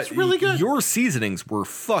 but It's really good. your seasonings were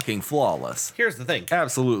fucking flawless. Here's the thing.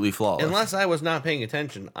 Absolutely flawless. Unless I was not paying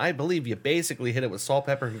attention, I believe you basically hit it with salt,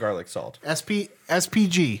 pepper, and garlic salt.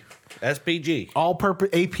 SPG, SPG. all purpose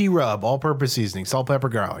AP rub, all purpose seasoning, salt, pepper,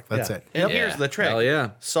 garlic. That's Yeah. it. And Yep. here's the trick. Hell yeah.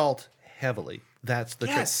 Salt heavily. That's the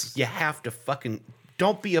Yes. trick. You have to fucking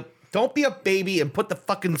don't be a baby and put the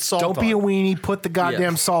fucking salt Don't be a on. weenie. Put the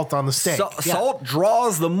goddamn Yeah. salt on the steak. Yeah. Salt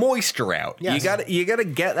draws the moisture out. Yes. You gotta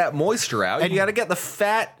get that moisture out. And- you gotta get the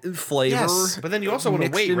fat flavor. Yes. But then you also want to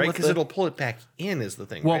mixed wait, in right? with Because the- it'll pull it back in is the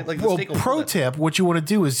thing, Well, right? Like the steak will pro pull it. tip: what you want to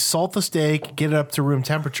do is salt the steak, get it up to room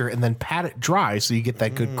temperature, and then pat it dry so you get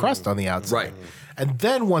that good crust on the outside. Right. And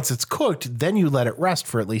then once it's cooked, then you let it rest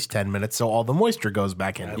for at least 10 minutes so all the moisture goes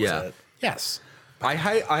back in. Yeah. it. Yes. I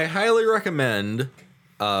highly recommend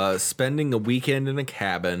spending a weekend in a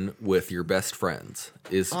cabin with your best friends.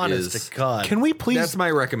 Honest is to God. Can we please? That's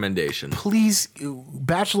my recommendation. Please,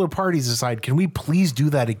 bachelor parties aside, can we please do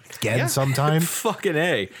that again Yeah. sometime? Fucking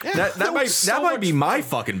A. That That might was so that might much be my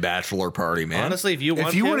fucking bachelor party, man. Honestly, if you want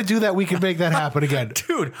If you want to do that, we can make that happen again.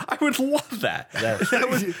 Dude, I would love that. That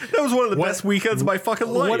was one of the best weekends of my fucking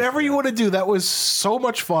life. Whatever you want to do, that was so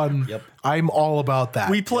much fun. Yep. I'm all about that.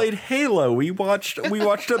 We played Halo. We watched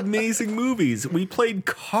amazing movies. We played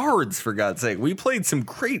cards, for God's sake. We played some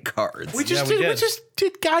great cards. we just we did, we did. just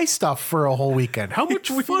did guy stuff for a whole weekend. How much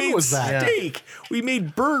We fun made was that? steak. We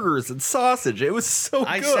made burgers and sausage. It was so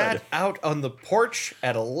I good. sat out on the porch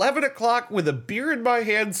at 11 o'clock with a beer in my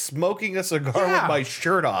hand, smoking a cigar Yeah. with my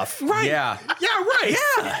shirt off. Right. Yeah. Yeah, right.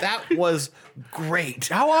 Yeah. That was great.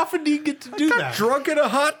 How often do you get to do that? Drunk in a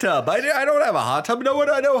hot tub. I don't have a hot tub. No one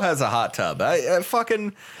I know has a hot tub. I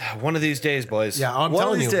fucking One of these days, boys. Yeah, I'm One of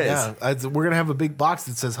telling these you. days. Yeah, we're gonna have a big box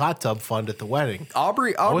that says hot tub fund at the wedding.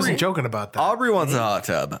 Aubrey I wasn't joking about that. Aubrey wants a hot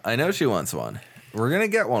tub. I know she wants one. We're gonna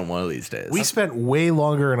get one of these days. We spent way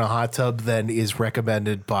longer in a hot tub than is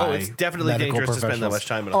recommended by. Oh, it's definitely medical dangerous to spend that professionals. much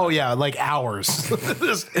time in a Oh hot tub. yeah, like hours.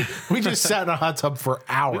 We just sat in a hot tub for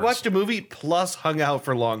hours. We watched a movie plus hung out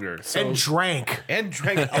for longer. So, and drank. and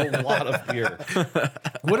drank a lot of beer.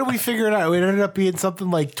 What did we figure it out? It ended up being something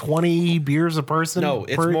like 20 beers a person. No,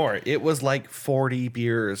 it's more. It was like 40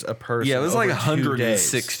 beers a person. yeah, it was like over 2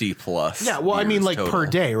 days. 160 plus. Yeah, well, I mean, beers like total. per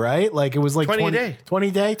day, right? Like it was like 20 a day.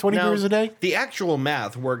 20 Now, beers a day. The actual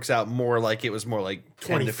math works out more like it was more like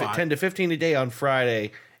 10 to 25. 10 to 15 a day on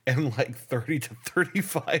Friday and like 30 to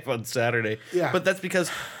 35 on Saturday. Yeah. But that's because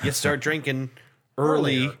you start drinking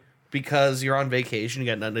early Earlier. because you're on vacation, you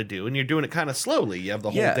got nothing to do, and you're doing it kind of slowly. You have the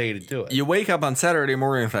whole day to do it. You wake up on Saturday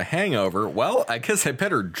morning with a hangover. Well, I guess I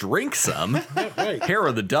better drink some. Right. Hair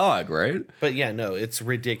of the dog, right? But yeah, no, it's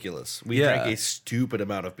ridiculous. We Yeah. drank a stupid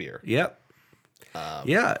amount of beer. Yep.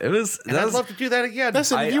 Yeah, it was. And that I'd was love to do that again.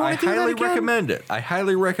 Listen, I, if you I want to do that highly again, recommend it. I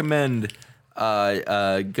highly recommend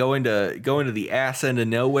going to the ass end of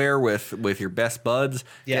nowhere with your best buds,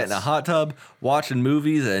 Yes. getting a hot tub, watching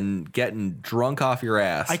movies, and getting drunk off your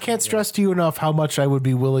ass. I can't stress to you enough how much I would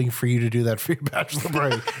be willing for you to do that for your bachelor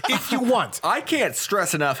party if you want. I can't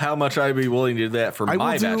stress enough how much I'd be willing to do that for I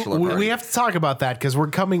my will do. bachelor We party. have to talk about that because we're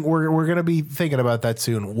coming. We're going to be thinking about that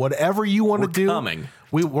soon. Whatever you want to do, coming.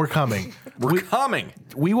 We're coming. We're coming.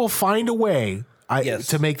 We will find a way Yes.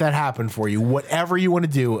 to make that happen for you. Whatever you want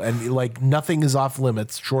to do, and like nothing is off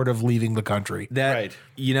limits short of leaving the country. That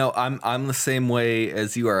Right. I'm the same way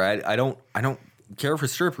as you are. I don't care for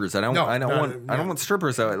strippers. I don't want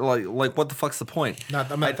strippers out. Like what the fuck's the point?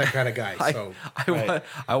 I'm not that kind of guy. So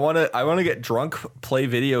I want to get drunk, play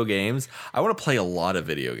video games. I want to play a lot of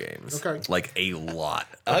video games. Okay. Like a lot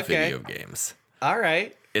of Okay. video games. All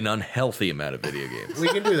right. An unhealthy amount of video games. we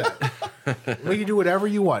can do that. We can do whatever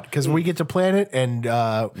you want because we get to plan it, and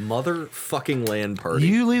Motherfucking land party.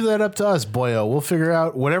 you leave that up to us, boyo. We'll figure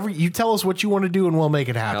out whatever you tell us what you want to do, and we'll make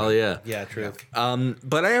it happen. Hell yeah. Yeah, true.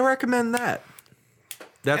 But I recommend that.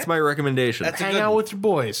 That's my recommendation. That's a Hang good out one. with your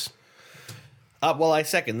boys. Well, I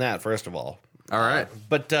second that, first of all. All right.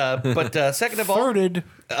 But second of all, Thirded.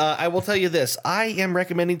 I will tell you this. I am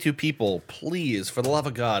recommending to people, please, for the love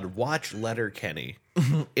of God, watch Letterkenny.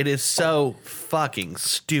 It is so fucking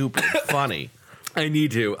stupid funny. I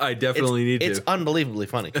need to. I definitely need It's to. unbelievably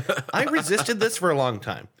funny. I resisted this for a long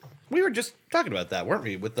time. We were just talking about that, weren't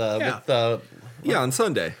we? With Yeah, on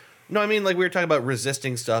Sunday. no, I mean like we were talking about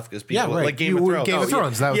resisting stuff because people Yeah, right. like Game of Thrones. Game of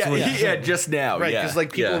Thrones. That was Yeah, what you yeah, said. just now. Right, yeah. because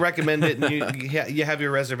like people Yeah. recommend it, and you have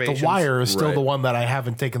your reservations. The Wire is still Right. the one that I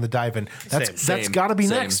haven't taken the dive in. That's Same. got to be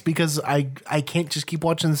Same. next because I can't just keep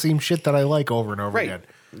watching the same shit that I like over and over Right. again.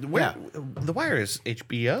 Where, The Wire is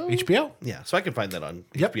HBO. HBO. Yeah, so I can find that on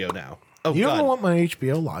Yep. HBO now. Oh You God! don't want my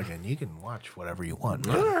HBO login. You can watch whatever you want.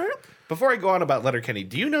 Before I go on about Letterkenny,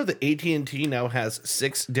 do you know that AT&T now has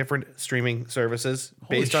 6 different streaming services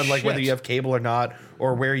based on like whether shit. you have cable or not,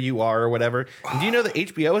 or where you are or whatever? And do you know that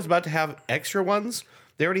HBO is about to have extra ones?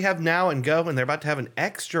 They already have Now and Go, and they're about to have an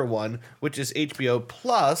extra one, which is HBO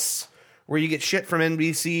Plus, where you get shit from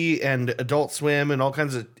NBC and Adult Swim and all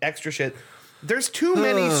kinds of extra shit. There's too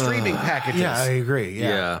many streaming packages. Yeah, I agree.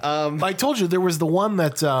 Yeah. Yeah. I told you there was the one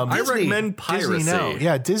that I Disney. recommend piracy. Disney now.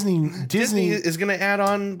 Yeah, Disney Disney. is going to add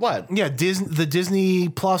on what? Yeah, the Disney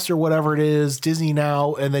Plus or whatever it is, Disney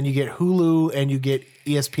Now, and then you get Hulu and you get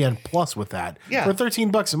ESPN Plus with that Yeah. for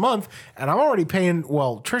 $13 a month. And I'm already paying.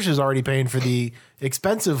 Well, Trisha's already paying for the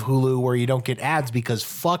expensive Hulu where you don't get ads because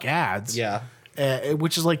fuck ads. Yeah.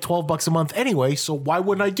 Which is like $12 a month anyway. So why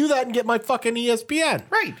wouldn't I do that and get my fucking ESPN?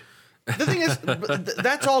 Right. The thing is,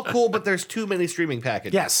 that's all cool, but there's too many streaming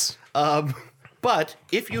packages. Yes. But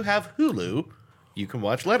if you have Hulu, you can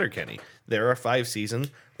watch Letterkenny. There are 5 seasons.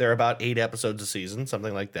 There are about 8 episodes a season,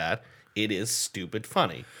 something like that. It is stupid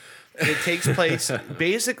funny. It takes place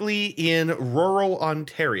basically in rural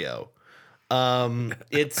Ontario.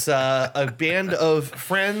 It's a band of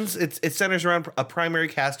friends. It centers around a primary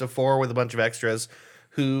cast of 4 with a bunch of extras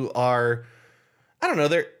who are, I don't know,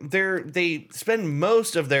 they spend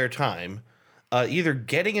most of their time either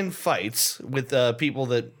getting in fights with people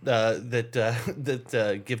that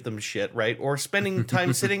give them shit, right, or spending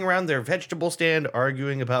time sitting around their vegetable stand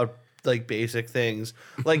arguing about like basic things,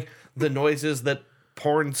 like the noises that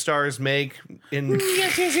porn stars make in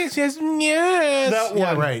Yes. that one.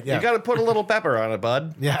 Yeah, right. Yeah. You got to put a little pepper on it,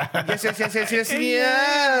 bud. yeah. Yes.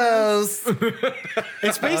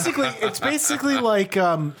 It's basically like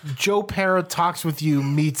Joe Parra Talks with You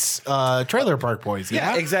meets Trailer Park Boys.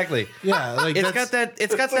 Yeah, Yeah, exactly. yeah. Like It's got that.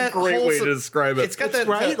 It's got that. great way to wholesome- describe it. It's got It's that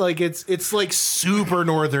right. Like it's like super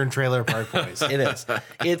northern Trailer Park Boys. It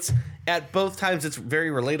is. at both times it's very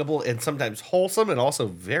relatable and sometimes wholesome and also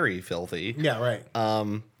very filthy. Yeah, right.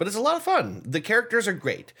 But it's a lot of fun. The characters are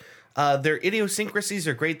great. Their idiosyncrasies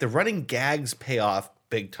are great. The running gags pay off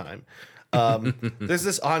big time. There's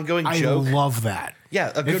this ongoing joke. I love that.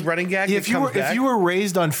 Yeah, a good running gag. If you were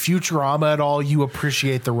raised on Futurama at all, you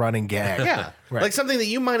appreciate the running gag. Yeah, Right. like something that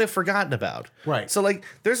you might have forgotten about. Right. So like,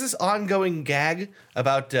 there's this ongoing gag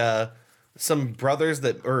about some brothers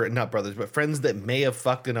that, or not brothers, but friends that may have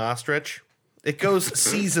fucked an ostrich. It goes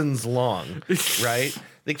seasons long, right?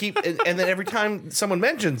 They keep, and then every time someone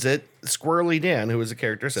mentions it, Squirrely Dan, who is a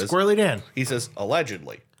character, says, Squirrely Dan. he says,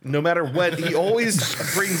 allegedly. No matter what, he always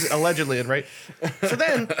brings allegedly in, right? So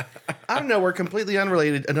then, I don't know, we're completely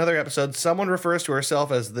unrelated. Another episode, someone refers to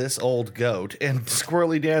herself as this old goat, and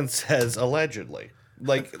Squirrely Dan says allegedly.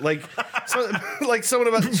 Like someone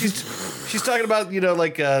about she's talking about,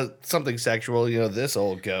 like something sexual, this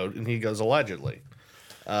old goat, and he goes allegedly.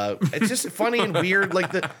 It's just funny and weird.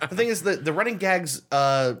 Like the thing is that the running gags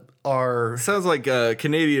are Sounds like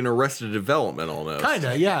Canadian Arrested Development almost.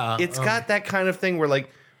 Kinda, yeah. it's got that kind of thing where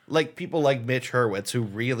like people like Mitch Hurwitz who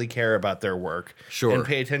really care about their work Sure. and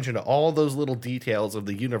pay attention to all those little details of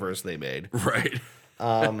the universe they made. Right.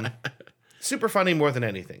 Super funny more than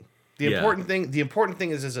anything. The Yeah. important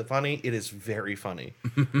thing is it funny? It is very funny.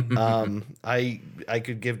 I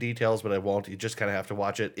could give details, but I won't. You just kind of have to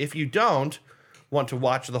watch it. If you don't want to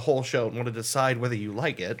watch the whole show and want to decide whether you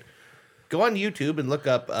like it, go on YouTube and look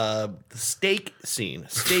up the steak scene.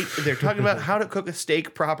 They're talking about how to cook a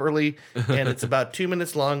steak properly, and it's about 2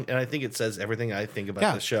 minutes long, and I think it says everything I think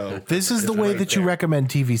about the show. This is the way right that you there. recommend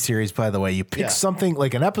TV series, by the way. You pick Yeah. something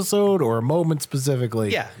like an episode or a moment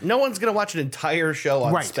specifically. Yeah, no one's going to watch an entire show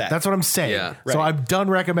on Right. spec. That's what I'm saying. Yeah. So Right. I'm done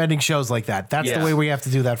recommending shows like that. That's Yeah. the way we have to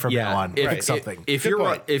do that from now on. If, Pick something. If Good you're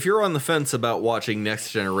point. if you're on the fence about watching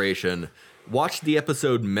Next Generation, watch the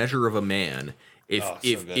episode Measure of a Man. If so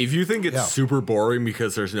if good. if you think it's Yeah. super boring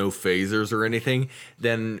because there's no phasers or anything,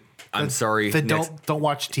 then I'm sorry. Then Next- don't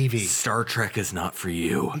watch TV. Star Trek is not for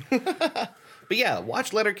you. But yeah,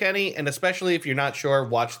 watch Letterkenny, and especially if you're not sure,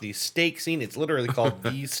 watch the steak scene. It's literally called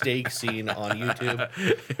the steak scene on YouTube.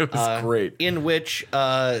 It was great. In which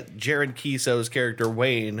Jared Kiso's character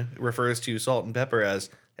Wayne refers to salt and pepper as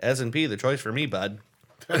S&P, the choice for me, bud.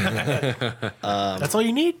 That's all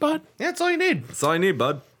you need, bud. Yeah, that's all you need. That's all I need,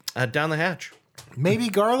 bud. Down the hatch. Maybe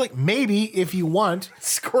garlic. Maybe if you want.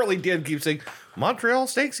 Squirrely Dan keeps saying, Montreal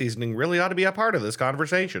steak seasoning really ought to be a part of this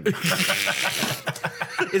conversation.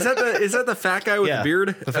 Is that the fat guy with the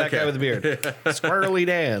beard? The fat guy with the beard. Squirrely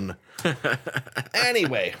Dan.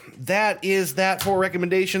 Anyway, that is that for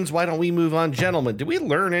recommendations. Why don't we move on? Gentlemen, did we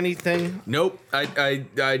learn anything? Nope. I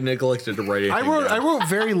neglected to write anything. I down. wrote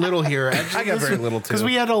very little here. Actually, I got very little, too. because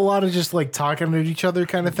we had a lot of just like talking at each other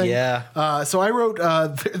kind of thing. Yeah. So I wrote.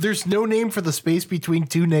 There's no name for the space between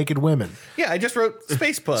two naked women. Yeah, I just wrote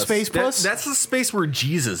Space Puss. Space Puss. That's the space where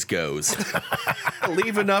Jesus goes.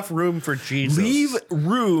 Leave enough room for Jesus. Leave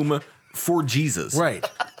room for Jesus. Right.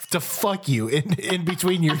 To fuck you in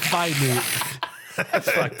between your thigh meat.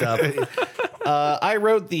 That's fucked up. I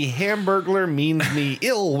wrote the Hamburglar means me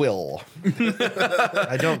ill will.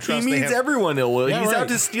 I don't He trust means everyone ill will. Yeah, He's right. out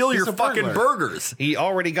to steal He's your a fucking burglar. burgers. He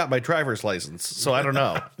already got my driver's license, so I don't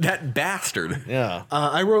know. That bastard. Yeah.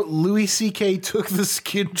 I wrote Louis C.K. took the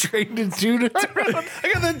skin train to tuna.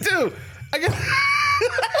 I got that too. I got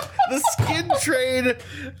the skin train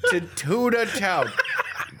to Tuna Town.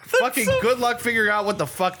 Fucking good luck figuring out what the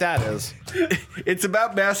fuck that is. It's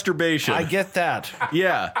about masturbation. I get that.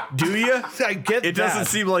 Yeah. Do you? I get It that. doesn't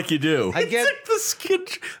seem like you do. I get the skin.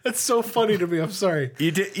 That's so funny to me. I'm sorry.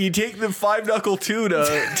 You take the 5-knuckle tuna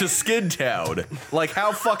to Skid Town. Like,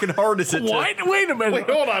 how fucking hard is it to... Wait a minute. Wait,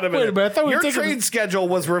 hold on a minute. Wait a minute. I thought we Your were taking train schedule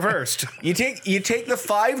was reversed. You take the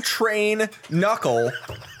 5-train knuckle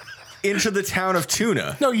into the town of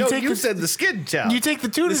Tuna. No, you No, take you the, said the skid town. you take the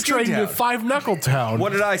tuna The skin train to town. Five Knuckle Town.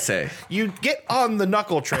 What did I say? You get on the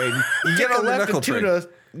knuckle train. You Get get on the left knuckle of Tuna.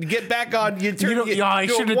 You get back on. You turn. You know, you I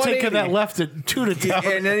do a should have taken that 180. left at Tuna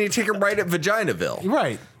Town. And then you take it right at Vaginaville.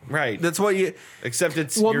 Right. Right. That's what you... Except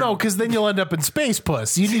it's Well, you're- no, because then you'll end up in Space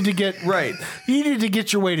Puss. You need to get Right. You need to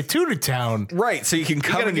get your way to Tuna Town. Right, so you can You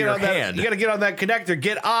come gotta in get your on that. hand You gotta get on that connector.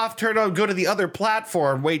 Get off. Turn on. Go to the other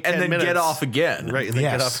platform. Wait 10 and then minutes. get off again. Right. And then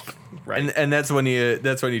get Yes. off. Right. And that's when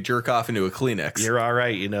you jerk off into a Kleenex. You're all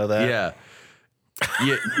right. You know that.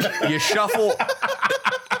 Yeah. You shuffle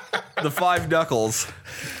the 5 knuckles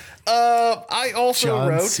I also John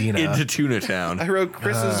wrote. Cena. into Tuna Town. I wrote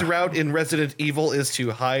Chris's route in Resident Evil is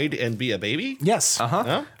to hide and be a baby. Yes.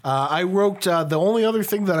 Uh-huh. I wrote the only other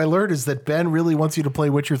thing that I learned is that Ben really wants you to play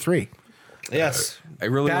Witcher 3. Yes. I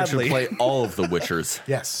really want you Badly. to play all of the Witchers.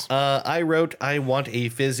 Yes. I wrote, I want a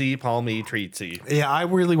fizzy palmy treatsy. Yeah, I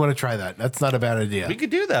really want to try that. That's not a bad idea. We could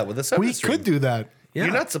do that with a soda We stream. could do that. Yeah.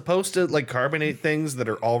 You're not supposed to like carbonate things that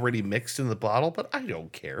are already mixed in the bottle, but I don't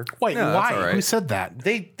care. Wait, No, that's why? all right. Who said that?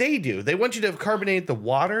 They do. They want you to carbonate the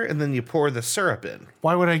water and then you pour the syrup in.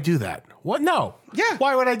 Why would I do that? What? No. Yeah.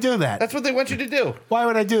 Why would I do that? That's what they want you to do. Why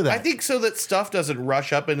would I do that? I think so that stuff doesn't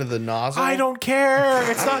rush up into the nozzle. I don't care.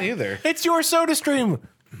 It's I not don't either. It's your soda stream.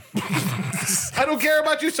 I don't care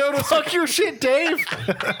about your soda. Fuck your shit, Dave.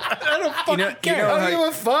 I don't fucking care. I don't give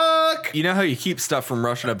a fuck. You know how you keep stuff from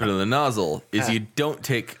rushing up into the nozzle is you don't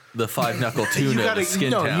take the 5-knuckle tuna to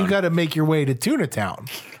Skin Town. you gotta make your way to Tuna Town.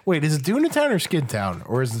 Wait, is it Tuna Town or Skin Town?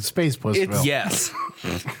 Or is it Space Postville? Yes.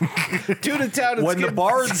 Tuna Town and When the Skin-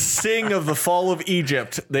 bards sing of the fall of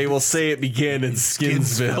Egypt, they will say it began in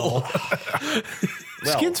Skinsville.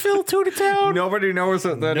 Skinsville, Tuna Town? Nobody knows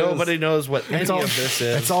what that is. Nobody knows what any all, of this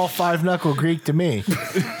is. It's all 5-knuckle Greek to me.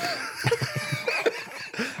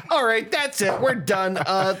 All right, that's it. We're done.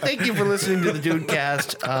 Thank you for listening to the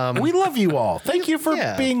Dudecast. We love you all. Thank you for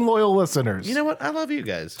Yeah. being loyal listeners. You know what? I love you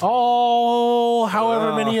guys. Oh,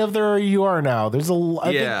 however many of there you are now. I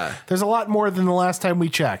Yeah. think there's a lot more than the last time we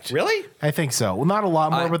checked. Really? I think so. Well, not a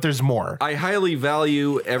lot more, but there's more. I highly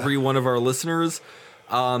value every one of our listeners.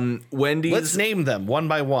 Wendy's. Let's name them one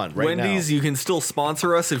by one right Wendy's, now. you can still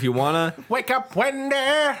sponsor us if you wanna. Wake up, Wendy.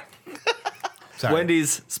 Sorry.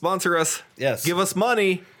 Wendy's, sponsor us. Yes. Give us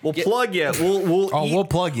money. We'll plug you. We'll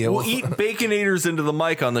plug you. We'll eat baconators into the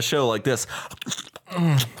mic on the show like this.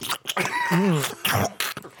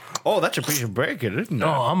 Oh, that's a piece of bacon, isn't it? Oh,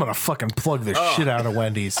 I'm gonna fucking plug the shit out of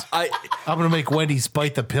Wendy's. I I'm gonna make Wendy's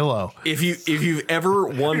bite the pillow. if you've ever You're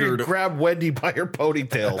gonna wondered grab Wendy by her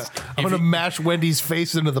ponytails. I'm gonna mash Wendy's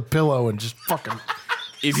face into the pillow and just fucking.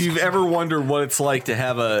 if you've ever wondered what it's like to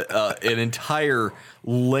have an entire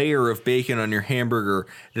layer of bacon on your hamburger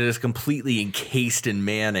that is completely encased in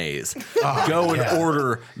mayonnaise, go and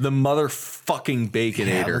order the motherfucking Baconator.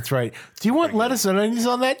 Yeah, that's right. Do you want lettuce and onions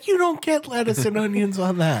on that? You don't get lettuce and onions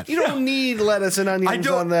on that. You don't need lettuce and onions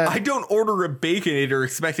on that. I don't order a Baconator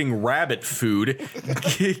expecting rabbit food.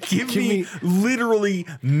 Give me literally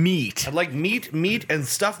meat. I'd like meat, and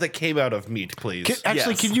stuff that came out of meat, please.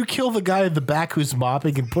 Actually, Yes. can you kill the guy in the back who's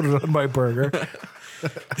mopping and put it on my burger?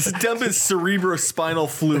 Just dump his cerebrospinal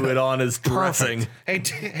fluid on his dressing. Hey,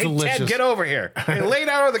 Ted, Delicious. get over here. Hey, lay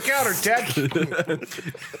down on the counter, Ted.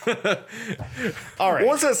 All right.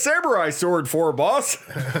 What's a samurai sword for, boss?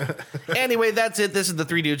 Anyway, that's it. This is the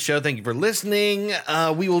Three Dudes Show. Thank you for listening.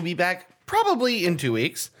 We will be back probably in 2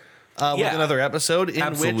 weeks with Yeah. another episode in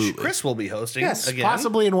Absolutely. which Chris will be hosting. Yes, again.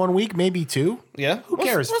 possibly in 1 week, maybe 2. Yeah. Who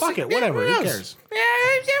cares? Fuck it, whatever. Who cares?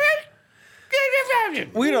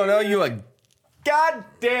 We don't know you a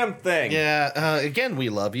goddamn thing. Yeah. Again, we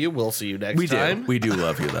love you. We'll see you next We time. do. We do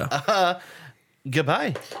love you, though.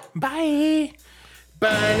 Goodbye. Bye.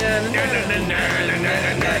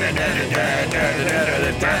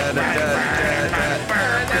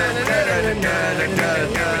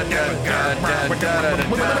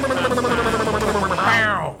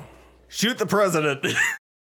 Shoot the president.